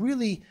how a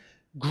really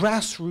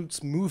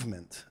grassroots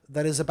movement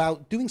that is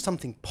about doing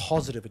something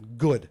positive and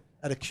good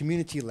at a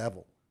community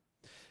level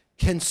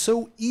can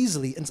so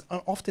easily and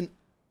often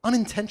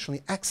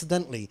unintentionally,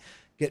 accidentally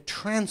get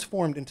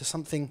transformed into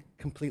something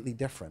completely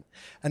different.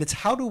 And it's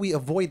how do we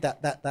avoid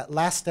that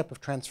last step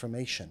of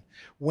transformation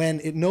when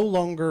it no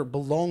longer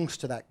belongs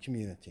to that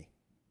community?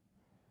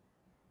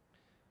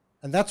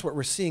 And that's what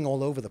we're seeing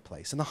all over the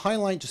place. And the High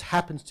Line just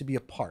happens to be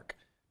a park,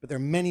 but there are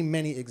many,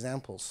 many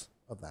examples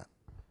of that.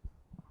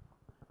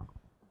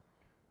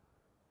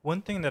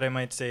 One thing that I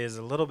might say is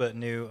a little bit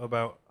new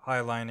about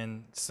High Line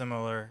and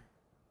similar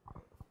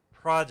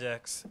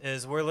projects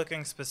is we're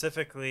looking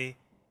specifically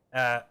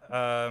at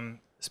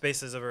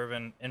spaces of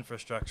urban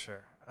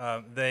infrastructure.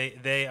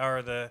 They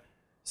are the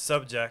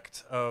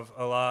subject of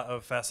a lot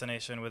of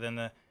fascination within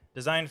the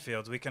design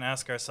fields. We can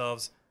ask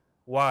ourselves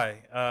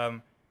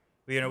why.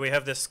 We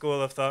have this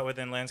school of thought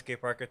within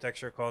landscape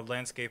architecture called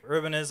landscape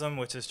urbanism,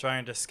 which is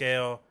trying to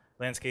scale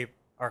landscape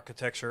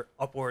architecture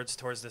upwards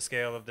towards the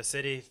scale of the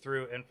city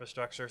through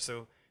infrastructure.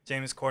 So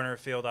James Corner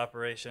Field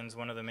Operations,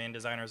 one of the main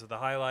designers of the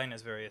High Line,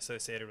 is very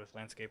associated with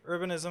landscape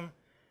urbanism.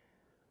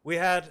 We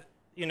had,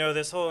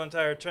 this whole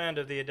entire trend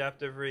of the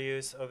adaptive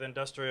reuse of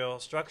industrial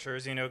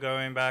structures,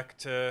 going back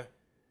to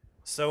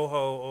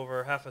Soho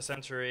over half a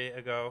century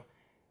ago.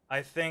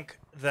 I think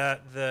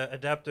that the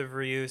adaptive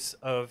reuse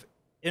of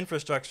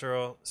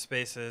infrastructural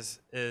spaces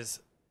is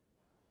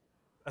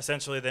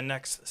essentially the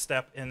next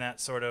step in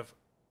that sort of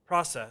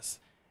process.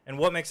 And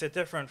what makes it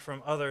different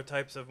from other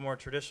types of more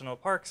traditional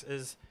parks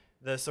is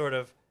the sort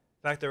of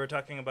fact that we're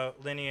talking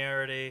about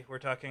linearity, we're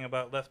talking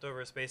about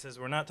leftover spaces,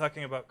 we're not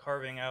talking about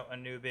carving out a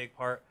new big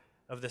part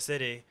of the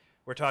city,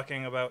 we're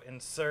talking about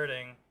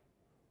inserting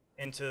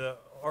into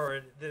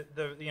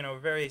the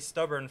very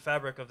stubborn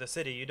fabric of the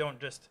city. You don't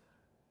just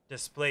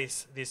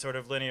displace these sort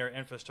of linear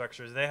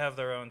infrastructures. They have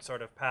their own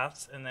sort of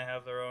paths and they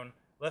have their own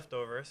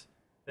leftovers.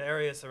 The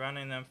area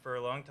surrounding them for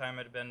a long time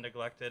had been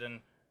neglected and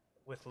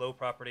with low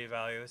property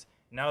values.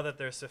 Now that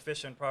there's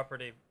sufficient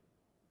property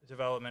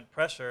development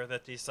pressure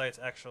that these sites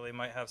actually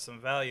might have some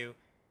value,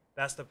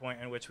 that's the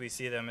point in which we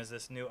see them as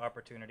this new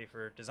opportunity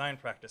for design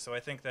practice. So I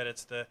think that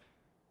it's the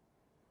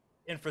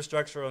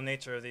infrastructural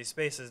nature of these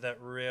spaces that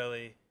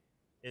really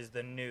is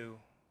the new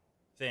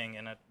thing,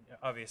 and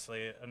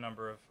obviously a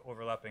number of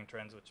overlapping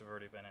trends which have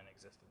already been in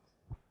existence.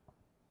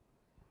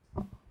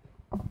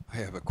 I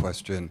have a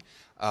question.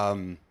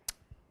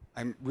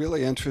 I'm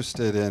really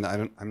interested in,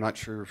 I'm not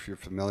sure if you're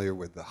familiar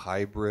with the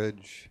High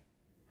Bridge,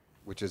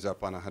 which is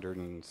up on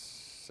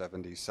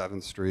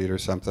 177th Street or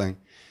something.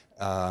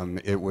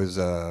 It was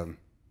an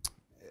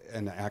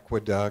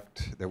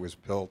aqueduct that was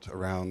built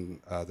around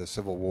the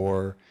Civil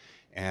War,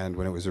 and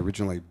when it was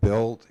originally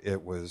built,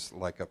 it was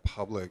like a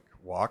public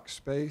walk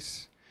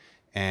space,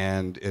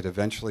 and it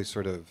eventually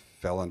sort of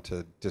fell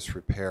into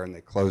disrepair, and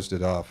they closed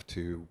it off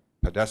to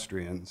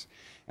pedestrians.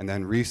 And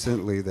then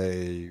recently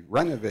they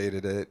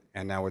renovated it,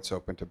 and now it's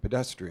open to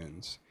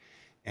pedestrians.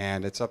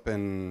 And it's up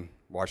in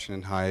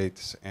Washington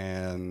Heights,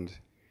 and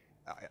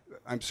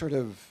I'm sort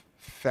of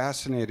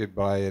fascinated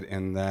by it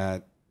in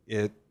that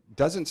it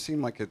doesn't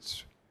seem like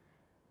it's,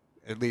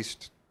 at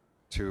least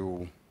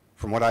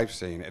from what I've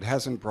seen, it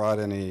hasn't brought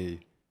any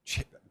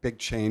big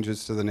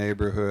changes to the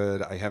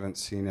neighborhood. I haven't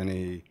seen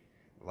any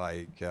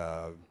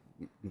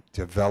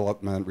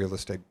development, real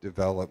estate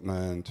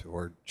development,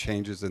 or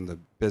changes in the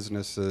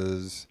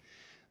businesses,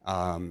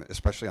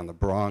 especially on the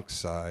Bronx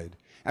side.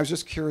 I was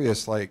just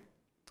curious,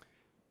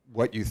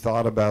 what you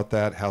thought about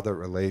that, how that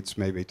relates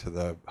maybe to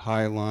the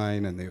High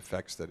Line and the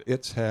effects that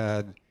it's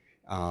had,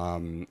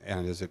 and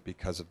is it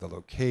because of the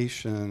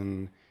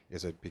location?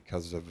 Is it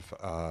because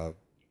of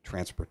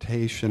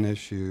transportation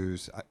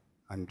issues?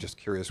 I'm just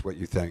curious what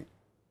you think.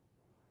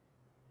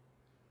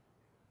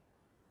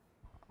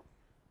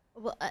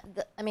 Well,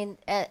 I'm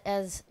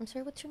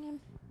sorry, what's your name?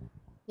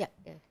 Yeah.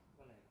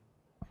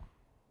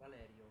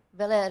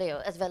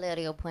 Valerio. As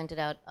Valerio pointed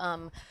out,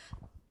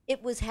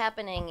 it was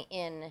happening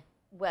in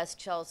West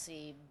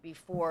Chelsea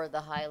before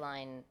the High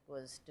Line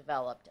was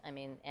developed. I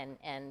mean,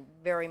 and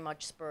very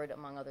much spurred,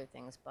 among other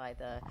things, by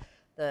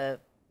the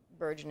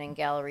burgeoning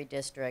gallery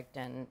district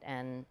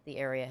and the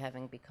area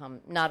having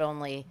become not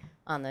only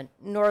on the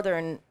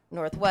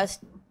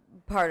northwest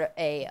part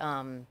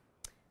an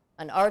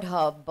art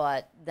hub,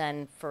 but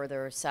then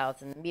further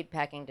south in the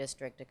meatpacking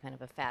district, a kind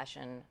of a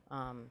fashion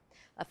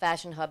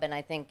hub. And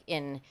I think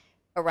in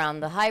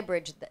around the High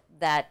Bridge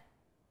that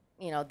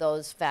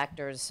those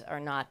factors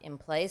are not in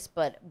place,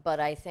 but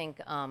I think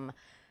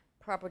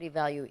property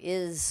value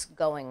is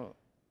going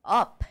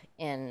up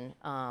in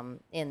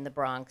the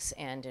Bronx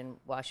and in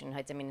Washington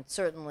Heights. I mean, it's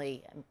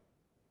certainly,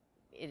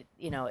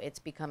 it's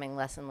becoming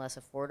less and less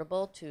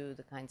affordable to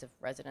the kinds of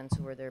residents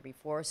who were there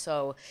before.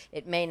 So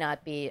it may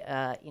not be,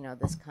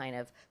 this kind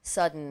of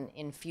sudden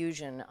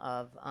infusion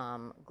of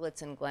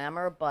glitz and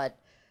glamour, but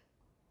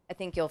I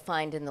think you'll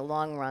find in the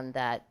long run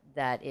that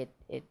it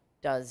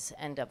does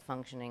end up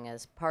functioning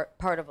as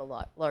part of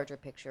a larger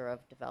picture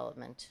of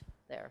development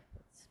there.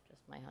 It's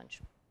just my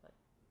hunch.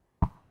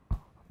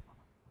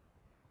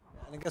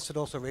 And I guess it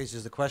also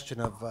raises the question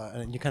of,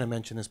 and you kind of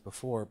mentioned this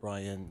before,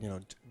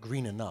 Brian,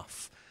 green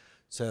enough.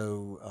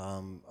 So,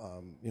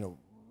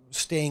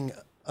 staying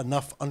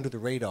enough under the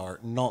radar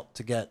not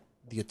to get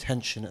the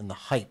attention and the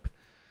hype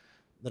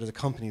that has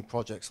accompanied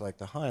projects like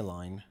the High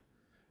Line.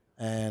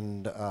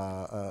 And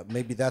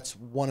maybe that's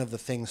one of the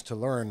things to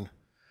learn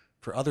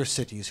for other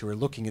cities who are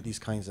looking at these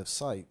kinds of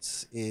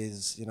sites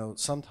is,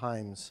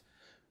 sometimes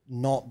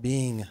not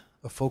being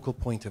a focal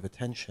point of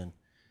attention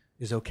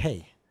is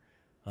okay.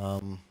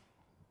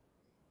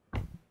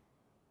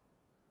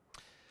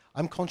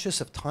 I'm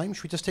conscious of time.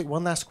 Should we just take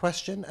one last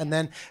question? And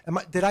then,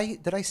 did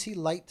I see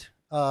light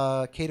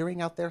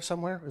catering out there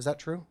somewhere? Is that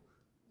true?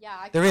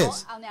 Yeah,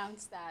 I'll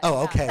announce that.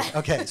 Oh, okay, yeah.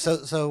 okay.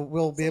 So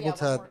we'll be able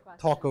to one more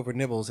talk over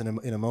nibbles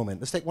in a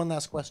moment. Let's take one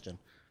last question.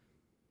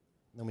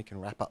 Then we can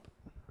wrap up.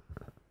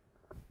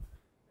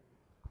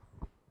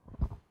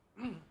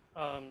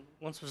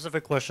 One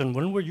specific question.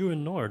 When were you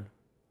in Nord?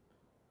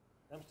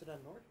 Amsterdam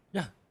Nord?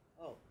 Yeah.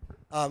 Oh.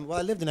 Well,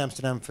 I lived in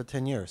Amsterdam for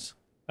 10 years.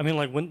 I mean,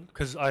 like when,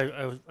 because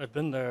I've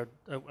been there.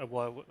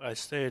 I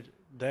stayed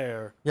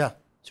there. Yeah.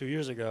 2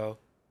 years ago,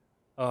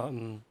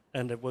 and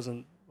it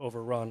wasn't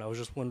overrun. I was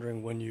just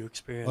wondering when you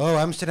experienced. Oh,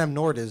 Amsterdam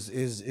Nord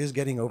is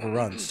getting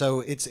overrun. So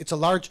it's a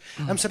large.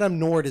 Amsterdam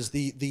Nord is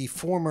the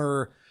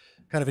former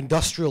kind of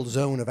industrial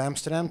zone of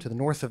Amsterdam to the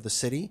north of the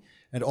city,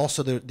 and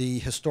also the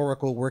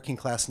historical working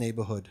class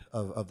neighborhood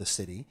of the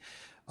city.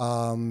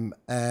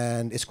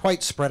 And it's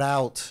quite spread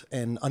out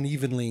and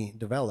unevenly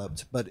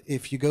developed. But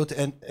if you go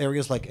to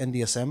areas like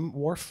NDSM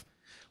Wharf,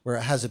 where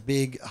it has a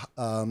big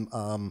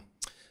wharf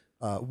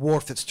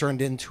that's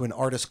turned into an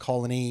artist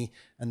colony,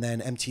 and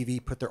then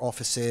MTV put their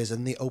offices,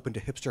 and they opened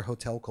a hipster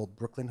hotel called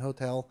Brooklyn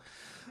Hotel.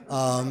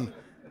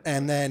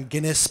 And then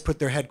Guinness put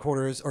their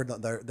headquarters, or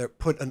they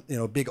put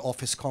a big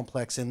office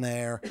complex in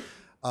there.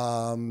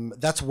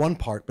 That's one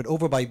part. But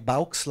over by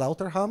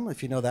Bauxlauterham,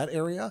 if you know that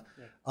area,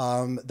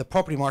 the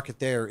property market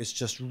there is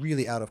just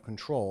really out of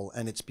control,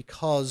 and it's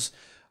because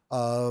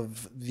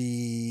of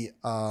the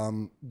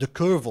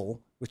Curvel,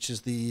 which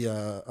is the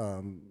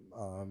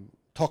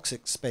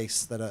toxic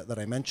space that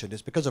I mentioned.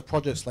 It's because of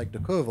projects like the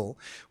Curvel,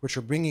 which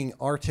are bringing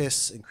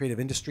artists and creative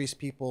industries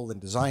people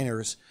and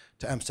designers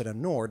to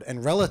Amsterdam Nord,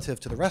 and relative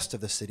to the rest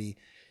of the city,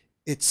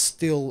 it's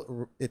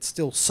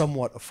still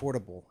somewhat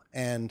affordable.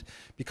 And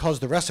because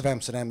the rest of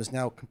Amsterdam is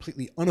now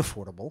completely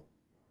unaffordable,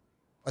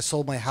 I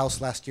sold my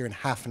house last year in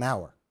half an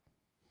hour.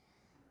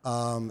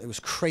 It was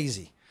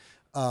crazy.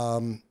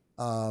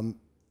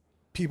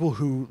 People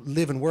who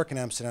live and work in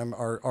Amsterdam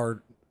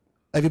are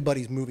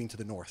everybody's moving to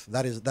the north.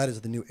 That is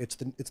the new. It's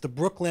the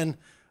Brooklyn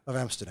of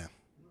Amsterdam.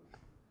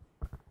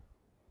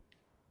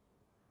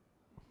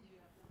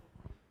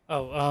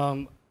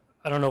 Oh,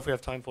 I don't know if we have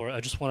time for it. I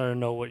just wanted to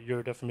know what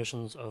your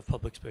definitions of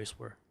public space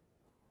were.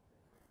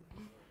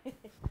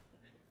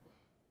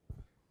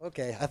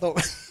 Okay, I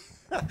thought.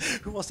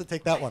 Who wants to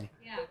take that one?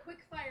 Yeah, quick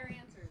fire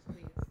answers,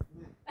 please.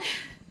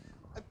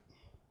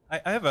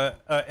 I have an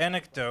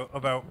anecdote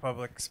about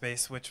public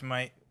space which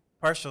might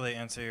partially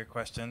answer your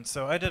question.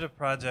 So I did a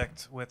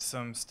project with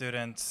some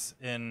students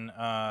in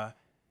a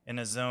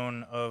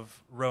zone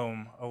of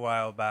Rome a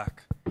while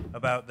back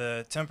about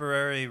the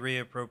temporary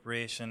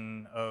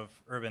reappropriation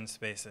of urban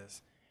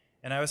spaces.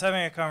 And I was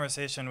having a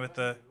conversation with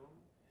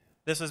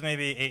this was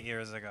maybe 8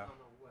 years ago,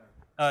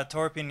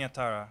 Tor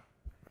Pignatara.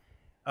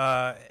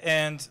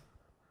 And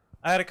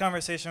I had a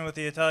conversation with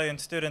the Italian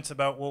students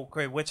about, well,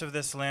 great, which of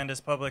this land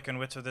is public and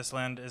which of this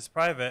land is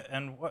private.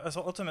 And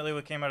ultimately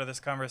what came out of this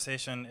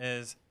conversation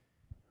is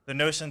the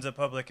notions of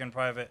public and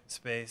private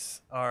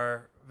space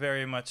are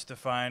very much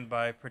defined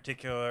by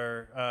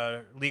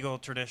particular legal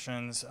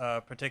traditions,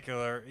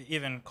 particular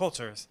even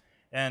cultures.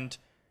 And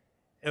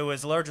it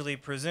was largely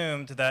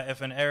presumed that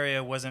if an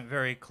area wasn't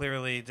very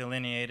clearly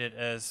delineated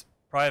as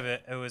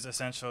private, it was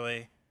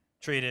essentially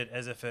treated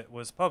as if it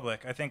was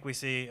public. I think we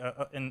see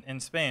in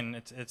Spain,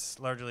 it's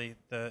largely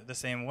the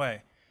same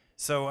way.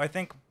 So I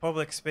think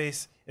public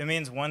space, it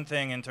means one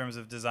thing in terms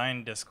of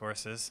design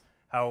discourses,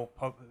 how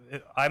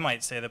I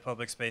might say that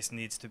public space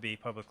needs to be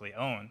publicly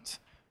owned,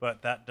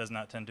 but that does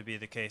not tend to be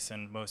the case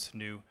in most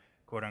new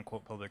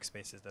quote-unquote public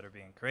spaces that are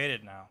being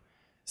created now.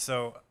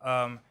 So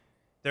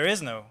there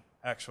is no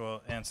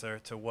actual answer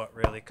to what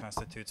really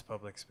constitutes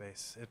public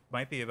space. It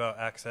might be about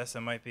access,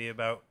 it might be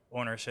about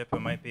ownership, it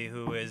might be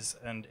who is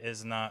and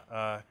is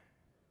not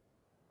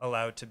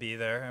allowed to be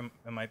there, and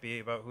it might be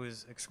about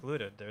who's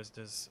excluded. There's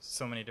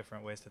so many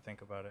different ways to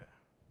think about it.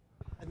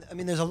 And, I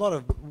mean, there's a lot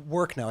of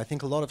work now. I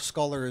think a lot of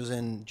scholars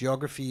in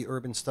geography,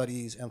 urban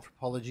studies,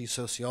 anthropology,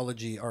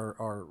 sociology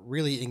are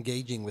really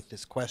engaging with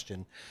this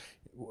question.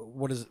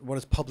 What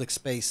is public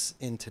space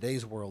in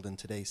today's world, in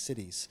today's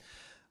cities?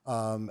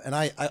 And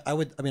I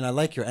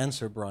like your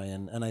answer,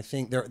 Brian, and I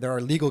think there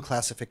are legal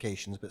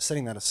classifications, but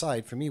setting that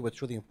aside, for me,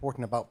 what's really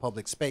important about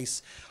public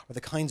space are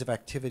the kinds of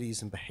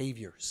activities and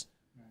behaviors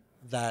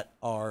that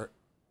are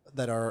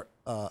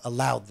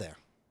allowed there.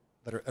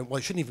 Well,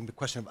 it shouldn't even be a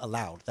question of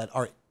allowed, that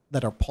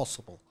are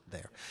possible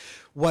there.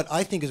 What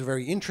I think is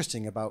very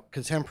interesting about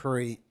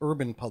contemporary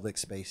urban public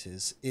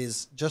spaces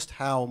is just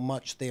how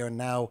much they are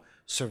now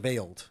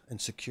surveilled and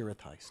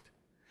securitized.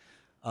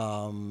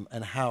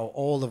 And how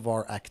all of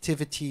our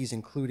activities,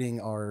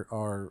 including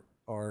our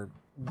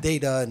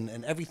data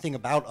and everything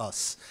about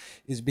us,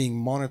 is being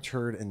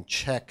monitored and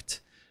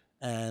checked.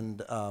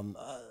 And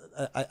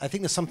I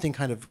think there's something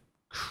kind of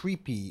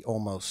creepy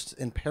almost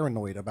and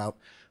paranoid about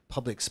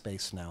public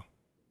space now.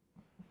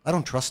 I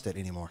don't trust it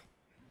anymore.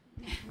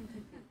 We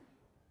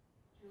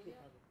don't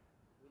have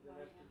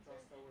to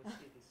trust our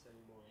cities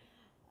anymore.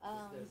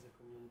 Because there's a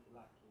community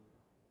lacking,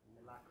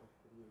 a lack of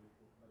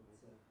community. But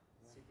it's a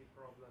city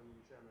problem in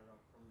general.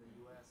 From the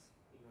US,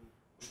 even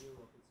in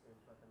Europe, it's going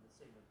to happen the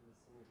same, but we're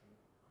seeing it.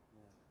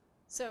 Yeah.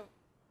 So,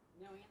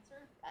 no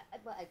answer?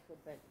 Well, I could,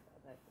 but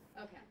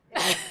Okay.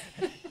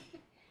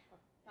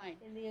 Fine.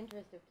 in the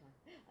interest of time,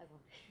 I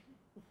won't.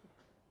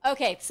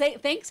 Okay,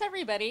 thanks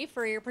everybody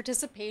for your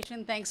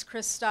participation. Thanks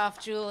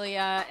Christoph,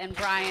 Julia, and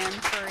Brian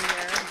for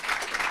your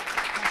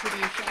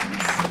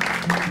contributions.